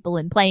manipulating people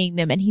and playing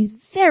them. And he's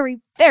very,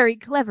 very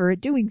clever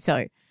at doing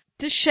so.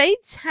 Does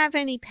Shades have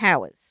any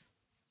powers?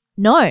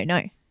 No.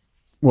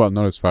 Well,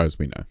 not as far as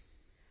we know.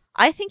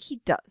 I think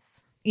he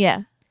does.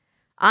 Yeah.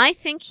 I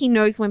think he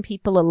knows when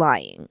people are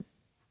lying.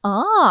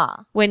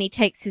 Ah. When he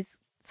takes his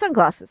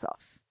sunglasses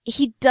off.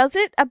 He does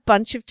it a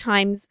bunch of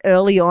times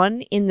early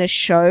on in the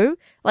show.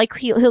 Like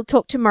he'll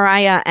talk to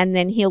Mariah and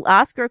then he'll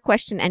ask her a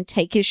question and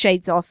take his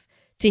shades off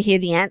to hear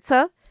the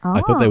answer. Ah.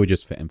 I thought they were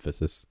just for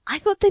emphasis. I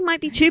thought they might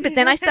be too, but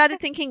then I started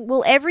thinking,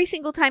 well, every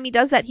single time he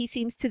does that, he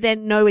seems to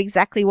then know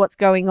exactly what's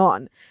going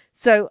on.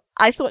 So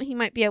I thought he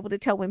might be able to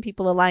tell when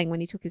people are lying when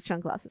he took his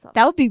sunglasses off.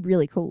 That would be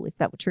really cool if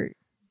that were true.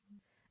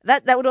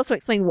 That would also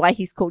explain why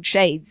he's called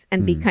Shades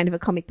and be kind of a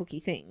comic booky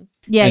thing.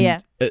 Yeah, And yeah.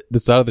 At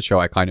the start of the show,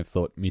 I kind of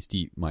thought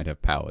Misty might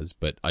have powers,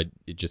 but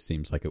it just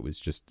seems like it was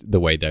just the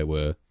way they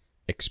were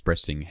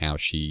expressing how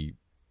she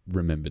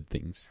remembered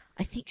things.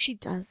 I think she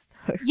does,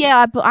 though.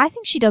 Yeah, but I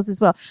think she does as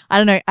well. I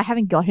don't know. I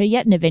haven't got her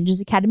yet in Avengers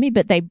Academy,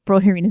 but they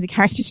brought her in as a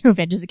character to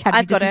Avengers Academy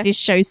I've got just her. as this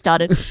show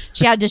started.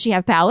 Does she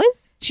have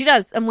powers? She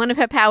does. And one of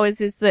her powers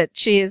is that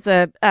she is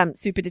a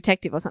super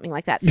detective or something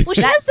like that. Well,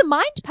 she has the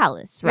Mind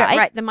Palace, right?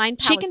 Right, the Mind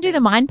Palace. She can do thing. the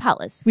Mind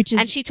Palace, which is...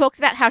 And she talks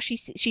about how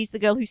she's the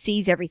girl who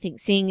sees everything.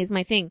 Seeing is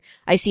my thing.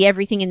 I see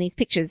everything in these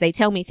pictures. They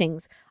tell me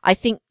things. I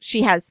think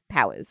she has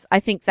powers. I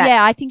think that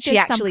I think she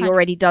there's some actually kind of-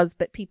 already does,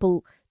 but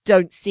people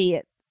don't see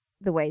it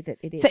the way that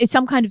it is. So it's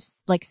some kind of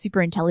like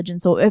super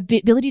intelligence or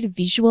ability to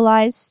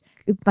visualize,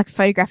 like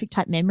photographic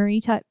type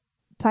memory type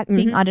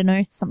thing. Mhm. I don't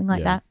know, something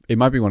like that. It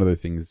might be one of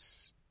those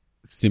things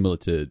similar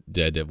to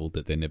Daredevil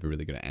that they're never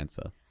really going to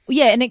answer.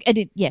 Yeah,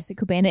 and yes, it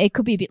could be, and it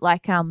could be a bit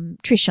like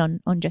Trish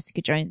on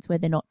Jessica Jones, where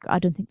they're not. I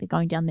don't think they're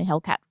going down the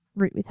Hellcat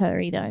route with her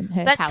either. And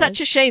her That's powers.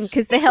 such a shame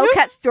because the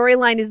Hellcat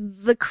storyline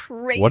is the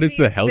craziest. What is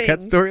the Hellcat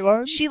thing.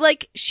 storyline?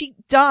 She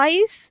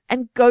dies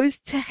and goes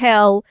to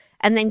hell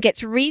and then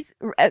gets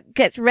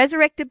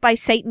resurrected by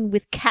Satan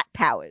with cat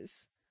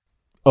powers.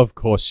 Of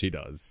course she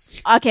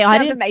does. Okay,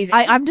 Sounds amazing.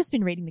 I've just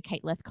been reading the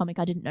Kate Leth comic.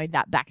 I didn't know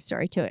that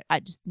backstory to it. I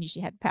just knew she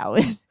had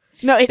powers.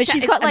 No, But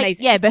she's got like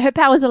amazing. but her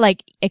powers are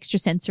like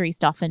extrasensory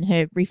stuff and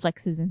her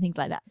reflexes and things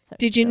like that. So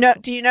Do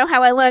you know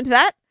how I learned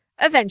that?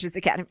 Avengers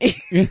Academy.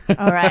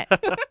 All right.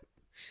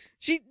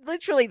 She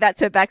literally, that's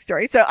her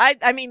backstory. So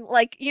I mean,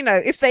 like, you know,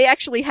 if they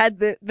actually had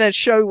the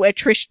show where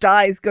Trish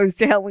dies, goes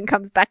to hell and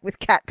comes back with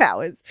cat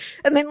powers.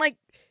 And then like,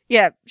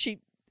 yeah,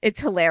 it's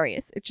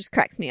hilarious. It just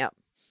cracks me up.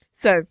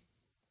 So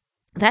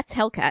that's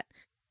Hellcat.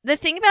 The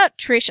thing about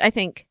Trish, I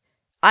think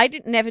I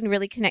never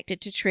really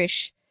connected to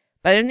Trish,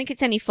 but I don't think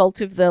it's any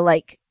fault of the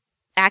like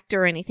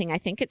actor or anything. I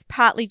think it's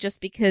partly just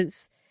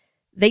because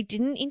they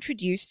didn't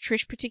introduce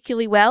Trish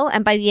particularly well.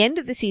 And by the end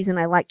of the season,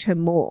 I liked her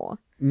more.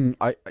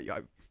 I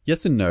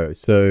yes and no.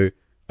 So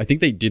I think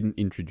they didn't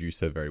introduce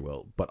her very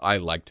well, but I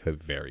liked her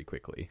very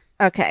quickly.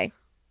 Okay.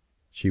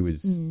 She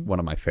was one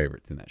of my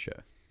favorites in that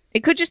show.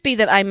 It could just be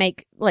that I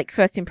make like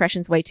first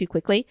impressions way too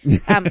quickly,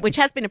 which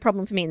has been a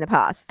problem for me in the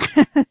past.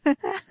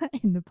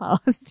 In the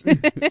past.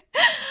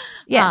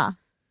 Yes. Ah.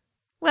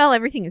 Well,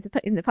 everything is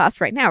in the past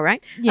right now,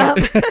 right? Yeah.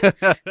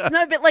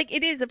 No, but like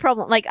it is a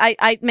problem. Like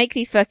I make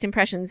these first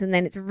impressions and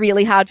then it's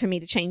really hard for me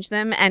to change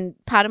them. And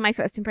part of my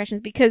first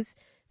impressions, because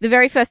the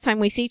very first time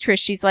we see Trish,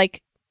 she's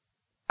like,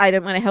 I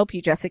don't want to help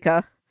you,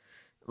 Jessica.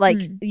 Like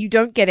you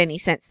don't get any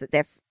sense that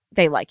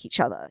they like each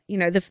other. You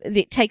know,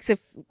 it takes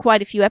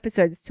quite a few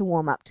episodes to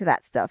warm up to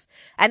that stuff.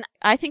 And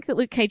I think that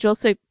Luke Cage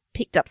also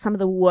picked up some of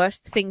the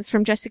worst things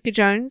from Jessica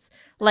Jones,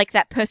 like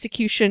that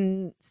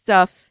persecution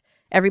stuff,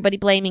 everybody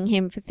blaming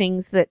him for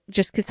things that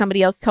just because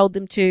somebody else told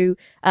them to,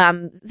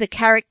 the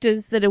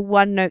characters that are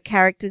one-note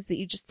characters that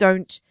you just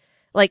don't,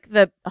 like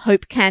the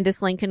Hope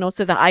Candace link and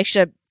also the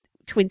Aisha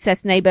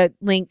Twincest neighbor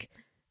link.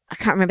 I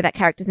can't remember that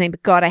character's name,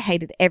 but God, I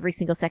hated every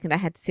single second I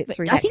had to sit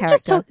through that I think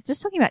character.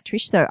 just talking about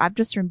Trish though, I've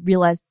just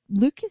realized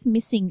Luke is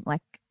missing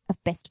like a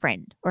best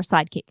friend or a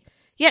sidekick.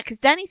 Yeah, because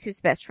Danny's his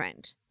best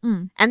friend.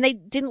 Mm. And they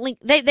didn't link,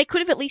 they could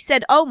have at least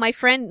said, oh, my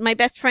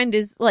best friend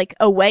is like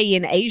away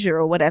in Asia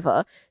or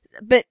whatever.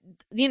 But,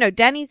 you know,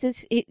 Danny's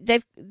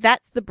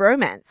that's the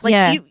bromance. Like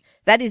Yeah.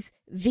 that is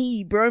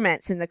the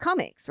bromance in the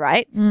comics,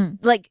 right? Mm.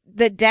 Like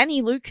the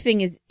Danny Luke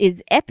thing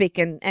is epic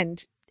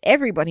and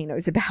everybody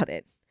knows about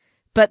it.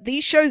 But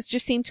these shows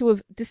just seem to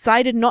have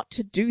decided not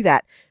to do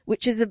that,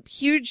 which is a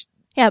huge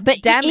Yeah,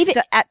 but damage even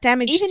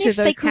to if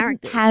they those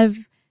couldn't characters. have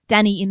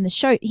Danny in the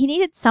show,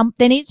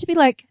 there needed to be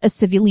like a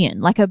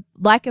civilian, like a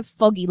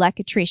Foggy, like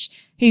a Trish,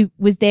 who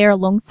was there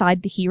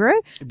alongside the hero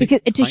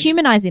to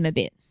humanize him a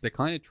bit. They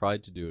kind of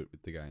tried to do it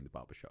with the guy in the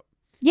barbershop.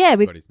 Yeah,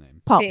 with What his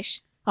name? Pop.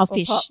 Fish. Oh, Or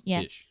Fish. Pop.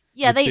 Yeah. Fish.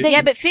 Yeah,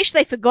 But Fish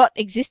they forgot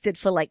existed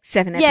for like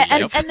 7 yeah,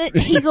 episodes. and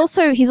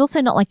he's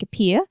also not like a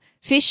peer.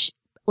 Fish,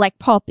 like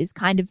Pop, is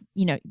kind of,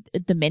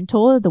 the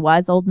mentor, the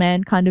wise old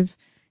man kind of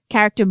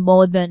character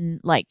more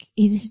than like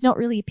he's not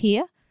really a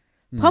peer.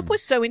 Pop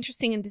was so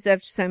interesting and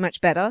deserved so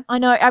much better. I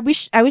know. I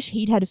wish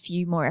he'd had a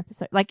few more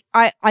episodes. Like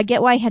I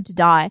get why he had to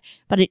die,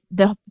 but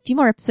the few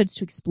more episodes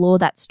to explore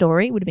that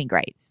story would have been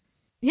great.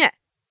 Yeah.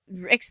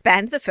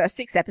 Expand the first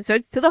 6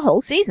 episodes to the whole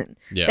season.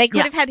 Yeah. They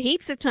could have had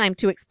heaps of time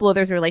to explore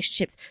those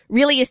relationships,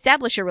 really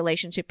establish a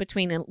relationship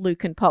between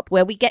Luke and Pop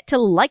where we get to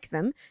like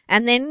them.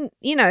 And then,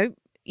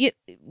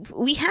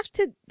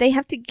 they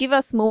have to give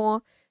us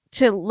more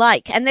to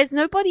like. And there's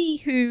nobody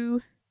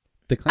who,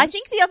 They kind I of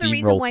think the other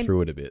reason steamroll why-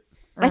 through it a bit.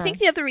 I think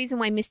the other reason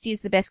why Misty is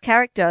the best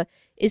character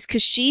is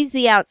because she's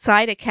the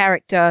outsider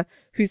character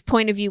whose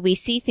point of view we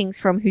see things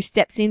from, who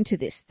steps into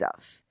this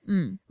stuff.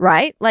 Mm.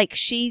 Right? Like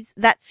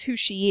that's who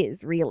she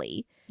is,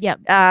 really. Yeah.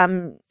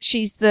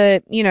 She's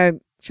the,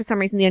 for some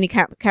reason the only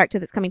character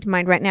that's coming to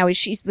mind right now is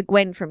she's the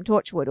Gwen from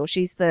Torchwood, or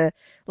she's the,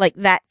 like,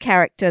 that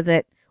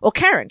character or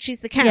Karen. She's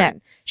the Karen.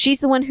 Yeah. She's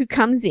the one who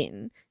comes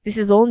in. This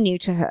is all new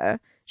to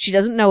her. She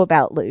doesn't know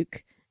about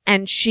Luke.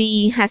 And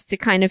she has to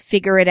kind of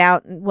figure it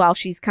out while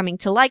she's coming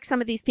to like some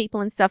of these people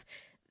and stuff.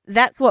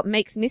 That's what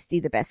makes Misty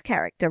the best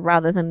character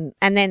and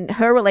then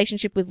her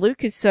relationship with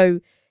Luke is so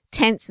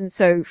tense and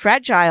so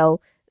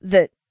fragile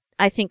that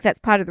I think that's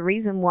part of the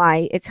reason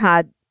why it's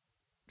hard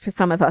for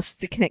some of us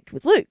to connect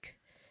with Luke.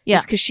 Yeah.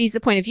 It's because she's the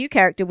point of view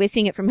character. We're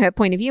seeing it from her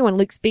point of view and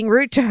Luke's being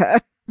rude to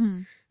her.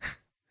 Mm.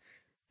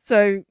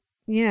 So,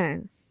 yeah.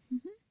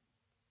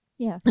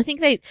 Yeah. I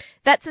think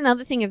that's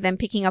another thing of them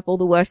picking up all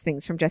the worst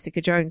things from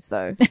Jessica Jones,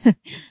 though.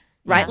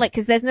 Right? Yeah. Like,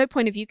 because there's no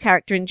point of view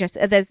character in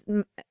there's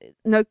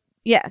no,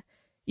 yeah.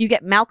 You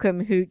get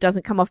Malcolm, who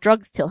doesn't come off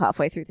drugs till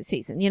halfway through the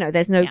season.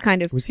 There's no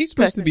kind of. Was he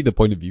supposed to be the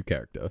point of view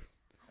character?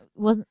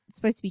 Wasn't it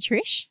supposed to be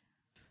Trish?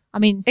 I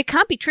mean, It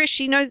can't be Trish.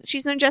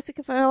 She's known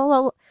Jessica for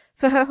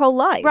her whole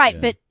life. right,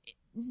 Yeah. but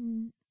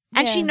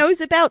And she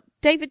knows about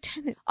David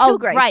Tennant. Oh,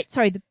 Kilgrave. right.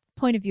 Sorry, the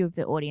point of view of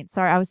the audience.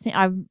 Sorry,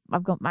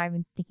 I've got my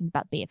own thinking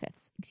about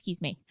BFFs.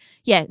 Excuse me.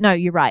 Yeah, no,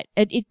 you're right.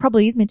 It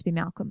probably is meant to be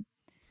Malcolm.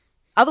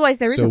 Otherwise,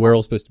 there So isn't. we're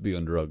all supposed to be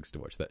on drugs to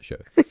watch that show.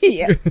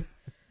 Yeah.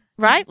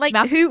 Right? Like,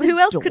 Malcolm's who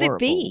else could it adorable.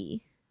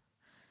 be?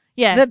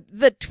 Yeah.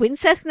 The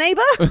twincest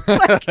neighbor?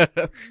 Like,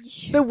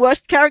 the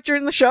worst character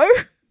in the show?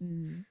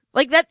 Mm.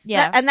 Like, that's,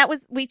 Yeah.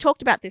 we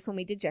talked about this when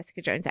we did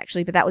Jessica Jones,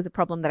 actually, but that was a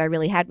problem that I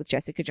really had with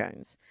Jessica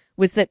Jones,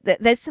 was that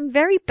there's some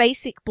very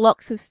basic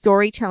blocks of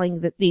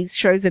storytelling that these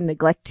shows are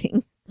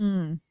neglecting.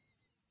 Mm.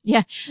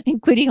 Yeah,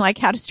 including like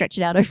how to stretch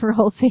it out over a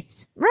whole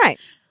season. Right.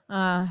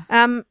 Uh,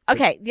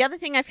 Okay, the other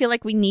thing I feel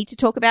like we need to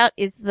talk about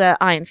is the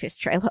Iron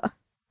Fist trailer.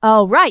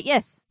 oh, right.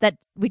 Yes. That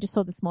we just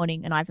saw this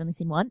morning and I've only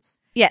seen once.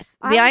 Yes,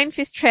 the Iron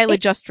Fist trailer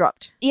just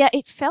dropped. Yeah,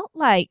 it felt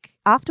like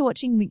after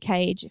watching Luke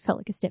Cage, it felt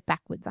like a step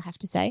backwards, I have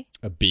to say.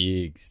 A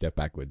big step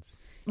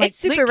backwards. Like, It's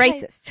super Luke Cage-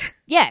 racist.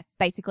 Yeah,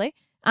 basically.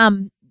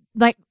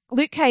 Like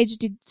Luke Cage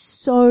did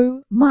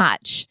so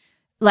much,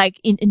 like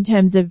in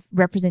terms of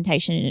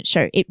representation in its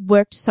show. It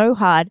worked so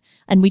hard,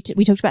 and we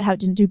talked about how it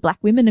didn't do black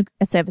women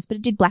a service, but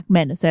it did black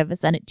men a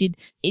service, and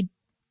it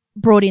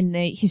brought in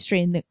the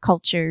history and the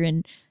culture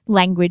and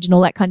language and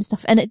all that kind of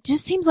stuff. And it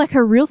just seems like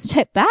a real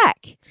step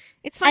back.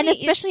 It's funny. And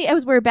especially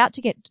as we're about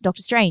to get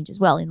Doctor Strange as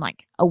well in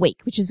like a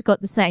week, which has got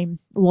a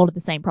lot of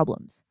the same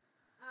problems.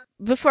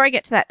 Before I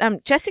get to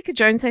that, Jessica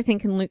Jones, I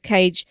think, and Luke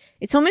Cage,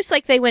 it's almost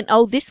like they went,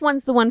 oh, this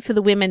one's the one for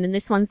the women and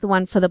this one's the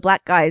one for the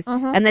black guys.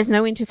 Uh-huh. And there's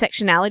no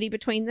intersectionality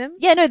between them.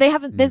 Yeah, no, they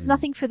haven't. There's Mm.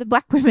 nothing for the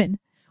black women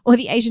or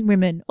the Asian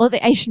women or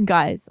the Asian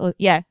guys. Or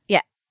yeah.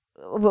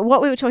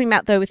 What we were talking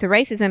about, though, with the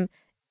racism,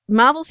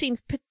 Marvel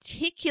seems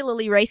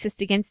particularly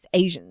racist against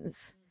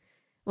Asians.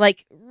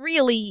 Like,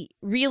 really,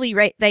 really,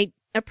 they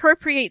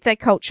appropriate their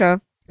culture.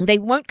 They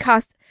won't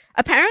cast.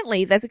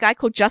 Apparently, there's a guy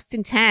called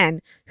Justin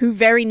Tan who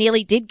very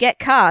nearly did get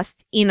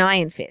cast in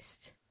Iron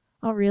Fist.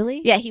 Oh,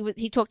 really? Yeah,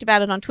 he talked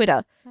about it on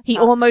Twitter. That He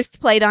sucks. almost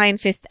played Iron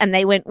Fist and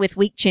they went with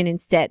Weak Chin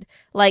instead.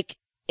 Like,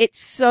 it's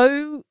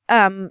so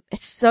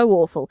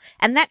awful.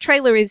 And that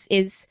trailer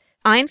is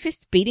Iron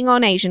Fist beating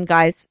on Asian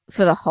guys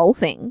for the whole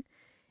thing.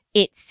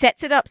 It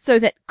sets it up so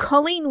that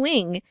Colleen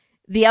Wing,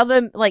 the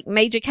other, like,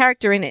 major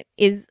character in it,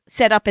 is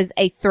set up as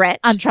a threat.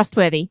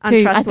 Untrustworthy. Too. I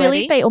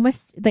Untrustworthy. believe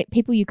like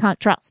people you can't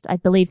trust, I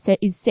believe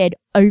is said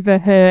over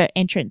her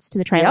entrance to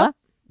the trailer.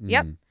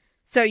 Yep. Mm.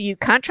 So you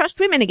can't trust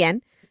women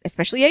again,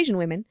 especially Asian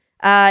women.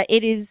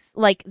 It is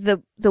like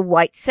the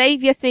white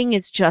savior thing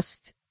is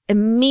just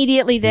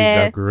immediately He's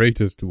there. our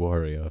greatest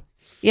warrior.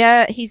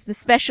 Yeah, he's the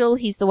special,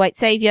 he's the white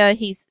savior,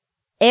 he's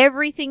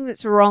everything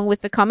that's wrong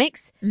with the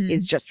comics Mm.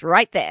 is just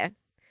right there.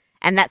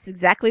 And that's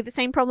exactly the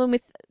same problem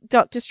with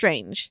Doctor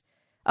Strange.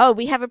 oh,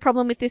 we have a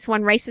problem with this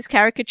one racist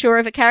caricature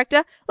of a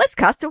character. Let's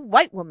cast a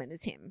white woman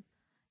as him.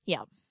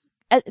 Yeah.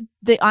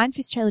 The Iron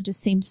Fist trailer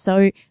just seemed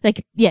so,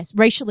 like, yes,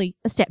 racially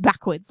a step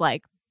backwards,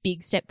 like,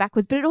 big step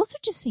backwards, but it also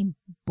just seemed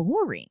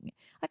boring.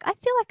 Like, I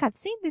feel like I've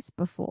seen this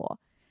before.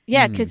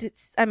 Yeah, because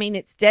it's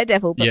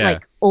Daredevil, but Yeah.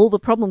 like all the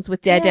problems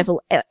with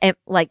Daredevil,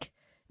 like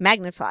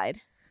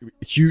magnified.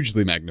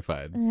 Hugely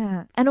magnified.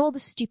 Yeah. And all the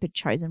stupid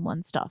Chosen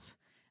One stuff.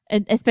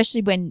 And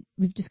especially when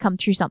we've just come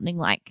through something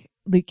like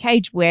Luke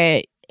Cage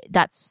where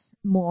that's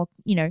more,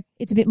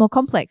 it's a bit more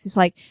complex. It's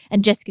like,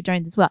 and Jessica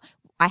Jones as well.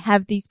 I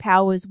have these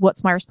powers.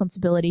 What's my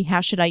responsibility?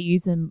 How should I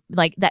use them?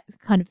 Like that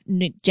kind of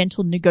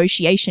gentle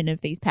negotiation of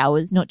these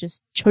powers, not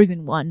just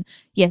chosen one.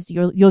 Yes,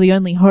 you're the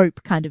only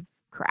hope kind of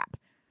crap.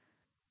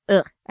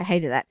 Ugh, I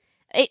hated that.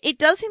 It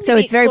does seem So to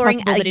be it's very exploring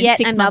possible that in yet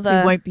 6 months we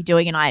won't be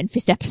doing an Iron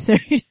Fist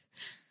episode.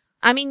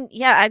 I mean,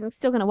 yeah, I'm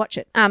still going to watch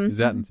it. Is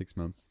that in 6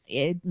 months?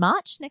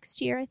 March next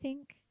year, I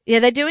think. Yeah,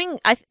 they're doing.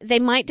 They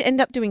might end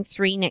up doing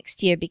 3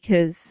 next year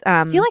because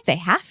I feel like they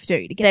have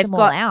to get them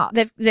all out.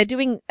 They're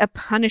doing a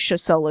Punisher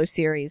solo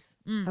series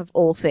of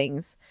all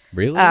things.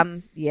 Really?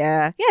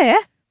 Yeah. Yeah.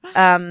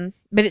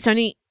 But it's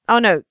only. Oh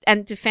no,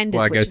 and Defenders.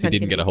 Well, I which guess is he only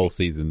didn't gonna get a be whole 6.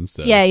 season,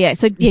 so. Yeah.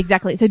 So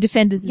exactly. So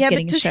Defenders is Yeah,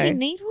 getting but a does show. he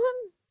need one?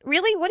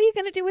 Really? What are you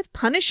going to do with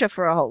Punisher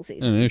for a whole I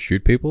season? don't know,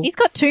 shoot people? He's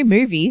got 2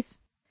 movies.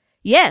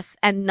 Yes,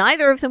 and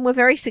neither of them were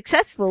very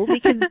successful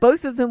because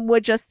both of them were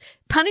just.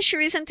 Punisher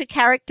isn't a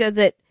character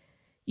that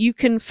you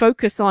can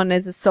focus on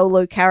as a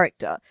solo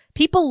character.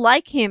 People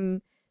like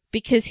him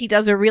because he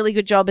does a really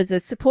good job as a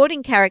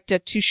supporting character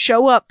to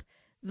show up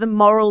the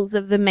morals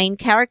of the main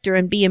character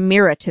and be a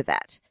mirror to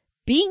that.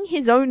 Being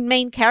his own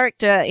main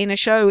character in a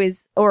show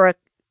or a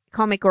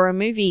comic or a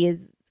movie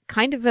is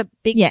kind of a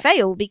big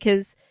fail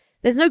because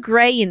there's no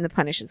grey in the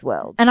Punisher's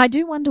world. And I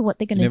do wonder what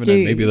they're going to You do. never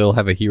know, maybe they'll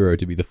have a hero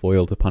to be the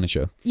foil to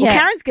Punisher. Well,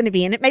 Karen's going to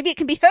be in it. Maybe it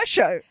can be her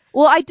show.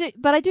 Well, I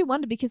do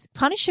wonder because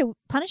Punisher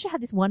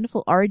had this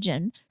wonderful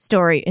origin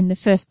story in the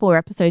first 4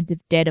 episodes of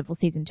Daredevil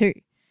season 2.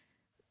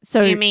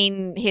 So You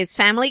mean his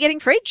family getting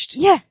fridged?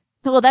 yeah.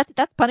 Well,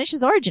 that's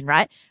Punisher's origin,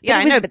 right? Yeah,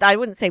 But I know, but I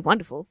wouldn't say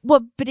wonderful.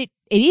 Well, but it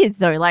is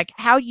though. Like,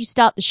 how do you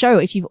start the show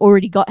if you've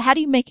already how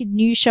do you make a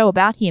new show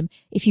about him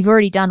if you've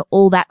already done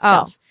all that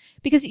stuff?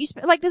 Because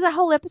there's a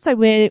whole episode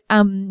where,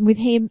 with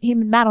him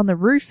and Matt on the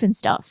roof and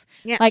stuff.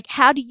 Yeah. Like,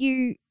 how do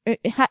you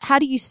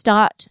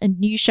start a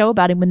new show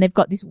about him when they've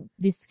got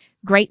this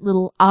great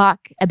little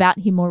arc about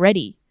him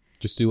already?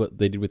 Just do what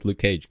they did with Luke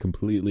Cage,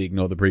 completely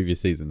ignore the previous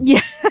season.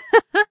 Yeah.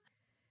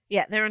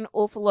 Yeah, there are an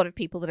awful lot of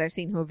people that I've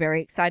seen who are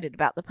very excited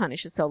about the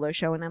Punisher solo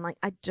show, and I'm like,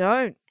 I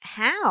don't.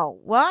 How?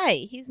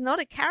 Why? He's not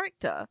a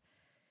character.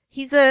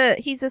 He's a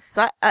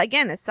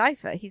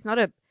cipher. He's not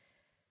a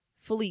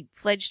fully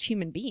fledged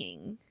human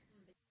being.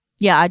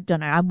 Yeah, I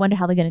don't know. I wonder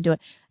how they're going to do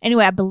it.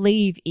 Anyway, I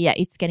believe,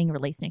 it's getting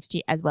released next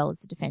year as well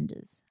as the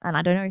Defenders. And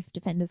I don't know if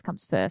Defenders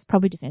comes first.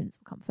 Probably Defenders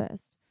will come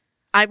first.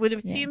 I would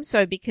assume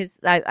so because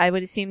I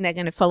would assume they're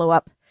going to follow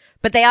up.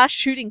 But they are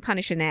shooting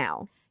Punisher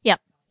now. Yep.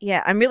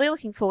 Yeah, I'm really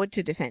looking forward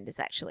to Defenders,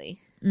 actually.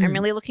 I'm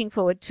really looking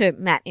forward to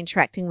Matt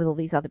interacting with all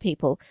these other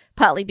people,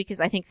 partly because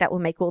I think that will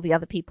make all the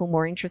other people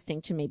more interesting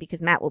to me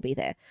because Matt will be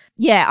there.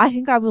 Yeah, I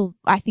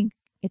think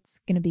it's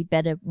going to be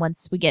better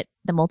once we get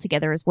them all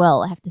together as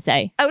well, I have to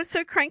say. I was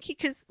so cranky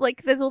because,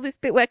 there's all this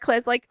bit where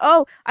Claire's like,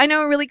 oh, I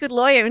know a really good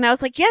lawyer. And I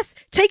was like, yes,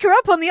 take her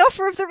up on the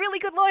offer of the really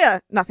good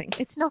lawyer. Nothing.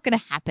 It's not going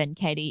to happen,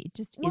 Katie. It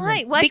just Why?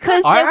 isn't. Why?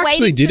 Because I they're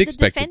actually waiting did for the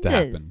expect it to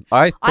happen. Defenders.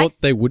 I thought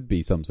there would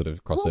be some sort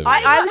of crossover.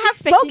 I was How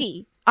expecting-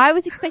 foggy. I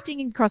was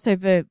expecting a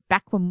crossover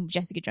back when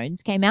Jessica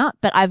Jones came out,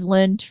 but I've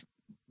learned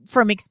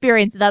from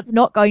experience that that's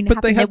not going to But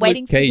happen. they They're have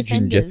waiting Luke for the Cage and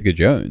Defenders. Jessica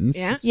Jones,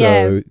 Yeah.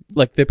 so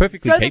they're perfectly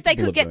So capable that they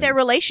could of get doing their it.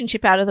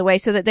 relationship out of the way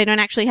so that they don't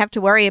actually have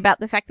to worry about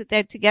the fact that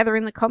they're together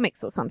in the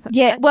comics or something.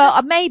 Yeah, That well,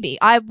 just- maybe.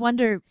 I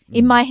wonder,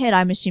 in my head,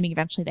 I'm assuming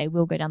eventually they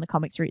will go down the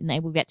comics route and they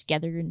will get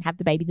together and have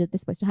the baby that they're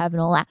supposed to have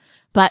and all that.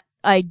 But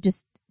I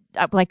just,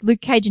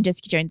 Luke Cage and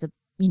Jessica Jones are,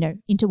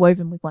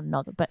 interwoven with one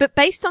another. But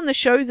based on the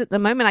shows at the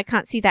moment, I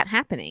can't see that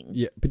happening.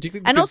 Yeah,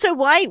 particularly And because- also,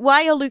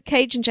 why are Luke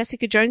Cage and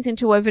Jessica Jones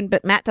interwoven,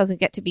 but Matt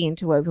doesn't get to be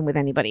interwoven with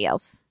anybody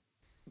else?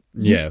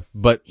 Yeah,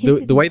 but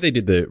his the way they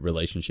did the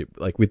relationship,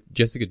 like with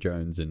Jessica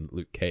Jones and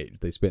Luke Cage,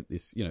 they spent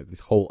this,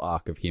 this whole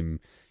arc of him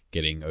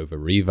getting over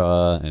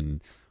Reva and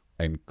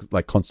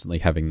like constantly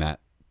having that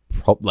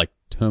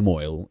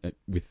turmoil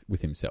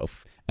with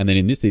himself. And then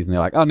in this season, they're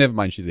like, oh, never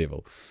mind, she's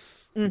evil.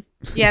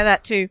 Yeah,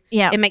 that too.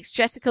 Yeah. It makes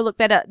Jessica look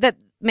better. That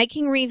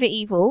making Reva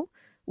evil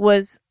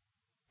was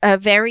a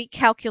very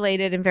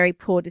calculated and very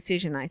poor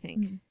decision, I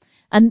think.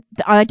 And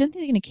I don't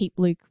think they're going to keep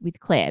Luke with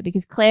Claire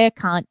because Claire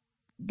can't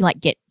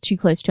get too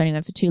close to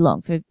anyone for too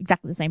long for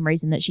exactly the same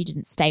reason that she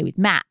didn't stay with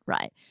Matt,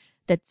 right?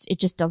 It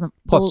just doesn't.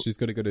 Plus, she's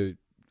got to go to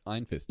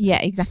Iron Fist.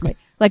 Yeah, exactly.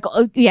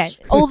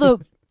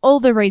 All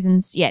the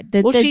reasons. Yeah.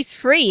 She's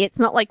free. It's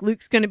not like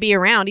Luke's going to be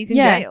around. He's in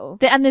jail.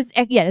 And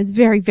there's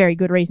very, very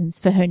good reasons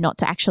for her not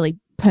to actually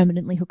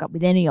permanently hook up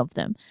with any of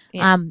them.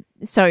 Yeah.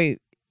 So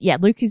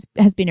Luke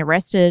has been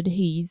arrested.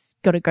 He's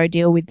got to go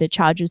deal with the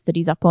charges that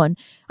he's up on.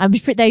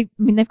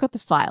 They've got the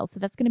file, so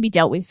that's going to be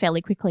dealt with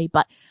fairly quickly.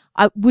 But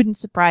it wouldn't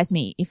surprise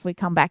me if we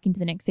come back into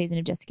the next season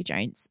of Jessica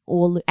Jones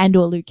or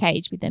Luke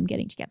Cage with them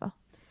getting together.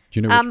 Do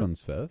you know which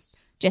one's first?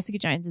 Jessica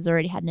Jones has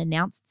already had an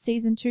announced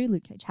season 2.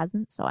 Luke Cage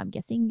hasn't, so I'm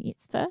guessing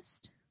it's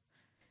first.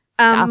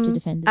 It's after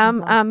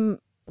Defenders.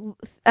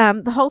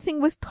 The whole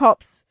thing with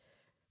Pop's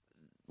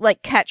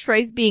like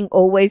catchphrase being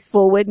always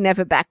forward,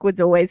 never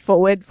backwards, always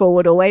forward,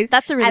 forward always.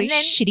 That's a really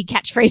shitty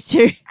catchphrase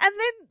too. And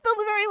then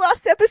the very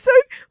last episode,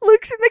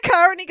 Luke's in the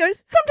car and he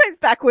goes, sometimes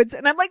backwards.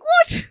 And I'm like,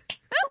 what?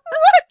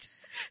 What?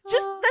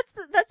 Just,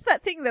 that's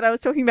that thing that I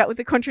was talking about with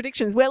the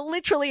contradictions, where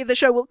literally the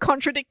show will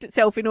contradict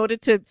itself in order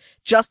to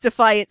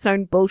justify its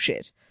own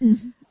bullshit.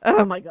 Mm-hmm.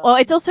 Oh my God. Well,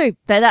 it's also,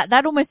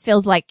 that almost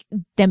feels like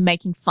them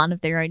making fun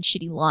of their own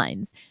shitty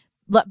lines.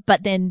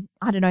 But then,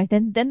 I don't know,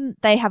 then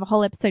they have a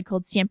whole episode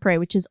called Siempre,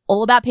 which is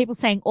all about people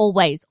saying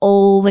always,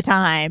 all the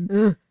time.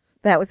 Ugh,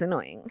 that was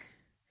annoying.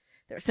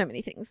 There are so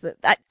many things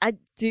that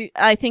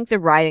I think the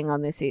writing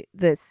on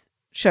this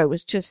show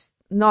was just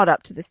not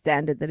up to the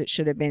standard that it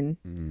should have been.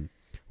 Mm.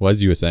 Well,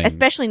 as you were saying.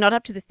 Especially not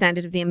up to the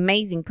standard of the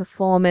amazing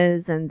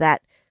performers and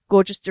that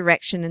gorgeous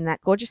direction and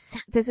that gorgeous,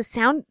 there's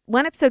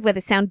one episode where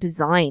the sound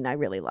design I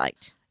really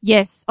liked.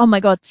 Yes. Oh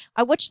my God.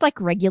 I watched like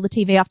regular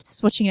TV after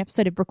just watching an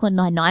episode of Brooklyn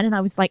Nine-Nine and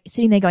I was like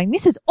sitting there going,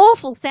 this is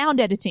awful sound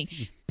editing.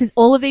 Because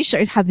all of these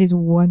shows have this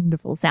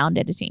wonderful sound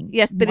editing.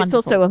 Yes, but It's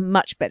also a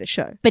much better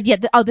show. But yeah,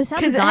 the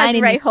sound design it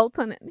has Ray this... Holt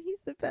on it and he's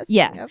the best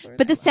thing ever.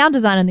 But the sound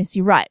design on this,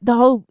 you're right.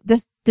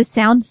 The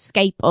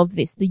soundscape of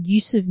this, the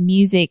use of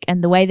music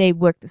and the way they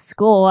work the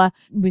score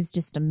was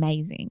just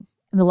amazing.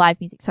 And the live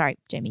music. Sorry,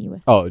 Jamie, you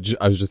were... Oh,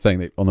 I was just saying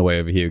that on the way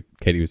over here,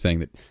 Katie was saying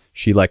that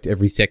she liked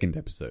every second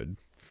episode.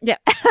 Yeah.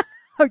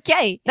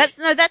 Okay. That's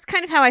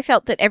kind of how I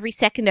felt, that every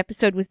second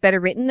episode was better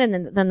written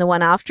than the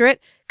one after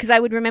it. Because I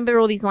would remember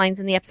all these lines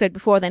in the episode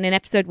before, then an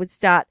episode would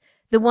start.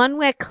 The one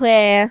where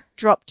Claire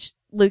dropped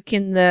Luke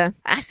in the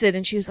acid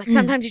and she was like,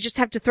 sometimes you just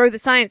have to throw the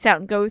science out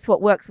and go with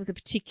what works, was a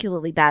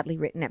particularly badly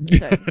written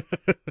episode.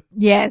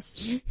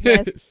 Yes.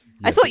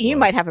 I thought you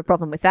might have a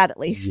problem with that at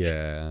least.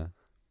 Yeah.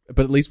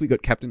 But at least we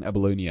got Captain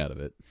Abalone out of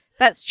it.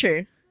 That's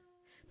true.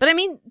 But I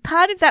mean,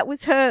 part of that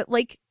was her,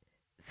 like,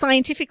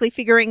 scientifically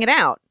figuring it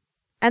out.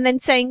 And then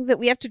saying that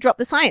we have to drop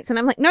the science. And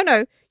I'm like,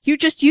 no, you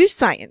just use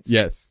science.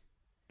 Yes,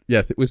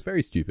 it was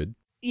very stupid.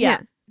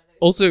 Yeah.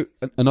 Also,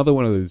 another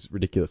one of those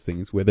ridiculous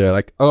things where they're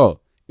like, oh,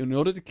 in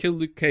order to kill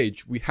Luke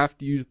Cage, we have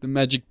to use the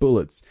magic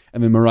bullets.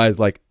 And then Mariah's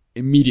like,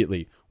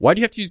 immediately, why do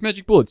you have to use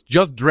magic bullets?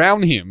 Just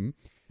drown him.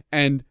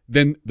 And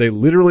then they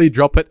literally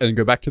drop it and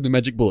go back to the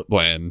magic bullet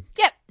plan.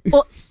 Yep.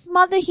 Or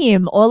smother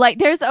him, or like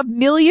there's a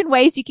million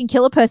ways you can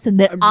kill a person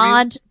that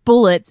aren't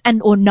bullets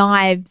or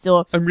knives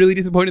or... I'm really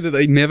disappointed that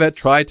they never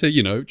try to,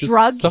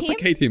 just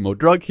suffocate him or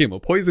drug him or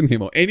poison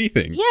him or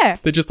anything. Yeah.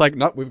 They're just like,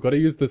 no, we've got to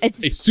use a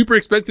super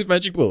expensive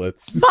magic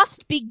bullets.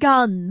 Must be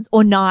guns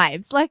or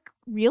knives. Like,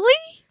 really?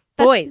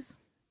 Boys.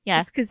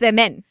 Yeah. It's because they're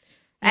men.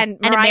 And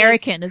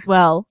American as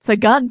well. So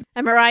guns.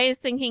 And Mariah's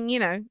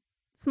thinking,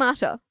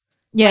 smarter.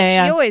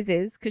 Yeah, She always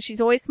is, because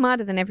she's always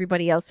smarter than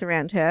everybody else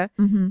around her.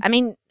 Mm-hmm. I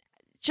mean...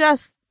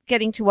 just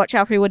getting to watch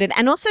Alfre Woodard.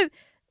 And also,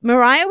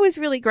 Mariah was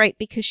really great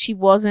because she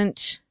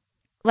wasn't,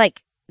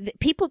 like,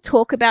 people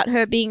talk about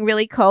her being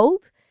really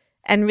cold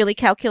and really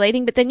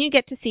calculating, but then you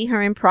get to see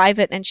her in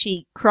private and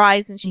she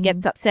cries and she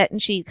gets upset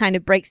and she kind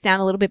of breaks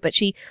down a little bit, but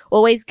she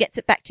always gets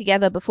it back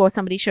together before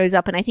somebody shows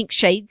up. And I think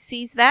Shades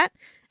sees that.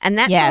 And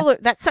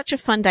that's such a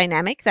fun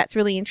dynamic. That's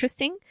really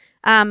interesting.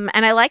 And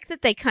I like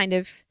that they kind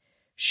of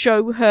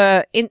show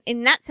her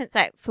in that sense.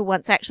 I, for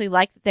once, actually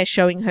like that they're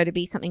showing her to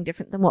be something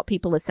different than what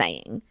people are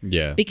saying.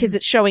 Yeah. Because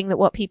it's showing that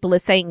what people are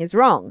saying is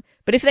wrong.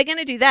 But if they're going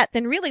to do that,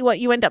 then really what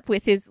you end up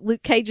with is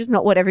Luke Cage is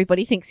not what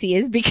everybody thinks he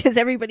is, because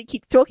everybody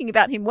keeps talking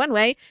about him one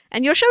way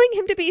and you're showing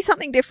him to be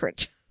something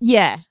different.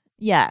 Yeah.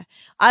 Yeah.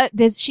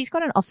 She's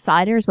got an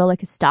offsider as well,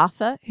 like a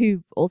staffer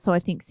who also I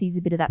think sees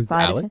a bit of that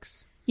side Alex?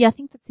 of her. Yeah, I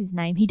think that's his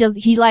name.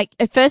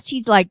 At first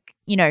he's like,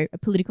 a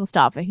political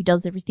staffer who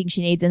does everything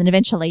she needs, and then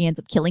eventually he ends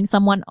up killing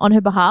someone on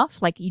her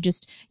behalf. Like you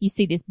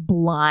see this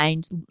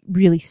blind,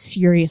 really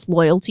serious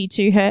loyalty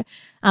to her.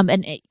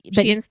 But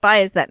she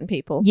inspires that in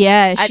people.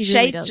 Yeah, she Shades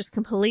really does. Just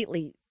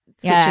completely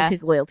switches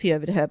his loyalty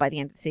over to her by the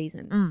end of the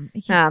season.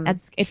 It's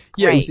great.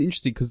 Yeah, it was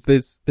interesting because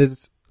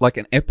there's like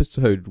an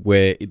episode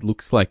where it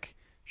looks like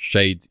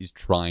Shades is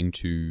trying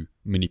to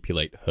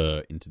manipulate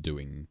her into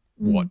doing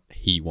what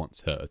he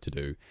wants her to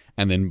do,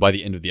 and then by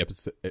the end of the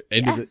episode,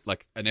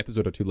 like an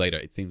episode or two later,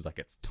 it seems like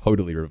it's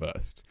totally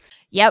reversed.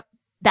 Yep,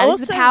 that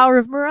is the power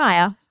of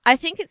Mariah. I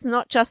think it's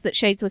not just that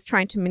Shades was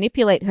trying to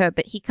manipulate her,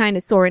 but he kind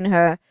of saw in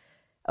her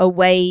a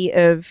way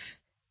of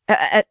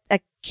a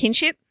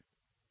kinship.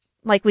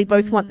 Like we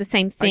both want the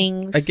same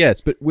things. I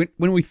guess, but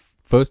when we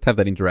first have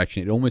that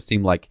interaction, it almost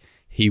seemed like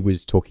he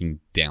was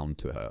talking down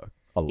to her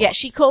a lot. Yeah,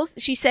 she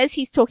says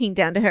he's talking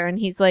down to her, and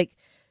he's like,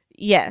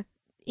 yeah.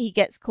 He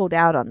gets called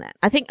out on that.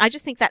 I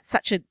just think that's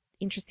such an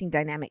interesting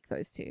dynamic,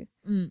 those two.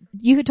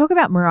 You could talk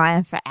about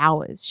Mariah for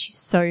hours. She's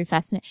so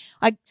fascinating.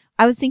 I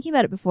I was thinking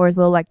about it before as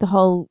well, like the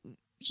whole,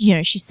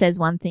 she says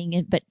one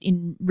thing, but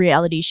in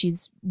reality,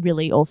 she's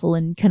really awful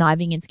and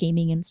conniving and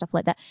scheming and stuff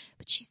like that.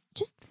 But she's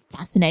just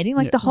fascinating.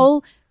 Like the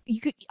whole,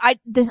 I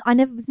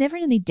was never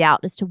in any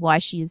doubt as to why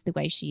she is the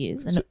way she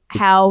is and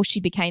how she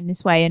became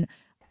this way. And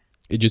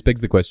it just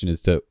begs the question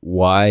as to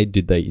why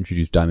did they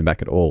introduce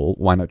Diamondback at all?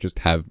 Why not just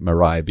have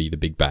Mariah be the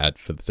big bad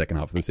for the second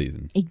half of the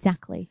season?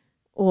 Exactly.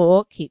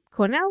 Or keep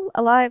Cornell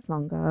alive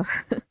longer.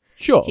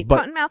 Sure, keep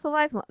but Cottonmouth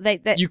alive.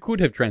 you could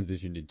have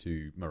transitioned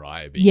into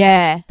Mariah being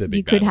the big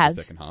you bad could in have.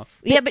 the second half.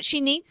 Yeah, but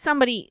she needs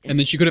somebody. And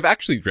then she could have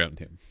actually drowned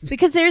him.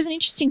 Because there is an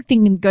interesting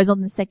thing that goes on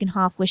in the second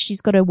half where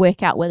she's got to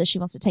work out whether she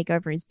wants to take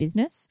over his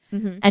business.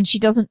 Mhm. And she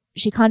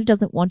kind of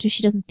doesn't want to.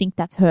 She doesn't think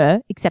that's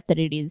her, except that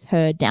it is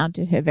her down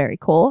to her very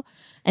core.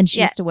 And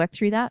she has to work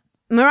through that.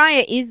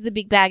 Mariah is the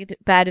big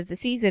bad of the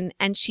season,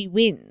 and she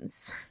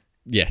wins.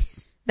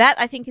 Yes. That,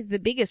 I think, is the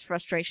biggest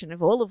frustration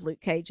of all of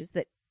Luke Cage, is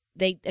that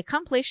they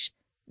accomplish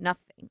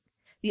nothing.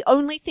 The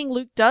only thing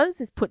Luke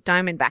does is put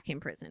Diamondback in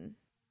prison.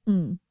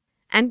 Mm.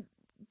 And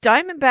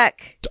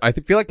Diamondback... I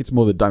feel like it's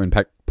more that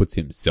Diamondback puts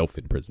himself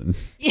in prison.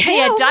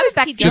 Yeah, almost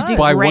Diamondback's he Just does.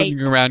 by great.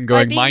 wandering around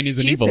going, being mine is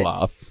an evil stupid.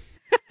 laugh.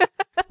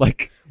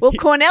 Like, Well,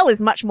 Cornell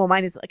is much more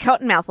mine.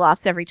 Cottonmouth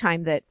laughs every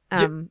time that...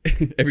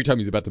 every time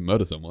he's about to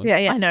murder someone.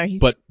 Yeah. I know,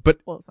 he's But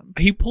awesome.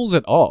 he pulls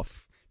it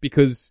off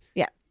because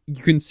Yeah.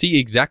 you can see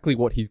exactly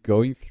what he's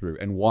going through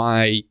and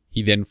why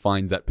he then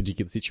finds that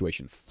particular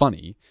situation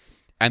funny.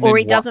 And Or then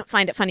he doesn't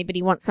find it funny, but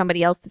he wants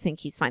somebody else to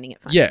think he's finding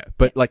it funny. Yeah,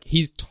 but like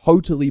he's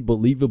totally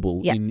believable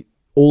Yeah. in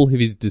all of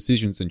his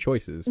decisions and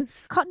choices.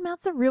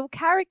 Cottonmouth's a real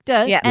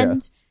character. Yeah.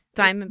 And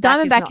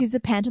Diamondback is a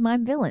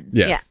pantomime villain.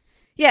 Yes.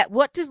 Yeah,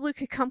 what does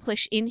Luke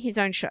accomplish in his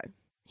own show?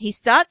 He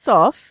starts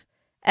off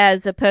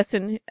as a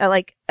person,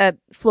 like a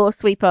floor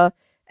sweeper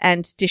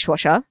and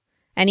dishwasher,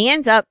 and he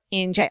ends up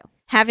in jail,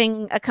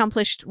 having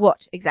accomplished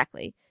what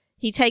exactly?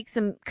 He takes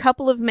a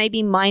couple of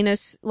maybe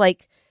minus,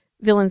 like,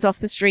 villains off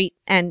the street,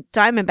 and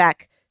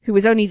Diamondback, who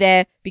was only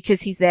there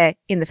because he's there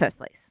in the first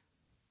place.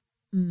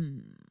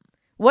 Mm.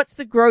 What's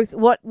the growth?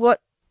 What?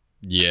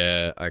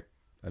 Yeah,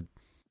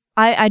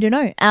 I don't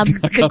know. The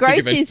can't think growth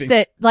of is anything.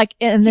 that, like,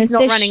 and He's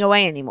there's not running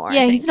away anymore.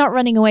 Yeah, I he's think. not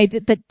running away,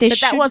 but But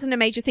that wasn't a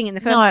major thing in the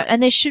first place.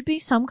 and there should be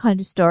some kind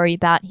of story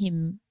about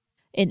him,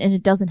 and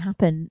it doesn't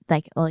happen,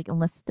 like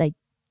unless they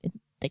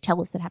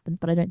tell us it happens,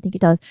 but I don't think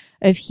it does,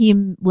 of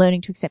him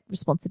learning to accept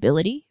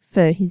responsibility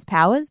for his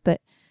powers, but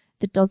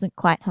that doesn't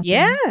quite happen.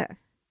 Yeah,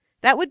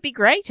 that would be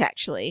great,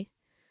 actually.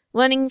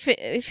 Learning for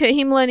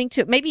him learning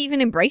to maybe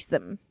even embrace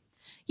them.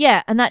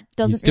 Yeah, and that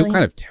doesn't he's still really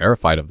kind of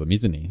terrified of them,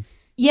 isn't he?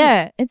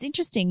 Yeah, it's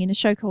interesting. In a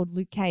show called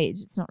Luke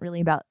Cage, it's not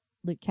really about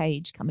Luke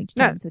Cage coming to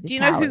No, terms with his do you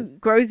know powers. who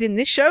grows in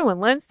this show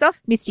and learns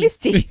stuff? Misty.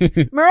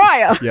 Misty.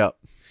 Mariah. Yeah.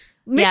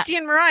 Misty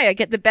and Mariah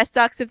get the best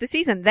arcs of the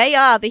season. They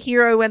are the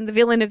hero and the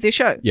villain of the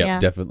show. Yeah, Yeah.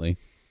 definitely.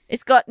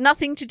 It's got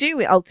nothing to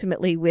do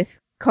ultimately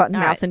with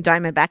Cottonmouth and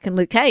Diamondback and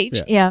Luke Cage.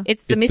 Yeah. Yeah.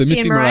 It's the It's Misty the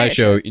Misty and Mariah Mariah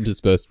show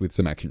interspersed with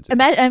some action scenes.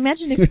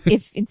 Imagine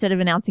if instead of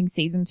announcing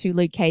season 2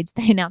 Luke Cage,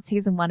 they announced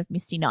season 1 of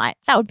Misty Knight.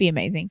 That would be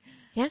amazing.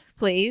 Yes,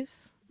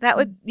 please. That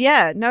would,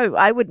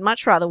 I would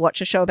much rather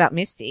watch a show about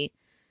Misty.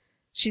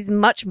 She's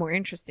much more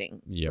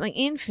interesting. Yep. Like,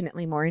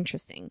 infinitely more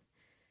interesting.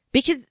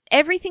 Because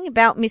everything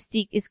about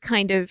Mystique is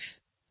kind of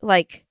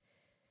like,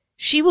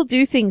 she will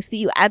do things that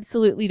you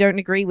absolutely don't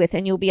agree with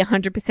and you'll be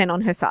 100%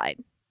 on her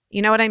side.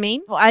 You know what I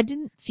mean? Well, I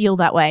didn't feel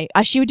that way.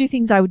 She would do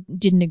things I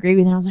didn't agree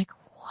with, and I was like,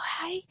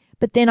 why?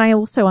 But then I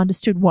also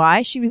understood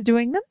why she was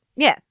doing them.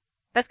 Yeah.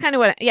 That's kind of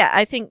what,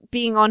 I think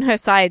being on her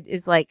side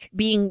is like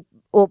being,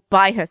 or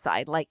by her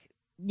side, like,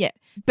 Yeah.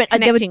 But there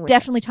were Connecting with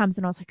definitely times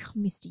when I was like, oh,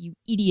 Misty, you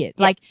idiot.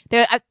 Yeah. Like,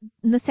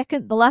 in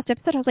the last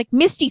episode, I was like,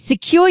 Misty,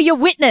 secure your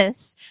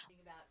witness.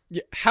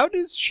 Yeah. How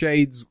does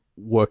Shades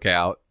work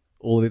out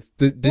all this?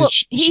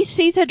 He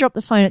sees her drop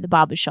the phone at the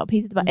barbershop.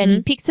 He's at the and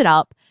he picks it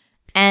up.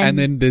 And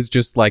then there's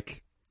just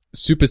like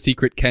super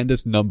secret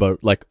Candace number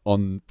like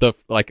on the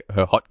like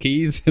her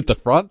hotkeys at the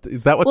front.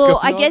 Is that what's going on?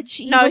 I guess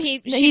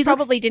she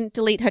probably didn't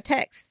delete her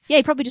texts. Yeah,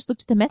 he probably just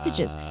looked at the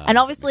messages. And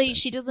obviously makes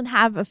she sense. doesn't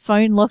have a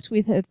phone locked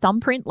with her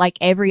thumbprint like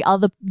every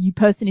other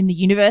person in the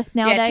universe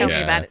nowadays. Yeah, tell me Yeah.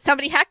 about it.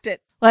 Somebody hacked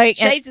it. Like,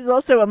 Shades is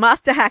also a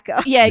master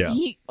hacker. yeah,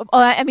 Yeah.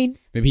 I mean,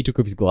 Maybe he took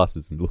off his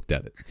glasses and looked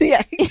at it.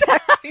 Yeah,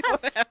 exactly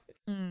what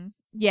happened.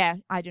 yeah,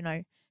 I don't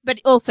know. But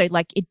also,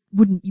 like, you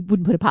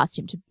wouldn't put it past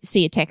him to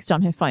see a text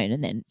on her phone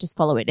and then just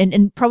follow it.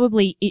 And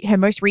probably her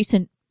most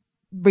recent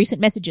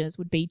messages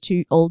would be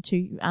to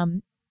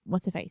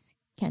what's her face?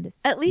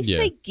 Candace. At least Yeah.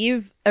 they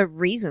give a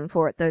reason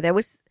for it, though. There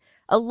was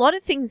a lot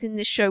of things in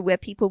this show where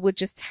people would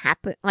just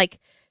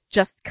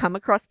just come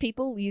across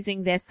people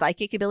using their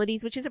psychic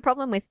abilities, which is a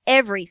problem with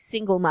every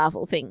single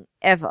Marvel thing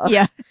ever.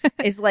 Yeah.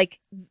 Is like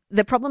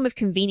the problem of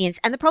convenience.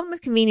 And the problem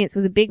of convenience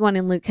was a big one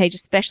in Luke Cage,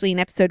 especially in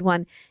episode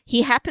 1.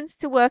 He happens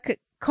to work at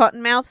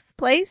Cottonmouth's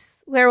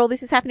place where all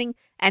this is happening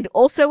and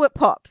also at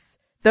Pop's.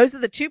 Those are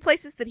the two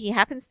places that he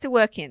happens to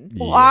work in.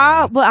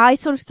 Yeah. Well, I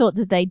sort of thought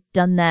that they'd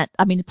done that.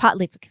 I mean,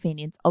 partly for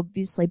convenience,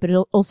 obviously, but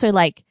also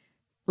like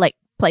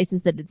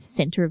places that are the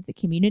center of the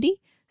community.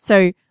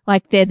 So,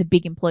 Like they're the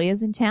big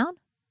employers in town.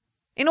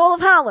 In all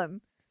of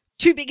Harlem.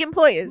 2 big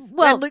employers.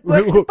 Well, and Luke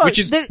works at both. Which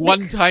is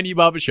one tiny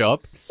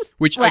barbershop,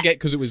 which I Like, get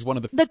because it was one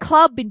of the The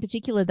club in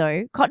particular,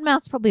 though,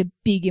 Cottonmouth's probably a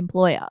big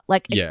employer.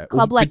 Like Yeah, a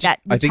club well, like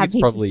that I would think have it's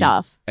heaps of probably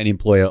staff. an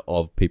employer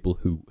of people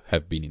who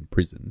have been in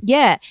prison.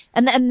 Yeah,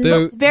 and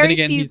Though, that's very then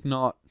again, few. he's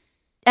not.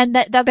 And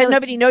that's But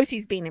nobody knows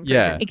he's been in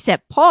Yeah. prison.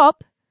 except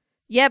Pop.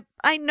 Yep,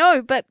 I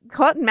know, but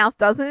Cottonmouth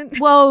doesn't.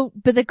 Well,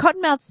 but the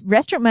Cottonmouth's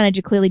restaurant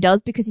manager clearly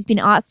does because he's been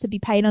asked to be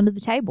paid under the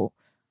table.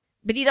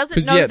 But he doesn't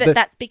 'Cause, know yeah, that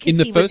that's because in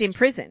the he was first- in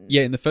prison.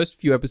 Yeah, in the first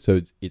few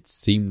episodes, it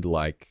seemed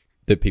like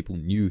that people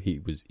knew he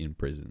was in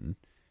prison,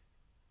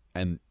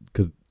 and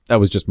because that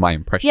was just my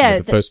impression Yeah,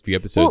 of the first few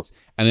episodes,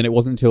 and then it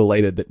wasn't until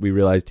later that we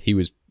realized he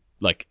was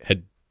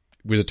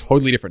was a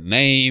totally different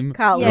name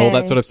Carl. and all Yeah.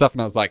 that sort of stuff, and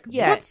I was like,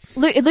 Yeah.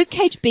 what? Luke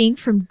Cage being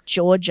from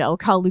Georgia, or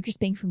Carl Lucas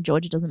being from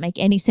Georgia, doesn't make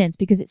any sense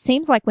because it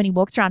seems like when he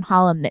walks around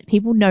Harlem that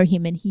people know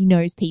him and he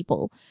knows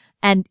people.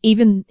 And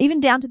even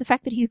down to the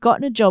fact that he's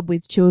gotten a job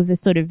with 2 of the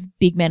sort of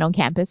big men on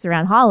campus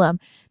around Harlem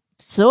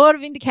sort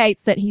of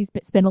indicates that he's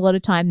spent a lot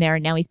of time there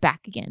and now he's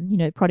back again, you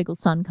know, prodigal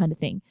son kind of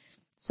thing.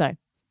 So,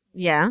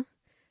 Yeah.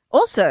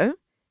 Also,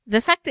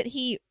 the fact that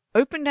he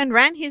opened and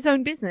ran his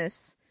own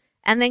business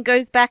and then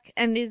goes back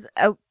and is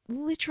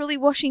literally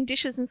washing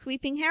dishes and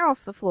sweeping hair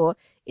off the floor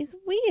is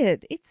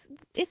weird. It's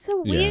a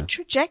weird Yeah.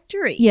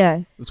 trajectory.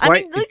 yeah. That's I why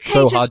mean, Luke it's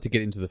so Cage is- hard to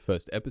get into the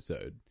first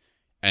episode,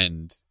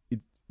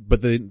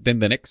 but then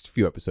the next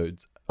few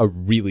episodes are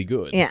really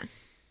good. Yeah.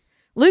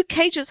 Luke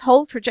Cage's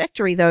whole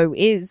trajectory, though,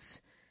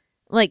 is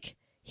like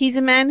he's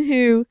a man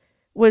who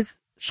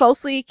was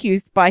falsely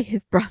accused by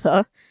his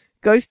brother,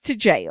 goes to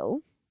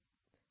jail,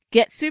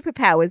 gets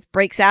superpowers,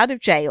 breaks out of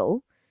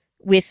jail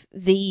with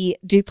the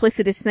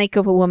duplicitous snake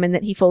of a woman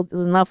that he falls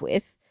in love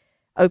with,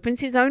 opens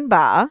his own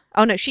bar.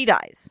 Oh no, she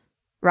dies,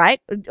 right?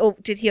 Or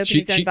did he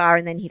open his own bar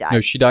and then he dies?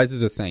 No, she dies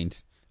as a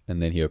saint,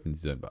 and then he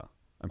opens his own bar.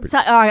 I'm pretty So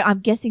I'm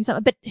guessing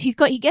something, but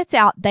he gets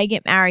out, they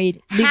get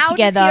married, live How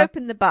together. does he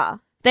open the bar?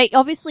 They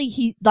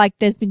obviously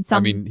there's been some. I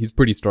mean, he's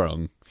pretty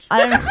strong. I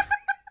don't know.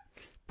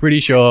 Pretty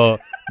sure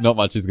not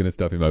much is going to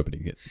stop him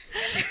opening it.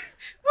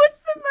 What's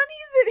the money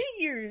that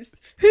he used?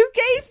 Who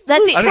gave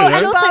That's Luke it. I don't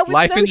Cage know. a bar with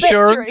Life no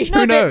insurance? history?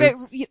 Who No,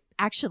 knows?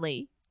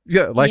 actually,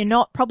 Yeah, like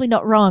you're probably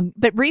not wrong.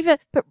 But Reva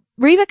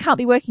can't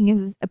be working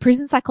as a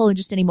prison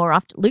psychologist anymore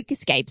after Luke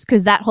escapes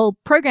because that whole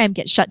program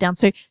gets shut down.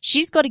 So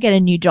she's got to get a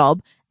new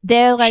job.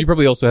 They're like, she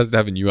probably also has to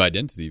have a new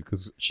identity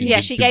because she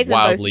did she some gave them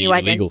both wildly new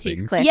illegal identities,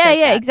 things. Claire. yeah, says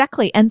that.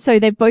 exactly. And so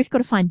they've both got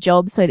to find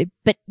jobs.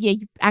 But yeah,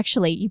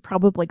 you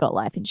probably got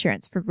life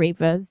insurance for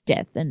Reva's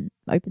death and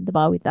opened the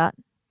bar with that.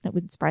 That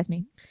wouldn't surprise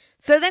me.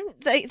 So then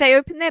they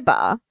open their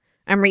bar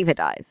and Reva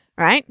dies,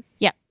 right?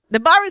 Yep. The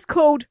bar is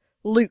called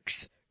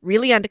Luke's,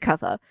 really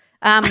undercover.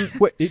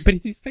 Wait, but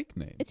it's his fake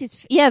name.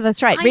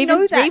 That's right. I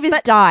know that, Reva's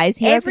but dies.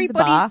 He opens a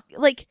bar.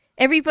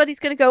 Everybody's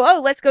going to go, oh,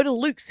 let's go to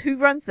Luke's. Who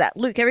runs that?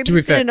 Luke. To be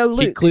Everybody's fair, going to know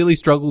he Luke. clearly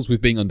struggles with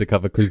being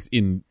undercover because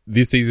in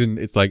this season,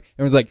 it's like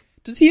everyone's like,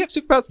 "Does he have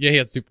superpowers?" Yeah, he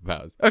has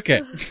superpowers.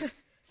 Okay,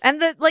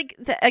 And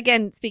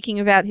again, speaking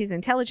about his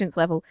intelligence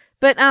level,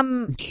 but,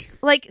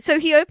 so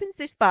he opens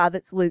this bar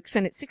that's Luke's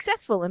and it's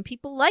successful and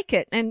people like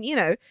it. And, you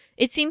know,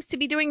 it seems to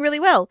be doing really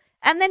well.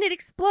 And then it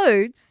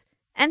explodes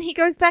and he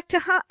goes back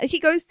to, he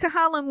goes to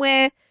Harlem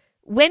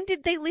when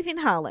did they live in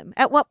Harlem?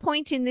 At what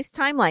point in this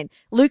timeline?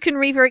 Luke and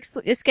Reva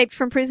escaped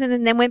from prison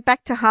and then went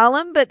back to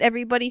Harlem, but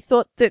everybody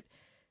thought that,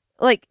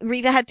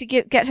 Reva had to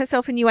get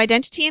herself a new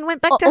identity and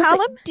went back to Also,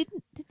 Harlem?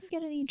 Didn't he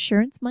get any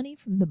insurance money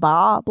from the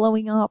bar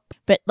blowing up?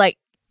 But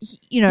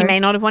He may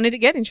not have wanted to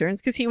get insurance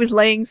because he was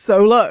laying so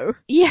low.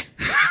 yeah,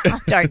 I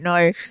don't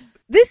know.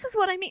 This is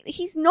what I mean.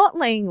 He's not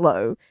laying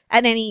low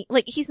at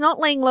he's not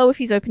laying low if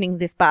he's opening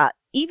this bar.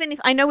 Even if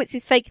I know it's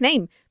his fake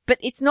name, but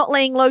it's not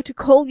laying low to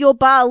call your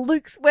bar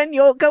Luke's when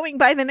you're going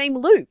by the name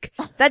Luke.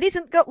 That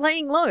isn't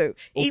laying low.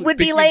 He Also, would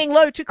be speaking- laying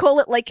low to call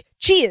it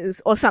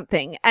Cheers or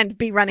something and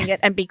be running it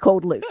and be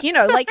called Luke. You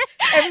know,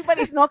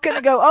 everybody's not going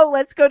to go, oh,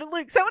 let's go to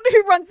Luke's. I wonder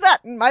who runs that.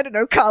 And I don't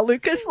know, Carl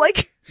Lucas.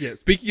 yeah.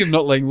 Speaking of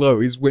not laying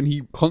low, is when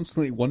he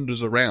constantly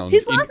wanders around.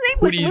 His in last name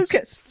was hoodies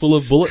Lucas. full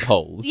of bullet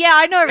holes. Yeah,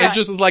 I know, right? And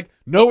just is like,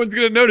 no one's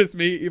gonna notice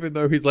me, even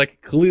though he's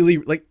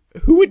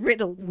who would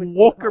Riddled with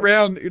walk bullet holes.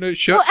 around in a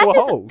shirt Well, full and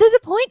of holes? there's a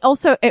point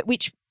also at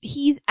which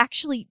he's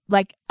actually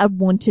a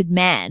wanted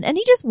man, and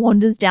he just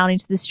wanders down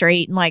into the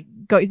street and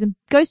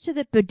goes to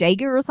the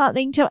bodega or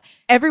something.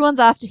 Everyone's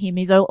after him.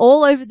 He's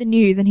all over the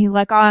news, and he's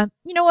like,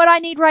 you know what I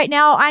need right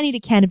now? I need a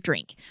can of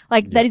drink.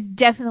 That is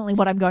definitely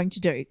what I'm going to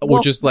do. Or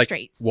Walk just the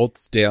streets.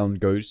 waltz down,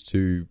 goes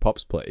to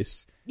Pop's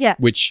place. Yeah.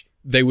 Which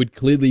they would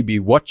clearly be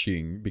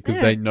watching because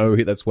Yeah. they know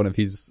that's one of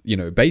his,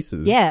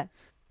 bases. Yeah.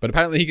 But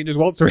apparently he can just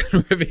waltz around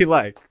wherever he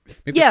like.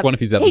 Maybe Yeah, that's one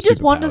of his other he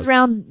just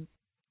superpowers.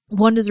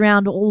 wanders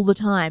around all the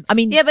time. I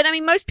mean, Yeah, but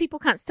most people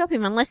can't stop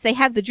him unless they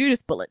have the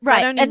Judas bullets.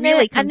 right. That only And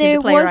really comes there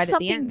into play was right at the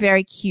something end.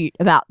 very cute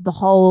about the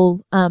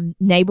whole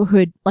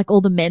neighborhood,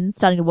 all the men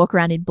starting to walk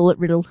around in bullet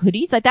riddled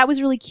hoodies. That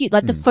was really cute.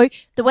 The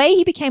way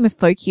he became a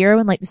folk hero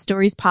and the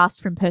stories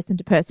passed from person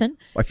to person.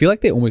 I feel like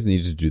they almost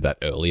needed to do that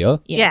earlier.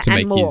 Yeah, To and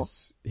make more.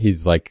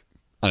 his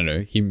I don't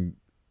know, him,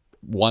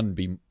 one,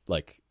 be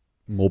like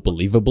more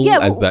believable Yeah,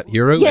 as that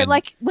hero. Yeah, and,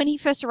 like when he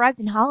first arrives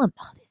in Harlem,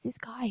 there's this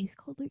guy, he's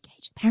called Luke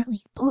Cage. Apparently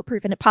he's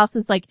bulletproof, and it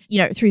passes like,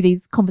 through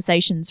these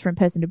conversations from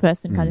person to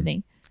person kind of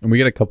thing. and we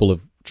get a couple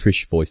of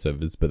Trish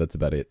voiceovers, but that's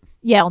about it.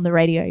 Yeah, on the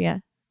radio, yeah.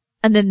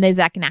 And then there's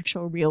like an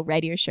actual real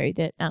radio show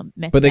that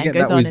Method But Man again,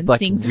 goes that on was and like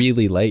sings.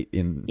 really late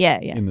in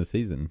the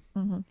season.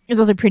 It's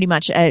also pretty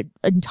much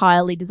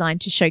entirely designed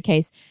to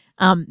showcase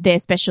their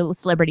special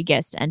celebrity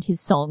guest and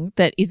his song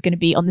that is going to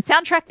be on the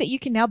soundtrack that you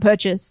can now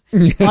purchase on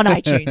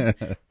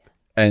iTunes.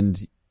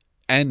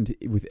 And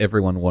with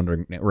everyone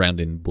wandering around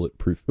in bullet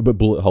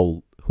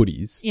hole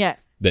hoodies, Yeah.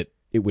 that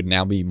it would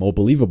now be more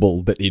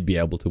believable that he'd be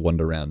able to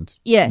wander around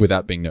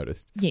without being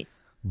noticed.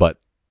 Yes. But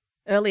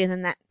Earlier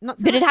than that, not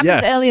so But it much.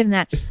 happens earlier than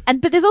that.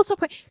 But there's also a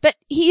point. But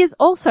he is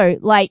also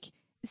like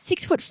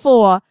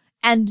 6'4"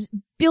 and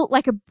built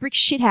like a brick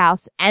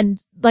shithouse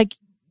and like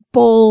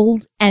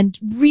bald and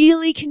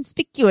really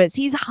conspicuous.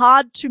 He's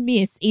hard to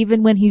miss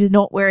even when he's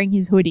not wearing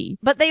his hoodie.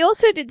 But they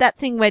also did that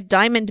thing where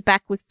Diamondback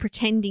was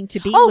pretending to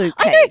be Oh, Luke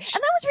I Cage. know. And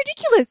that was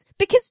ridiculous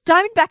because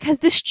Diamondback has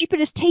the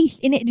stupidest teeth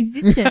in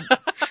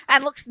existence.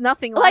 And looks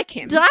nothing like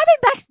him.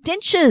 Diamondback's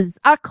dentures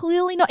are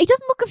clearly not, he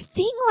doesn't look a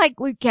thing like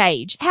Luke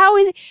Cage. How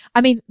is it? I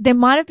mean, there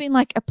might have been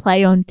like a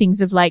play on things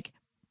of like,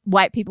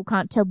 white people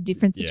can't tell the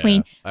difference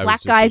between I was black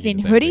just guys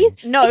thinking in the same hoodies.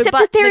 thing. No, except but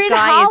that they're the in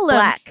guy is Harlem.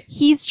 black.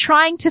 He's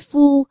trying to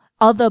fool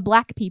other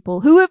black people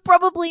who have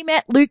probably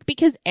met Luke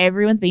because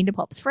everyone's been to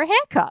Pops for a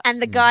haircut.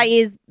 And the guy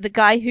is the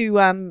guy who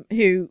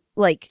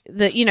like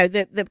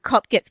the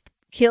cop gets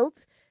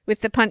killed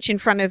with the punch in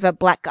front of a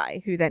black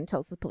guy who then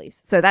tells the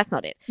police. So that's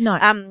not it. no,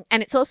 And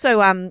it's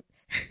also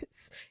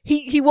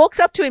he walks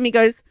up to him, he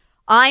goes,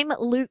 "I'm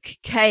Luke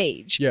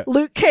Cage. Yeah.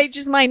 Luke Cage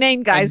is my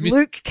name, guys. And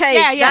Luke Cage,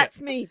 Yeah, yeah.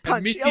 that's me." And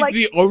Punch. Misty's You're like,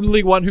 the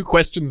only one who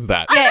questions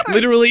that. Yeah.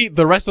 Literally,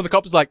 the rest of the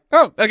cops is like,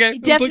 oh, okay,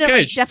 it was Luke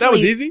Cage. That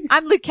was easy.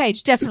 I'm Luke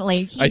Cage,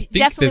 definitely. He I think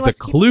definitely there's a wants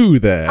to clue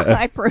keep there. a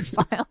high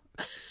profile.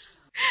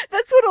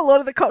 that's what a lot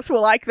of the cops were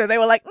like, though. They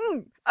were like,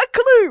 a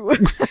clue.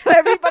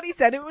 Everybody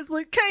said it was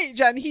Luke Cage,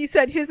 and he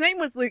said his name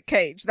was Luke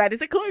Cage. That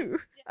is a clue.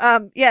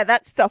 Yeah,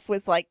 that stuff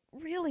was like,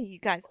 really, you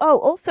guys. Oh,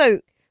 also,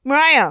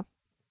 Mariah,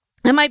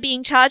 am I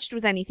being charged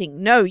with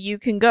anything? No, you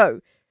can go.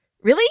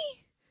 Really?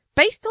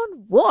 Based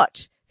on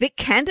what? That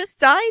Candace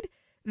died?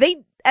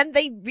 They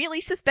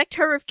really suspect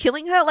her of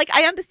killing her? Like,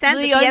 I understand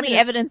The that only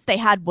evidence they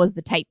had was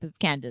the tape of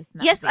Candace.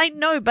 and that Yes, was it. I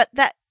know, but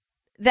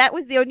that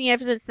was the only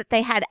evidence that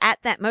they had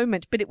at that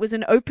moment, but it was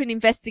an open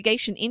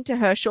investigation into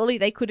her. Surely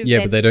they could have Yeah,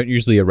 then... but they don't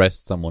usually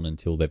arrest someone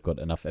until they've got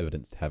enough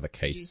evidence to have a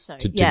case so.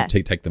 to Yeah.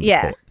 take them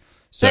Yeah. to court.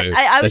 So But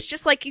I was that's-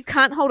 just like, you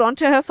can't hold on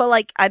to her for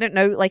like, I don't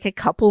know, like a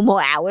couple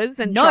more hours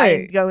and No. try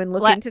and go and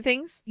look Like- into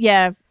things.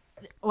 Yeah.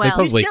 Well,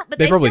 probably- Still, but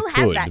they they probably still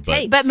have could, that but-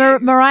 tape. but too.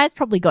 Mariah's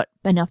probably got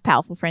enough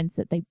powerful friends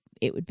that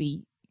it would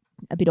be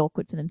a bit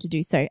awkward for them to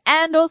do so.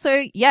 And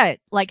also, yeah,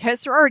 like her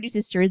sorority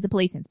sister is the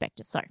police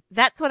inspector, so.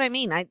 That's what I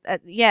mean.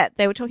 Yeah,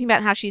 they were talking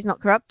about how she's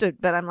not corrupted,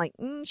 but I'm like,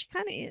 she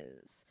kind of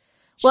is.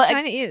 She Well,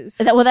 kind of is.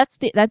 Well,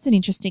 that's an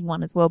interesting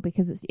one as well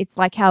because it's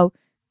like how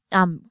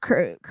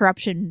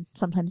corruption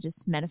sometimes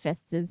just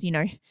manifests as,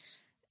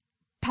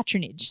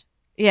 patronage.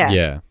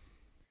 Yeah.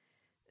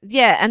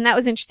 yeah. And that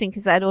was interesting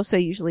because that also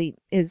usually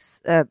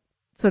is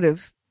sort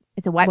of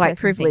It's a white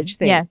person privilege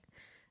thing. Yeah.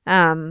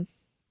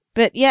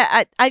 But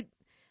yeah,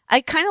 I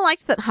kind of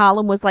liked that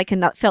Harlem was like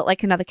felt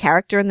like another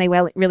character, and they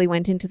really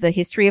went into the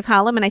history of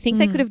Harlem, and I think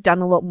they could have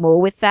done a lot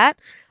more with that.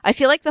 I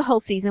feel like the whole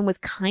season was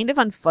kind of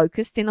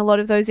unfocused in a lot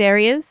of those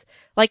areas.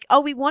 Like,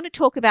 oh, we want to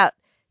talk about,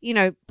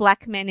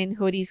 black men in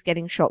hoodies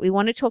getting shot. We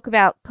want to talk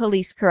about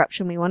police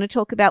corruption. We want to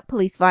talk about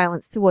police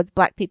violence towards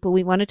black people.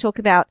 We want to talk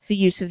about the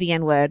use of the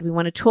N-word. We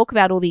want to talk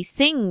about all these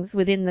things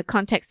within the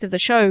context of the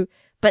show,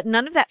 but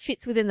none of that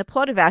fits within the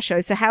plot of our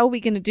show. So how are we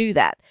going to do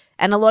that?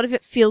 And a lot of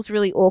it feels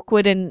really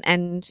awkward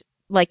and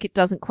like it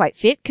doesn't quite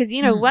fit. Cause,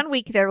 1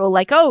 week they're all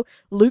like, oh,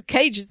 Luke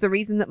Cage is the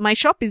reason that my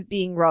shop is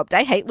being robbed.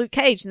 I hate Luke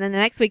Cage. And then the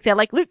next week they're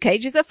like, Luke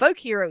Cage is a folk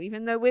hero,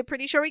 even though we're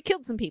pretty sure he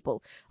killed some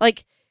people.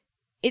 Like,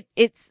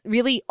 it's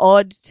really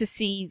odd to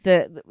see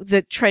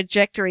the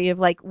trajectory of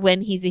like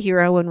when he's a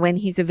hero and when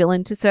he's a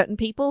villain to certain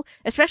people,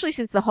 especially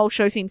since the whole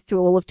show seems to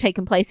all have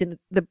taken place in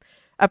the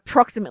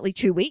approximately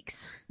 2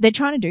 weeks. They're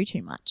trying to do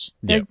too much.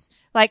 Yeah. It's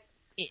like,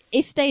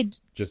 if they'd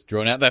Just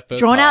drawn out that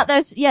first out half.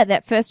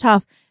 that first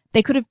half,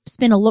 they could have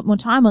spent a lot more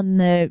time on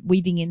the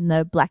weaving in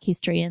the black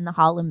history and the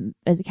Harlem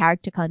as a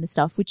character kind of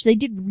stuff, which they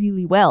did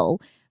really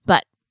well,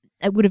 but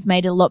it would have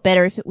made it a lot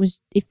better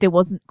if there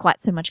wasn't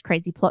quite so much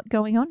crazy plot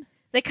going on.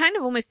 They kind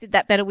of almost did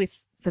that better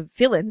with the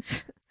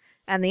villains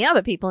and the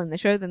other people in the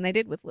show than they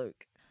did with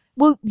Luke.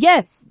 Well,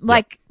 yes,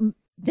 like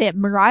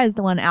Mariah's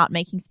the one out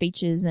making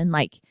speeches and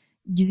like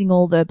using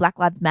all the Black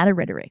Lives Matter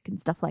rhetoric and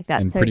stuff like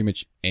that. And so, pretty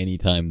much any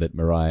time that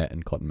Mariah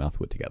and Cottonmouth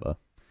were together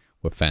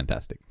were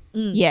fantastic.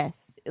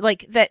 yes,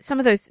 Like that, some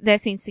of their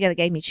scenes together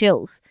gave me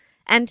chills.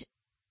 And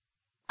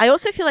I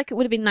also feel like it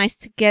would have been nice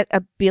to get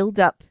a build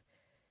up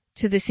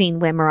to the scene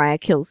where Mariah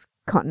kills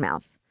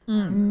Cottonmouth.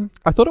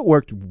 I thought it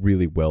worked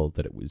really well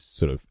that it was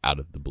sort of out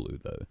of the blue,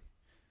 though.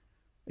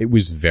 It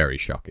was very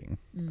shocking.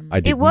 I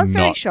did It was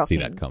very not see shocking.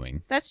 that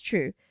coming. That's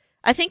true.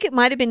 I think it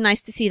might have been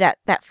nice to see that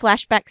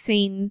flashback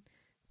scene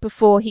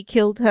before she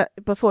killed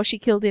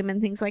him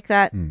and things like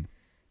that.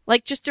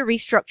 Like, just a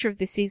restructure of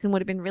this season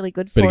would have been really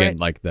good for But again, it.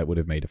 like, that would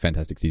have made a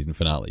fantastic season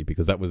finale,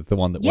 because that was the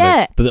one that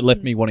Yeah. that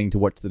left me wanting to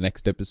watch the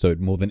next episode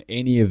more than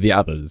any of the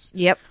others.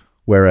 Yep.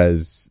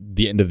 Whereas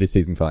the end of this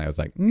season finale, I was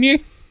like, meh.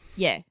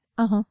 Yeah.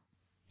 Uh-huh.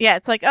 Yeah,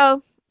 it's like,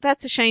 oh,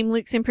 that's a shame.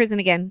 Luke's in prison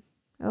again.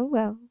 Oh,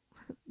 well.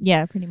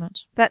 Yeah, pretty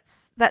much.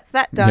 That's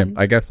that done. Yeah,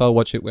 I guess I'll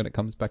watch it when it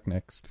comes back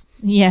next.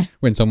 Yeah.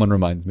 When someone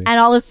reminds me. And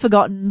I'll have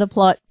forgotten the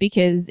plot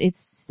because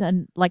it's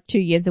like 2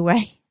 years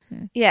away.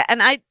 Yeah,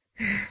 and I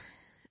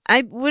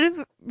would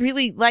have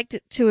really liked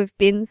it to have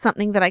been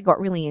something that I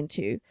got really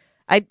into.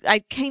 I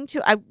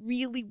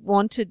really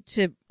wanted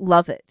to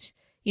love it.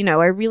 You know,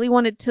 I really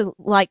wanted to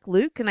like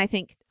Luke, and I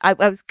think I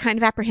was kind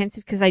of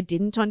apprehensive because I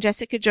didn't on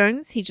Jessica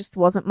Jones. He just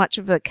wasn't much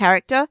of a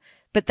character,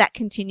 but that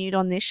continued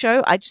on this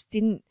show. I just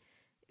didn't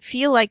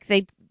feel like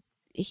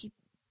he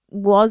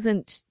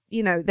wasn't,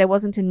 you know, there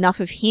wasn't enough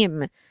of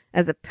him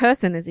as a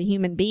person, as a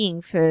human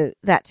being for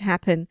that to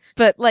happen.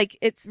 But like,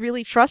 it's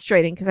really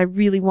frustrating because I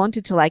really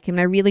wanted to like him, and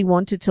I really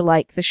wanted to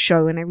like the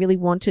show, and I really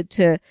wanted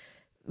to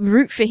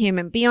root for him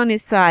and be on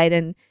his side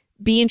and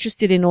be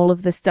interested in all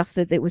of the stuff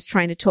that it was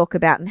trying to talk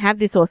about and have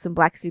this awesome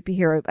black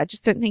superhero. I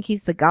just don't think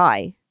he's the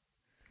guy.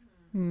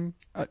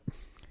 I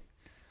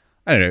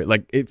don't know.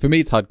 Like, for me,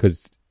 it's hard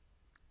because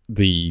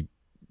the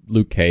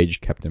Luke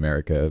Cage, Captain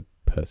America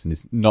person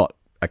is not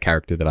a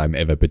character that I'm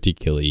ever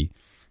particularly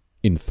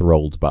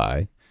enthralled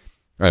by.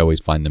 I always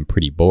find them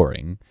pretty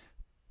boring.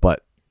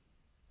 But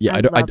yeah,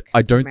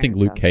 I don't think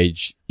Luke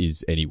Cage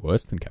is any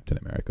worse than Captain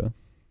America.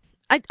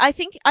 I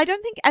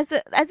don't think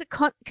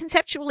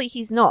conceptually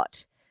he's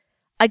not.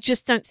 I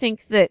just don't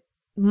think that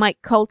Mike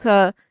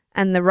Coulter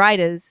and the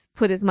writers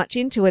put as much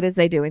into it as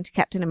they do into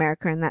Captain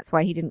America, and that's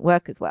why he didn't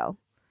work as well.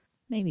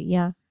 Maybe,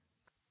 yeah.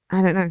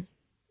 I don't know.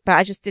 But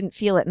I just didn't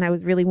feel it, and I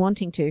was really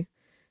wanting to. It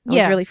was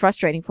Yeah. really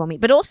frustrating for me.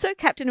 But also,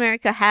 Captain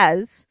America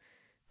has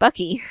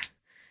Bucky.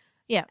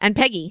 Yeah. And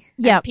Peggy.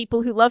 Yeah. And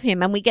people who love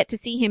him, and we get to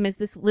see him as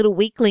this little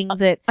weakling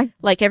that, I-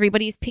 like,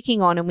 everybody's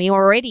picking on, and we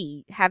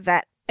already have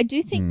that. I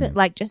do think that,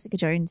 like Jessica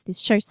Jones, this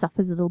show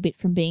suffers a little bit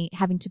from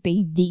having to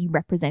be the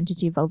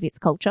representative of its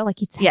culture.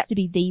 Like, it has to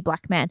be the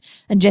black man.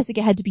 And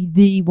Jessica had to be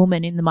the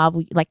woman in the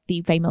Marvel, like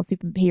the female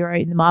superhero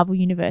in the Marvel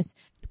universe.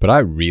 But I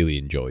really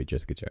enjoyed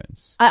Jessica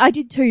Jones. I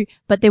did too,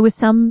 but there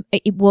was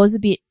it was a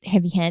bit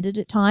heavy-handed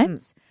at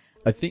times.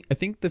 I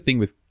think the thing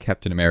with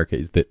Captain America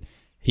is that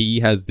he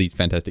has these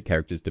fantastic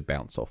characters to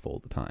bounce off all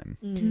the time.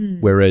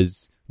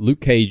 Whereas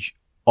Luke Cage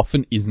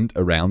often isn't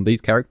around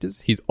these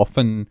characters. He's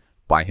often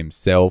by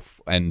himself,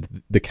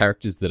 and the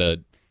characters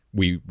that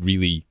we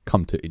really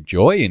come to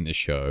enjoy in the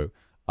show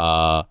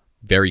are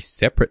very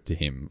separate to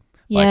him.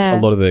 Yeah. Like,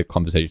 a lot of the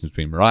conversations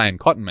between Mariah and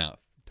Cottonmouth,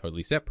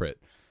 totally separate.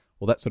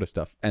 All that sort of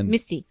stuff. And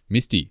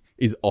Misty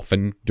is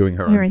often doing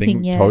her own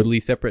thing, yeah.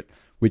 totally separate,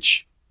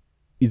 which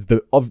is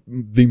the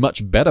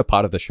much better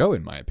part of the show,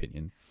 in my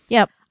opinion.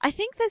 Yep. I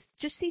think there's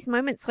just these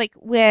moments, like,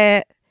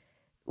 where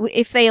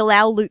if they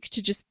allow Luke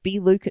to just be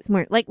Luke, it's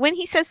more like when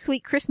he says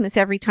 "Sweet Christmas"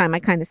 every time. I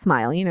kind of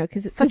smile, you know,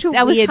 because it's such a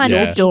That was weird kind of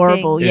Yeah.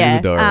 adorable, thing. It is yeah.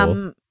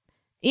 adorable.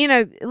 You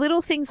know,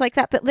 little things like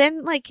that. But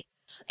then, like,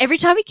 Every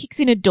time he kicks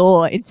in a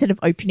door instead of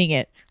opening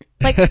it.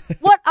 Like,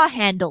 what are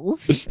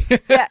handles?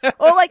 yeah,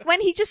 or like when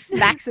he just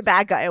smacks a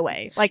bad guy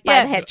away, like by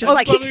Yeah. the head, just Or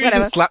like kicks whatever.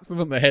 Just slaps him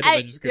on the head and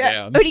And- they just go yeah.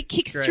 down. But he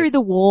kicks Great. through the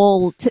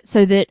wall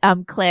so that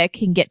Claire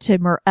can get to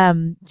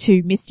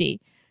Misty.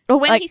 Or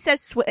when like- he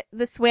says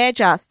the swear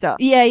jar stuff.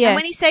 Yeah, yeah. And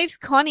when he saves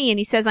Connie and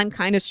he says, "I'm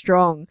kind of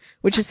strong,"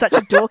 which is such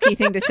a dorky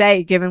thing to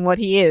say given what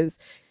he is.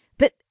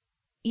 But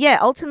yeah,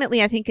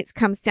 ultimately I think it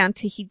comes down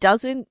to he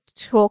doesn't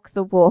talk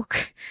the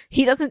walk.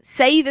 He doesn't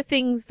say the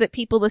things that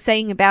people are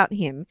saying about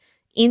him.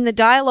 In the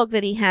dialogue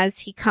that he has,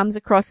 he comes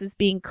across as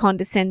being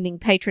condescending,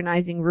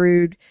 patronizing,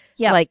 rude.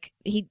 Yeah. Like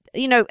he,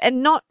 you know,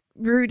 and not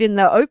rude in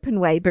the open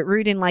way, but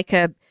rude in like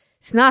a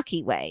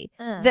snarky way.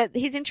 That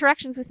his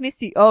interactions with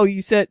Misty, oh,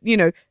 you said, you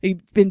know,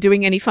 you've been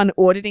doing any fun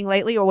auditing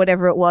lately or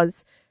whatever it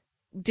was.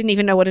 Didn't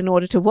even know what an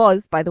auditor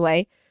was, by the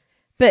way.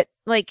 But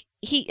like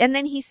and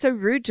then he's so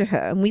rude to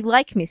her, and we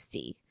like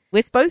Misty.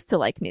 We're supposed to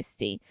like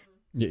Misty.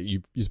 Yeah,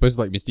 you're supposed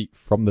to like Misty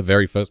from the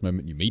very first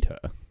moment you meet her.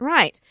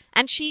 Right.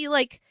 And she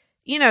like,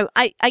 you know,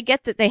 I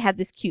get that they had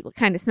this cute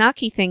kind of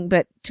snarky thing,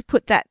 but to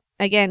put that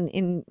again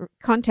in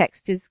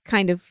context is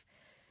kind of,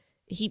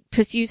 he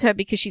pursues her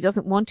because she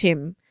doesn't want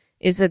him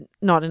is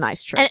not a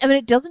nice trait. And I mean,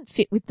 it doesn't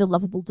fit with the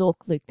lovable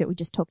dork Luke that we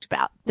just talked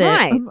about.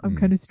 That Right. I'm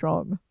kind of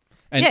strong.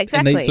 And, Yeah,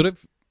 exactly. And they sort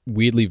of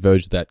weirdly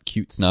verged that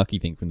cute snarky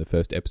thing from the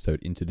first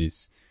episode into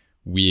this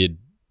weird,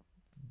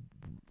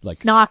 like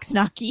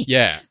Snarky.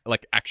 yeah,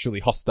 like actually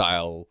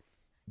hostile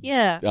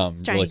Yeah.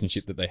 Strange.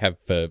 relationship that they have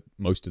for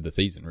most of the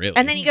season, really.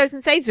 And then he goes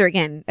and saves her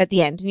again at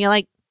the end. And you're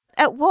like,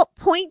 at what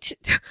point,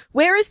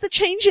 where is the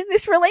change in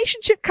this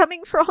relationship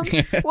coming from?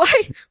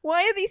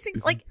 Why are these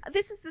things like,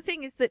 this is the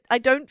thing, is that I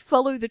don't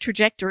follow the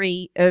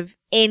trajectory of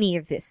any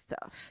of this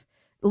stuff.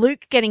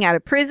 Luke getting out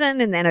of prison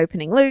and then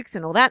opening Luke's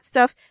and all that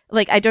stuff.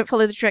 Like, I don't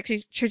follow the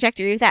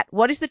trajectory of that.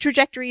 What is the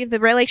trajectory of the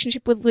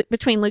relationship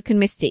between Luke and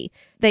Misty?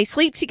 They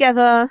sleep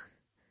together,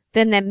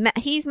 then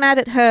he's mad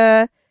at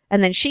her,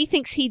 and then she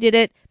thinks he did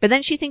it, but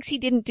then she thinks he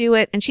didn't do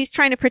it, and she's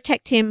trying to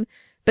protect him,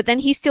 but then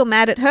he's still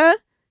mad at her,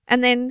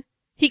 and then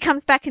he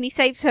comes back and he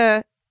saves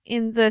her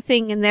in the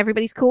thing and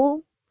everybody's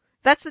cool.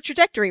 That's the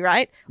trajectory,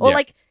 right? Or Yeah.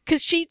 like,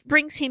 cause she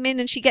brings him in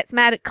and she gets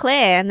mad at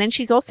Claire and then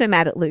she's also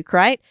mad at Luke,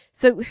 right?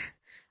 So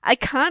I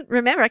can't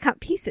remember. I can't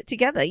piece it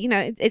together. You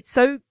know, it's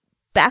so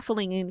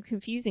baffling and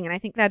confusing. And I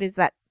think that is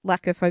that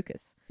lack of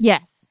focus.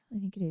 Yes, I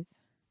think it is.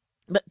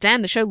 But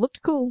damn, the show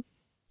looked cool.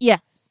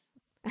 Yes.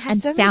 It has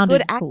And so many sounded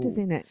good actors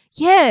cool. in it.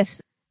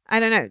 Yes. I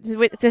don't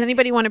know. Does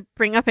anybody want to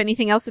bring up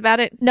anything else about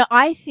it? No,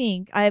 I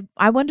think I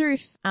wonder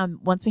if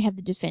once we have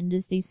the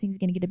Defenders, these things are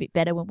going to get a bit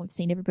better when we've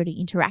seen everybody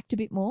interact a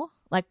bit more,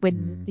 like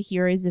when the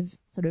heroes have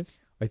sort of.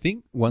 I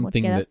think one More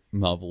thing together. that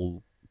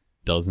Marvel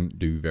doesn't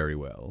do very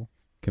well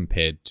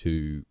compared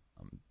to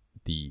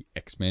the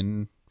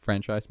X-Men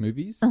franchise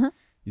movies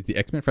is the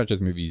X-Men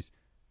franchise movies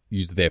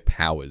use their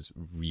powers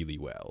really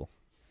well.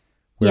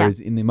 Whereas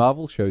in the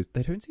Marvel shows,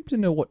 they don't seem to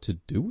know what to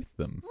do with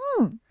them.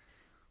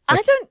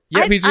 I don't.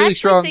 Yeah, he's really actually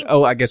strong. think-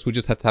 Oh, I guess we'll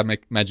just have to have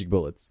magic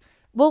bullets.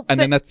 well, And but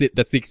then that's it.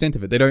 That's the extent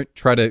of it. They don't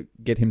try to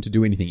get him to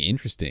do anything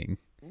interesting.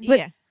 But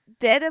Yeah.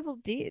 Daredevil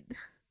did.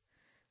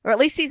 Or at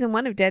least season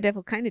 1 of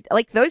Daredevil kind of,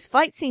 like, those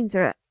fight scenes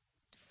are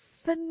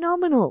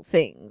phenomenal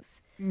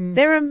things.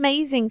 They're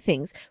amazing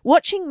things.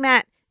 Watching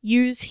Matt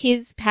use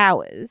his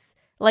powers,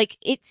 like,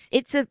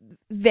 it's a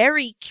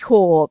very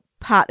core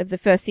part of the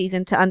first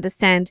season to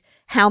understand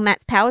how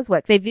Matt's powers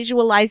work. They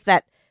visualize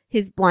that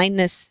his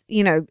blindness,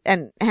 you know,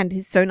 and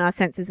his sonar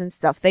senses and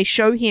stuff. They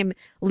show him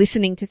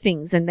listening to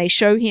things and they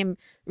show him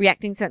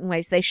reacting certain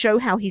ways. They show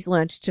how he's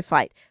learned to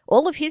fight.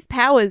 All of his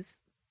powers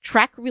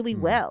track really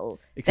well.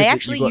 Except They that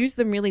actually you've got use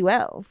them really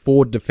well.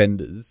 4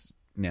 defenders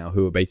now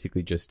who are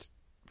basically just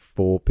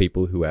 4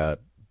 people who are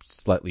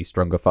slightly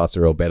stronger,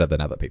 faster, or better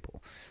than other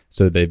people.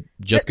 So they're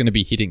just going to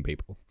be hitting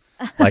people.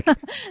 Like,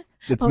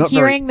 it's Or not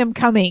hearing them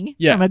coming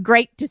Yeah. from a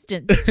great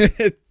distance. very...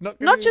 it's not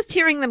gonna Not be- just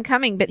hearing them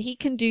coming, but he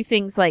can do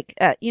things like,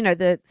 you know,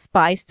 the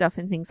spy stuff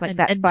and things like and,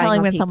 that. and spying telling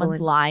on when people someone's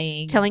and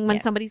lying. telling when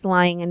Yeah. somebody's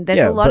lying. And there's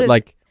yeah, a lot but of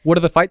like, what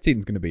are the fight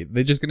scenes going to be?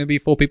 They're just going to be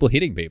 4 people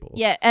hitting people.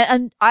 Yeah,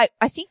 and I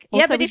think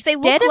yeah, also but with if they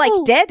look like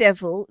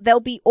Daredevil, they'll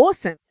be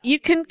awesome. You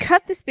can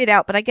cut this bit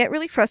out, but I get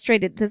really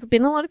frustrated. There's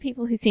been a lot of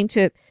people who seem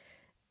to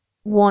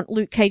want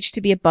Luke Cage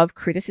to be above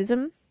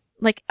criticism.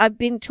 Like, I've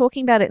been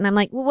talking about it and I'm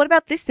like, well, what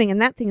about this thing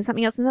and that thing and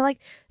something else? And they're like,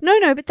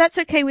 no, but that's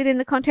okay within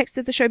the context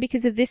of the show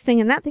because of this thing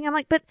and that thing. I'm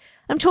like, but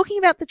I'm talking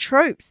about the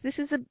tropes. This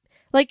is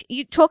like,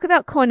 you talk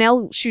about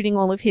Cornell shooting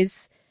all of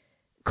his,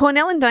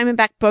 Cornell and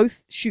Diamondback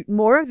both shoot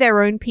more of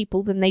their own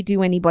people than they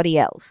do anybody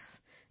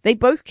else. They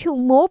both kill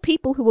more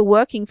people who are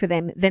working for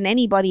them than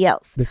anybody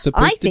else. They're I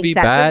supposed to think be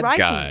that's a bad writing-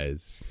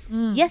 guys.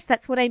 Yes,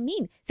 that's what I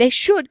mean. They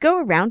should go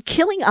around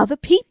killing other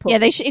people. Yeah,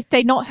 they if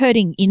they're not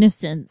hurting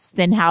innocents,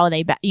 then how are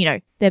they?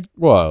 They're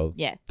Well,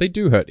 Yeah. they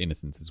do hurt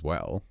innocents as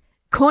well.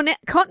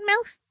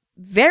 Cottonmouth,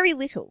 very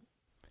little.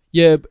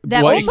 Yeah,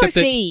 they're well, almost except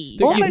that- see.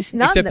 that- Almost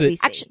none except that we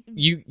see. Actually,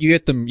 you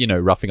get them,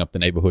 roughing up the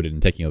neighborhood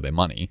and taking all their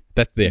money.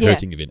 That's their Yeah.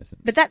 hurting of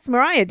innocence. But that's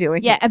Mariah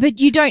doing. yeah, but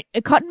you don't.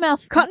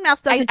 Cottonmouth.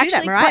 Cottonmouth doesn't do that.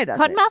 actually, Mariah does.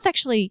 it. Cottonmouth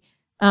actually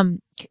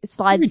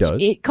slides. He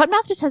does.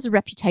 Cottonmouth just has a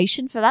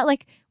reputation for that.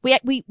 Like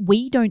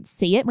we don't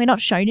see it. We're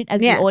not shown it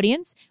as Yeah. the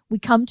audience. We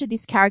come to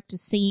this character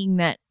seeing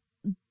that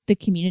the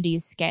community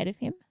is scared of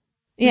him,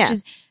 Yeah. which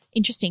is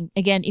interesting.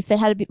 Again, if they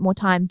had a bit more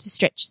time to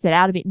stretch that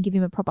out a bit and give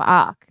him a proper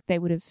arc, they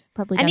would have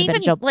probably done And a better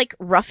even job. like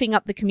roughing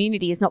up the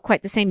community is not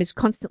quite the same as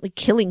constantly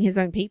killing his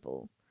own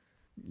people.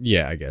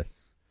 yeah, I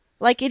guess.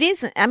 Like it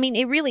is. I mean,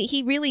 he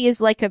really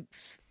is like a.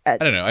 I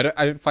don't know.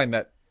 I don't find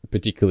that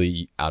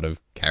particularly out of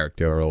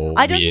character or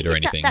I don't weird think or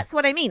it's anything. that's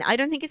what I mean. I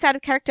don't think it's out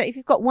of character. If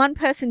you've got one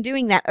person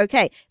doing that,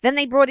 okay. Then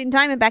they brought in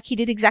Diamondback. He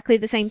did exactly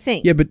the same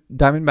thing. Yeah, but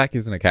Diamondback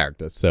isn't a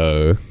character,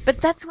 so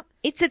But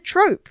it's a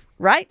trope,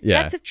 right?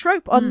 Yeah. That's a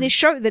trope on this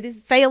show that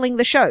is failing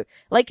the show.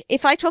 Like,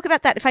 if I talk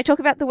about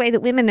the way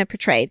that women are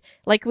portrayed,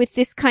 like with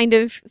this kind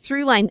of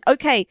through line,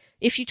 okay,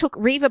 if you took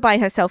Reva by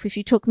herself, if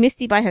you took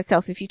Misty by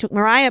herself, if you took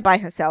Mariah by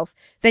herself,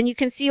 then you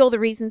can see all the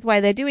reasons why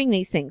they're doing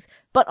these things.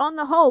 But on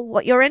the whole,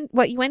 what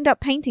you end up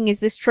painting is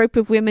this trope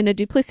of women are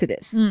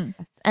duplicitous.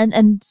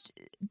 And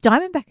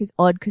Diamondback is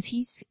odd because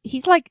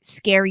he's like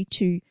scary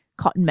to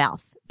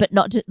Cottonmouth, but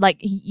not to, like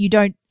you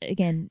don't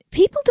again.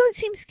 People don't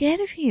seem scared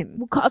of him.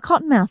 Well,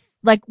 Cottonmouth,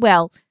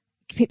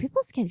 people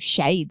are scared of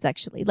Shades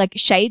actually. Like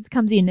Shades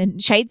comes in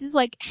and Shades is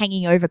like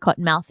hanging over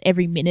Cottonmouth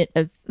every minute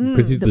of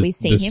because he's that we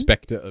see the him.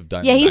 specter of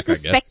Diamondback. Yeah, he's the I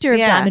guess. specter of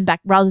Yeah. Diamondback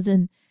rather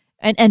than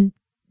and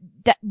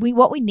that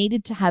what we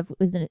needed to have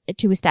was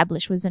to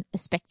establish was a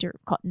specter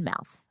of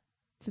Cottonmouth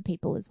for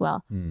people as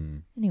well.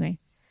 Anyway,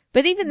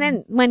 But even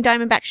then, when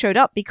Diamondback showed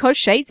up, because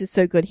Shades is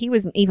so good, he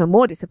was even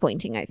more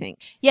disappointing, I think.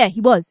 yeah,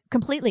 he was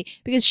completely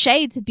because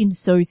Shades had been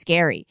so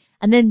scary,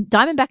 and then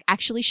Diamondback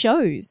actually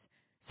shows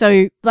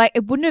So, like,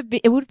 it would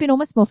have been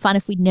almost more fun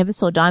if we never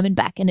saw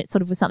Diamondback and it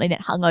sort of was something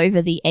that hung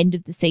over the end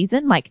of the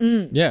season. Like,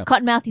 Yeah.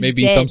 Cottonmouth is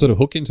Maybe dead. some sort of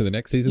hook into the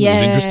next season Yeah, that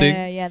was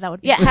interesting. Yeah, that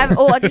would be Yeah,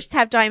 or just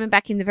have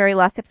Diamondback in the very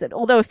last episode.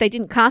 Although if they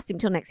didn't cast him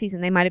till next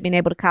season, they might have been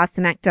able to cast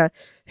an actor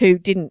who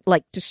didn't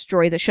like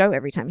destroy the show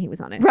every time he was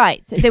on it.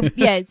 Right.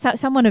 So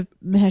someone of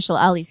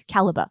Mahershala Ali's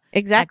caliber.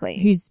 Exactly.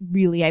 Like, who's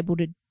really able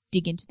to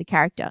dig into the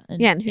character.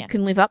 And, And who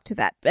can live up to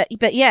that.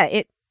 But yeah,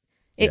 it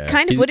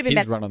kind of would have been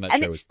His bad. run on that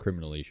And show it's- was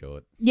criminally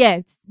short. Yeah,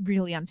 it's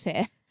really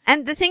unfair.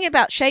 And the thing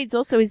about Shades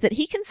also is that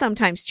he can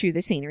sometimes chew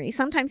the scenery.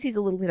 Sometimes he's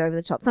a little bit over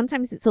the top.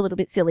 Sometimes it's a little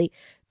bit silly,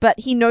 but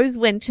he knows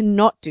when to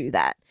not do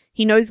that.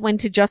 He knows when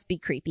to just be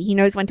creepy. He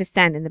knows when to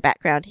stand in the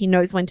background. He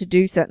knows when to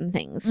do certain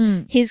things.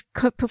 His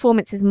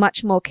performance is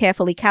much more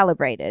carefully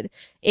calibrated.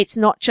 It's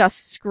not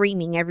just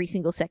screaming every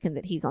single second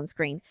that he's on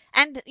screen.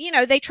 And, you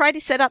know, they try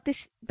to set up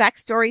this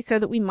backstory so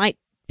that we might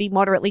be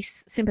moderately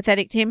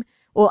sympathetic to him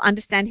or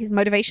understand his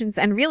motivations.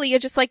 And really, you're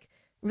just like,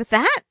 with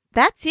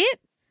that's it?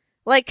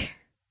 Like,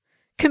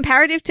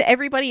 comparative to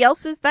everybody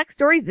else's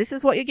backstories, this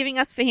is what you're giving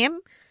us for him?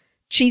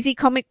 Cheesy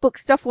comic book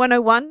stuff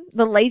 101,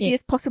 the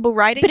laziest possible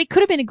writing. But it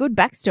could have been a good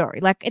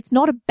backstory. Like, it's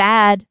not a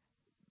bad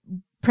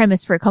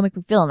premise for a comic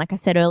book villain, like I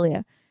said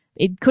earlier.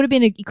 It could have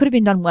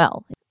been done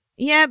well.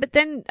 Yeah, but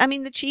then, I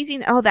mean, the cheesy,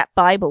 that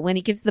Bible, when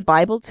he gives the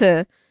Bible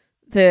to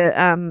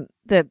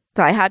the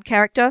Die Hard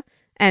character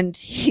and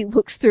he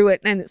looks through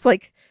it and it's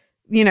like,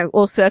 you know,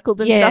 all circled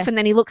and Yeah. stuff. And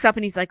then he looks up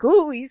and he's like,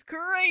 oh, he's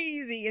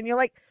crazy. And you're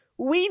like,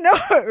 we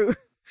know.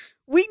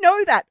 We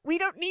know that. We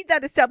don't need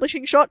that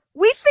establishing shot.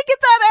 We figured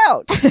that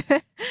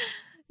out.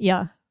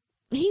 Yeah.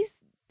 He's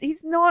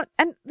not,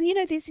 and you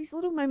know, there's these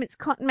little moments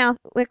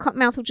where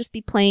Cottonmouth will just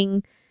be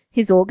playing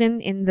his organ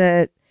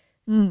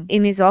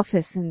in his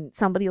office and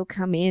somebody will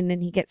come in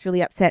and he gets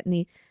really upset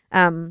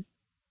and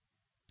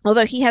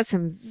although he has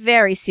some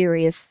very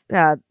serious,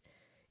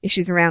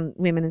 issues around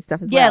women and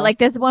stuff as well. Yeah, like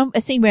there's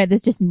a scene where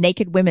there's just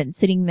naked women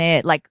sitting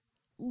there, like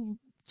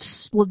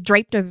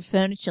draped over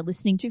furniture,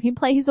 listening to him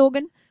play his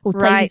organ or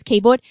play his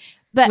keyboard.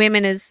 But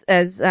women as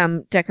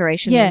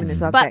decoration, Yeah, women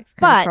as objects, kind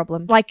but of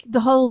problem. like the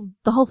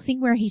whole thing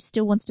where he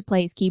still wants to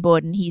play his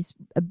keyboard and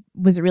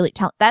was a really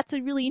that's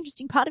a really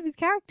interesting part of his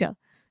character.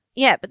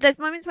 Yeah, but there's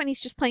moments when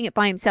he's just playing it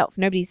by himself.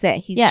 Nobody's there.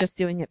 He's just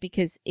doing it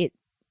because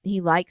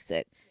he likes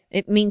it.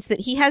 It means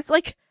that he has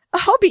like a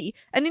hobby,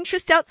 an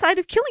interest outside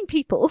of killing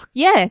people.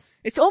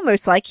 Yes. It's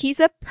almost like he's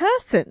a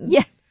person.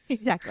 Yeah,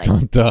 exactly.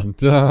 Dun, dun,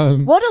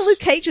 dun. What are Luke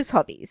Cage's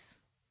hobbies?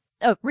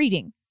 Oh,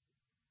 reading.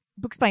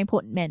 Books by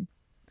important men.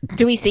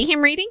 Do we see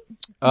him reading?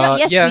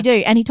 Yes, yeah. we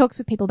do. And he talks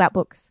with people about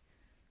books.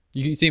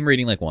 You see him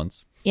reading like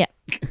once. Yeah.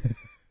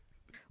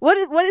 What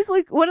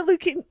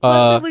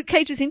are Luke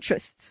Cage's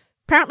interests?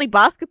 Apparently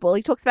basketball.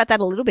 He talks about that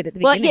a little bit at the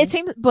Well, beginning. yeah, it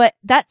seems, but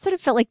that sort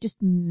of felt like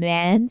just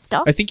man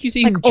stuff. I think you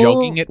see him Like all-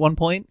 jogging at one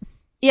point.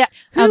 Yeah.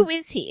 Who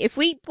is he? If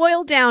we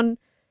boil down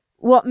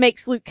what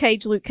makes Luke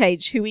Cage,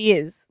 who he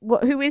is,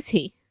 who is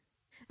he?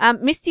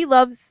 Misty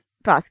loves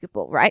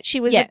basketball, right? She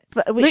was, Yeah.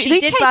 she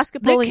did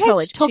basketball Luke in Cage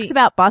college. talks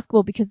about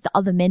basketball because the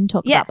other men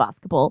talk Yeah. about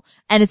basketball,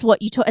 and it's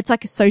what you talk. It's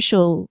like a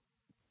social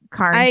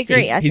currency.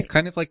 I agree. He's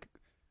kind of like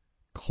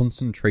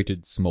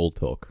concentrated small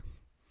talk.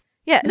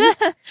 Yeah.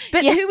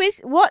 But Yeah.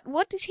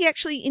 what does he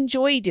actually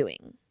enjoy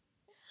doing?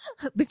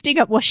 Lifting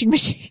up washing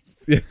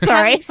machines.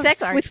 Sorry. Having Sex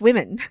Sorry. with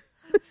women.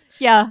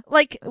 Yeah.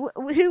 Like,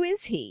 who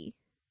is he?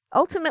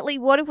 Ultimately,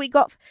 what have we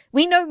got?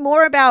 We know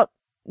more about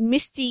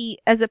Misty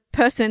as a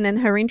person and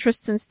her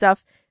interests and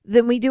stuff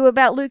than we do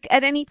about Luke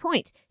at any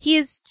point. He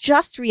is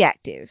just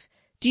reactive.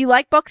 Do you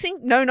like boxing?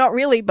 No, not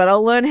really, but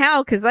I'll learn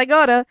how because I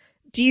gotta.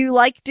 Do you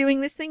like doing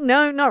this thing?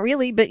 No, not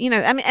really, but you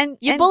know, I mean,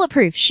 You're and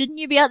bulletproof. Shouldn't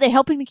you be out there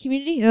helping the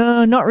community?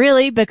 Not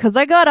really, because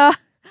I gotta.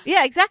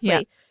 yeah, exactly.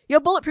 Yeah. You're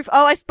bulletproof.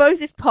 Oh, I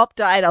suppose if Pop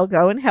died, I'll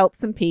go and help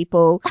some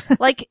people.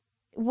 Like,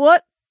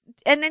 what?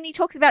 And then he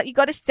talks about you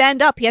got to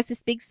stand up. He has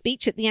this big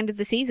speech at the end of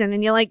the season,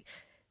 and you're like,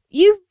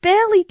 you've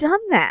barely done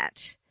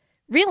that.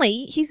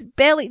 Really,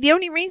 the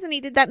only reason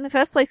he did that in the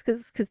first place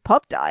because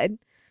Pop died.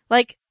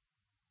 Like,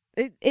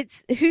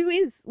 it's who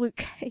is Luke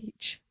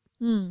Cage?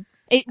 And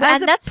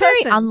As a that's very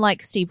person.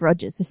 unlike Steve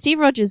Rogers. So Steve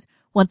Rogers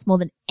wants more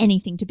than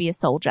anything to be a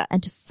soldier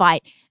and to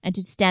fight and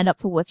to stand up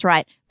for what's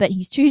right, but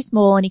he's too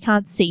small and he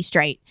can't see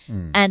straight,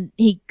 and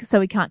so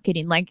he can't get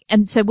in. Like,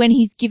 and so when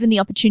he's given the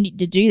opportunity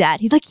to do that,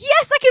 he's like,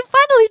 "Yes, I can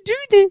finally do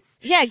this."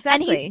 Yeah,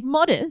 exactly. And he's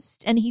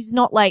modest, and he's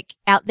not like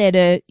out there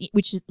to,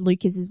 which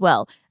Luke is as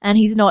well, and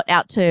he's not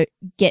out to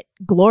get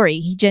glory.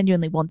 He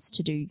genuinely wants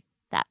to do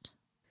that.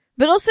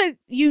 But also,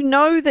 you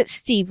know that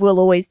Steve will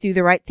always do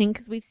the right thing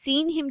because we've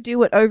seen him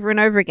do it over and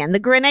over again. The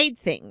grenade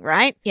thing,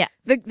 right? Yeah.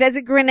 There's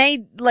a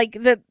grenade, like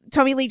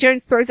Tommy Lee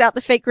Jones throws out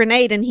the fake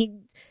grenade and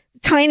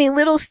tiny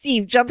little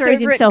Steve jumps Throws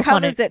over it and himself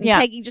on covers it. it and Yeah.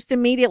 Peggy just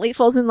immediately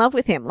falls in love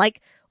with him.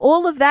 Like,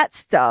 all of that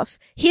stuff.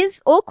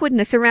 His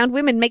awkwardness around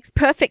women makes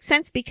perfect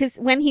sense because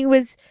when he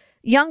was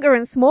younger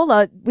and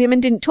smaller women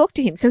didn't talk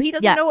to him. So he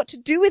doesn't Yeah. know what to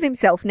do with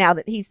himself now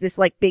that he's this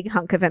like big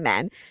hunk of a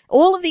man.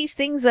 All of these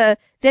things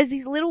there's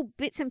these little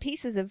bits and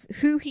pieces of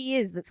who he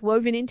is that's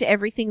woven into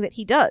everything that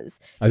he does.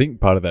 I think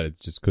part of that is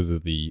just because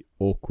of the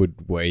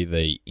awkward way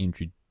they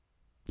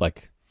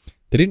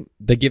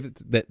they give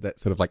it that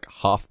sort of like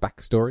half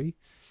backstory.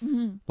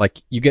 Mhm.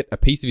 Like you get a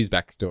piece of his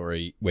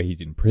backstory where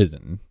he's in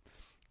prison,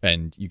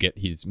 and you get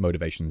his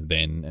motivations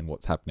then and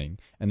what's happening,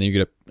 and then you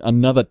get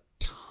another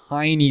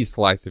tiny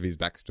slice of his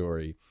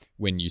backstory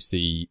when you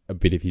see a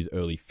bit of his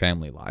early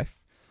family life,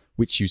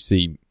 which you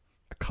see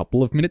a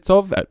couple of minutes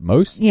of at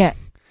most. Yeah.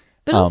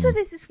 But also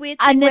there's this weird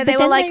thing and then- where they but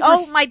were then like, they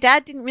oh, my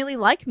dad didn't really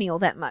like me all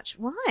that much.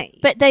 Why?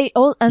 But they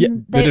all, and Yeah,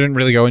 they didn't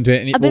really go into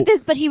any.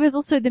 but he was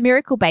also the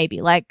miracle baby.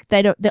 Like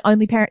the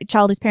only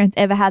child his parents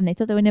ever had, and they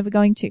thought they were never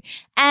going to.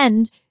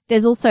 And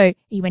there's also,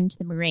 he went into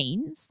the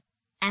Marines,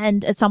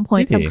 and at some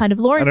point, Did he? some kind of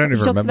law I don't enforcement. He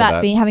even talks remember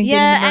about that. having been in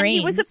yeah, the and Marines.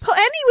 he was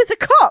a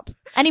cop.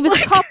 And he was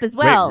a cop as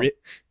well.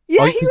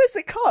 Yeah, Oh, he was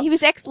a cop. He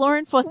was ex-law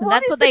enforcement. What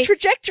That's is what the they,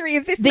 trajectory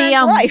of this the,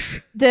 man's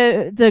life?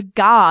 the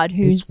guard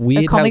who's It's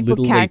weird a comic how book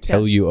little character. they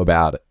tell you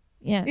about it.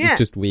 Yeah. Yeah. It's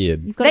just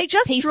weird. You've got They to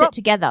just piece drop- it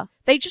together.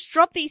 They just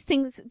drop these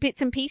things,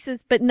 bits and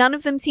pieces, but none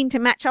of them seem to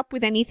match up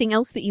with anything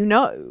else that you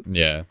know.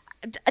 Yeah.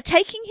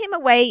 Taking him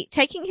away,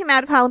 taking him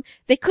out of Harlem,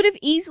 they could have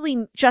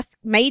easily just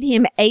made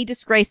him a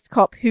disgraced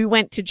cop who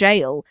went to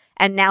jail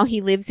and now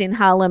he lives in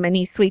Harlem and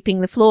he's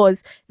sweeping the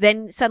floors.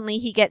 Then suddenly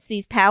he gets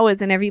these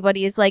powers and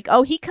everybody is like,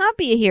 oh, he can't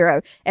be a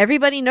hero.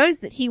 Everybody knows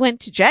that he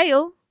went to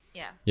jail.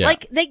 Yeah.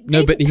 Like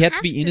No, they but he didn't had to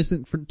have be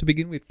innocent to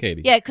begin with,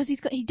 Katie. Yeah, because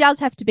he does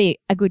have to be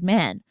a good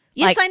man.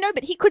 Yes, Like- I know,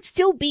 but he could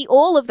still be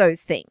all of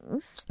those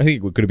things. I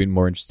think it could have been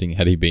more interesting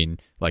had he been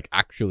like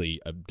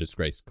actually a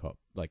disgraced cop.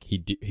 Like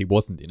he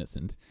wasn't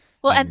innocent.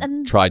 Well,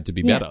 and tried to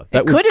be yeah. better.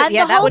 That It could have, And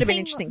yeah, the that whole would have been thing-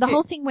 interesting The too.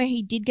 whole thing where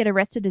he did get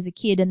arrested as a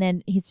kid, and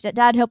then his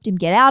dad helped him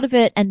get out of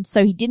it, and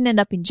so he didn't end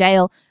up in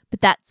jail. But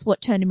that's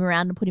what turned him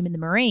around and put him in the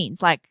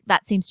Marines. Like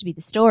that seems to be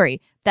the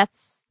story.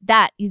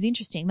 That is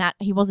interesting. That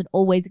he wasn't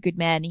always a good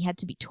man. He had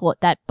to be taught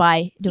that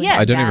by doing. Yeah,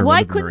 I don't that. even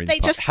why remember the couldn't Marines they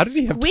part. just How did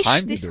he have squish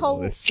time to this do all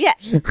whole? this? Yeah,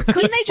 couldn't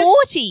He's they just?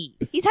 40.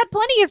 He's had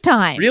plenty of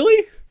time.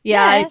 Really?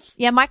 Yeah,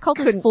 Yeah, Mike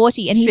Coulter's couldn't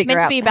 40, and he's figure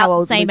meant to out be how about the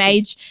old same Luke is.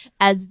 age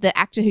as the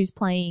actor who's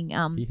playing.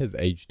 He has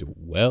aged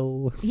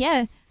well.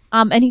 Yeah.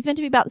 And he's meant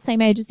to be about the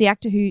same age as the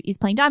actor who is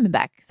playing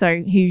Diamondback.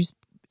 So who's,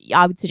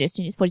 I would suggest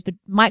in his 40s, but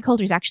Mike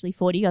Coulter is actually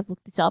 40. I've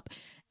looked this up.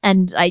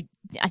 And I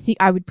think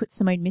I would put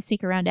Simone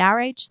Missick around our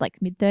age, like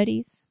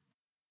mid-30s.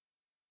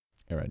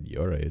 Around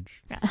your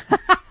age.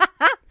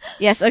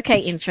 yes, okay,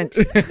 infant.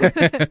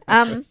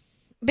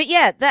 But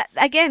yeah, that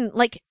again,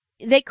 like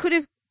they could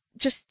have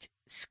just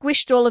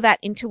squished all of that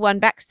into one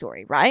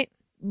backstory, right?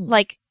 Mm.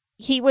 Like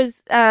he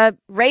was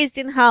raised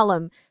in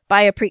Harlem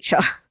by a preacher,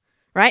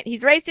 right?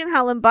 He's raised in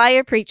Harlem by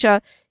a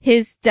preacher.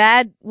 His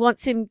dad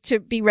wants him to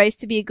be raised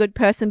to be a good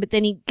person, but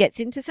then he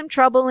gets into some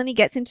trouble and he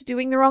gets into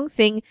doing the wrong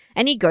thing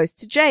and he goes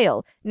to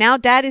jail. Now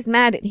dad is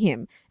mad at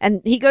him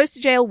and he goes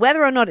to jail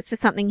whether or not it's for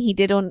something he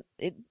did on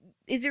it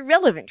is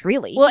irrelevant,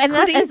 really. Well, He and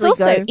could it's easily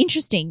also go-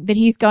 interesting that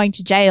he's going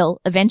to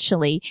jail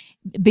eventually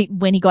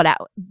when he got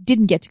out,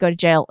 didn't get to go to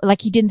jail.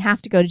 Like he didn't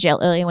have to go to jail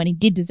earlier when he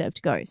did deserve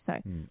to go. So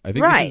I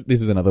think Right.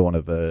 this is another one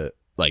of the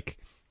like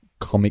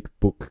comic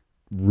book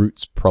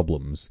roots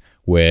problems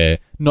where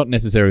not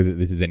necessarily that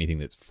this is anything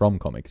that's from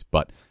comics,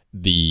 but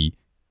the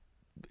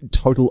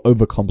total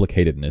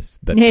overcomplicatedness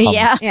that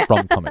comes Yeah.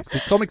 from comics.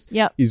 Because comics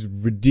Yep. is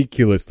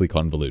ridiculously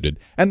convoluted,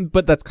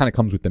 but that's kind of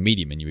comes with the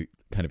medium, and you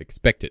kind of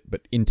expect it.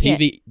 But in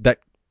TV, that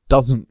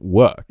doesn't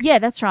work. yeah,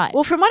 that's right.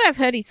 Well, from what I've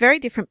heard, he's a very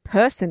different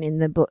person in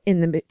the book, in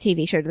the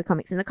TV show to the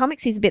comics. In the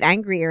comics, he's a bit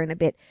angrier and a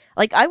bit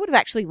like I would have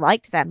actually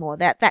liked that more.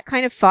 That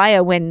kind of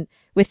fire when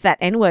with that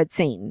N-word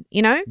scene,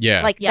 you know,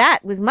 Yeah. like Yeah.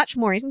 that was much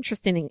more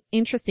interesting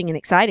and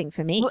exciting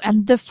for me. Well,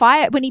 and the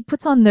fire when he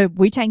puts on the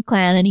Wu-Tang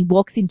Clan and he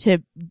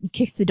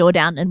kicks the door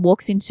down and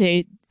walks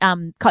into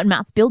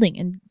Cottonmouth's building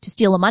and to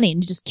steal the money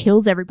and just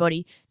kills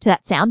everybody to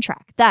that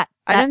soundtrack.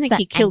 I don't that's think that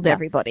he killed anger.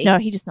 everybody. No,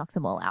 he just knocks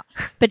them all out.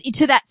 But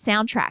to that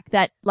soundtrack,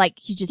 that like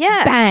he just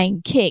Yeah.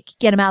 bang, kick,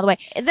 get him out of the way.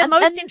 The And-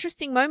 most and-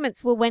 interesting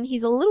moments were when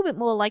he's a little bit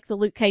more like the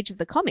Luke Cage of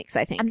the comics.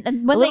 I think And a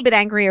when little they, bit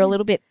angrier, a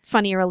little bit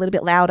funnier, a little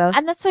bit louder.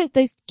 and that's so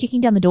those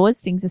kicking down the doors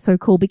things are so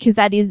cool because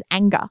that is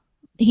anger.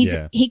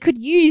 Yeah. He could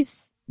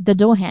use the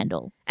door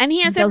handle. And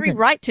he has every doesn't.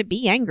 right to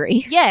be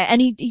angry. Yeah,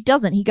 and he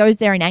doesn't. He goes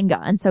there in anger,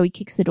 and so he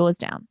kicks the doors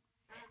down.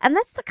 And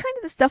that's the kind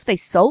of the stuff they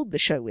sold the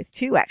show with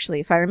too,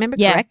 actually, if I remember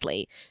Yeah.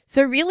 correctly.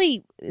 So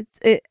really,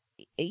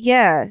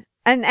 yeah.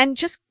 And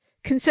just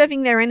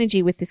conserving their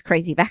energy with this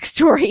crazy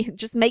backstory and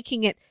just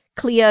making it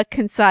clear,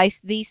 concise.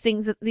 These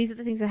are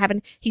the things that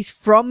happen. He's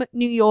from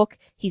New York.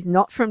 He's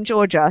not from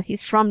Georgia.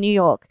 He's from New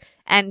York.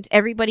 And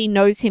everybody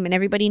knows him and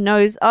everybody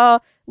knows, oh,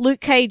 Luke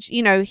Cage,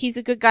 you know, he's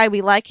a good guy.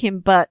 We like him,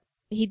 but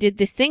he did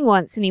this thing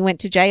once and he went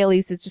to jail.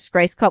 He's a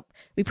disgraced cop.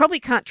 We probably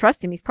can't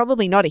trust him. He's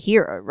probably not a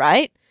hero,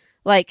 right?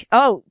 Like,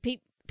 oh,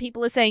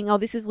 people are saying, oh,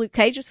 this is Luke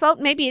Cage's fault.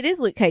 Maybe it is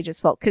Luke Cage's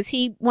fault because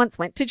he once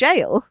went to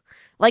jail.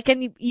 Like,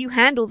 and you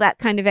handle that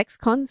kind of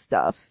ex-con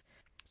stuff.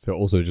 So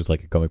also just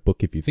like a comic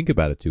book, if you think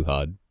about it too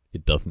hard,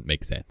 it doesn't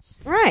make sense.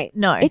 Right.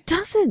 No. It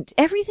doesn't.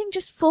 Everything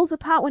just falls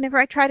apart whenever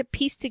I try to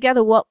piece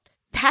together what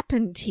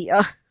happened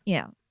here.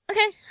 Yeah.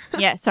 Okay.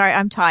 Yeah, sorry,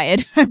 I'm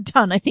tired. I'm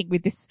done, I think,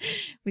 with this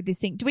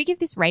thing. Do we give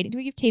this rating? Do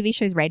we give TV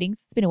shows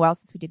ratings? It's been a while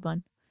since we did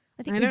one.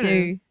 I think I we don't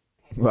do.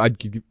 Well, I'd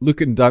give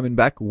Luke and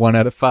Diamondback 1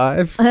 out of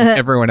 5. And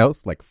everyone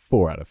else like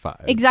 4 out of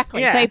 5.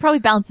 Exactly. Yeah. So it probably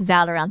balances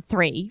out around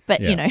 3,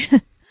 but Yeah. you know,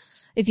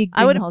 if you're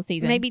I doing would the whole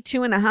season. Maybe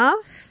 2.5.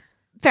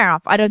 Fair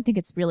enough. I don't think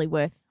it's really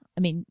worth,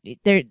 I mean,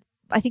 I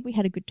think we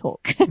had a good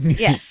talk.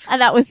 Yes.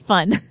 And that was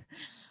fun.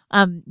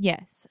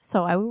 Yes.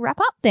 So I will wrap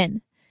up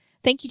then.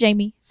 Thank you,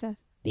 Jamie, for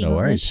being No on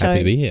the worries. show. Happy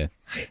to be here.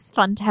 It's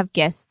fun to have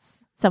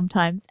guests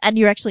sometimes. And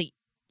you're actually,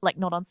 like,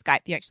 not on Skype.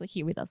 You're actually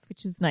here with us,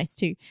 which is nice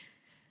too.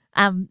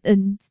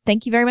 And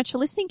thank you very much for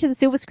listening to the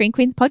Silver Screen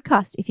Queens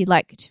podcast. If you'd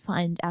like to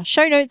find our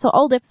show notes or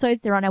old episodes,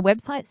 they're on our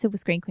website,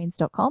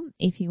 silverscreenqueens.com.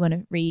 If you want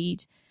to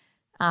read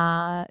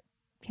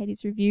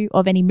Katie's review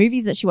of any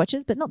movies that she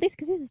watches, but not this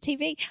because this is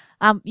TV,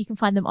 you can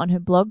find them on her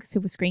blog,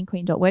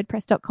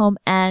 silverscreenqueen.wordpress.com.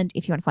 And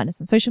if you want to find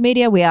us on social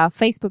media, we are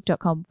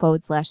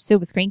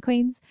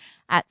facebook.com/silverscreenqueens,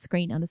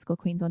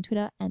 @screen_queens on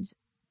Twitter, and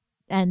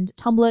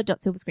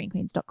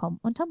tumblr.silverscreenqueens.com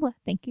on Tumblr.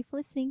 Thank you for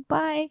listening.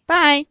 Bye.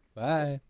 Bye. Bye.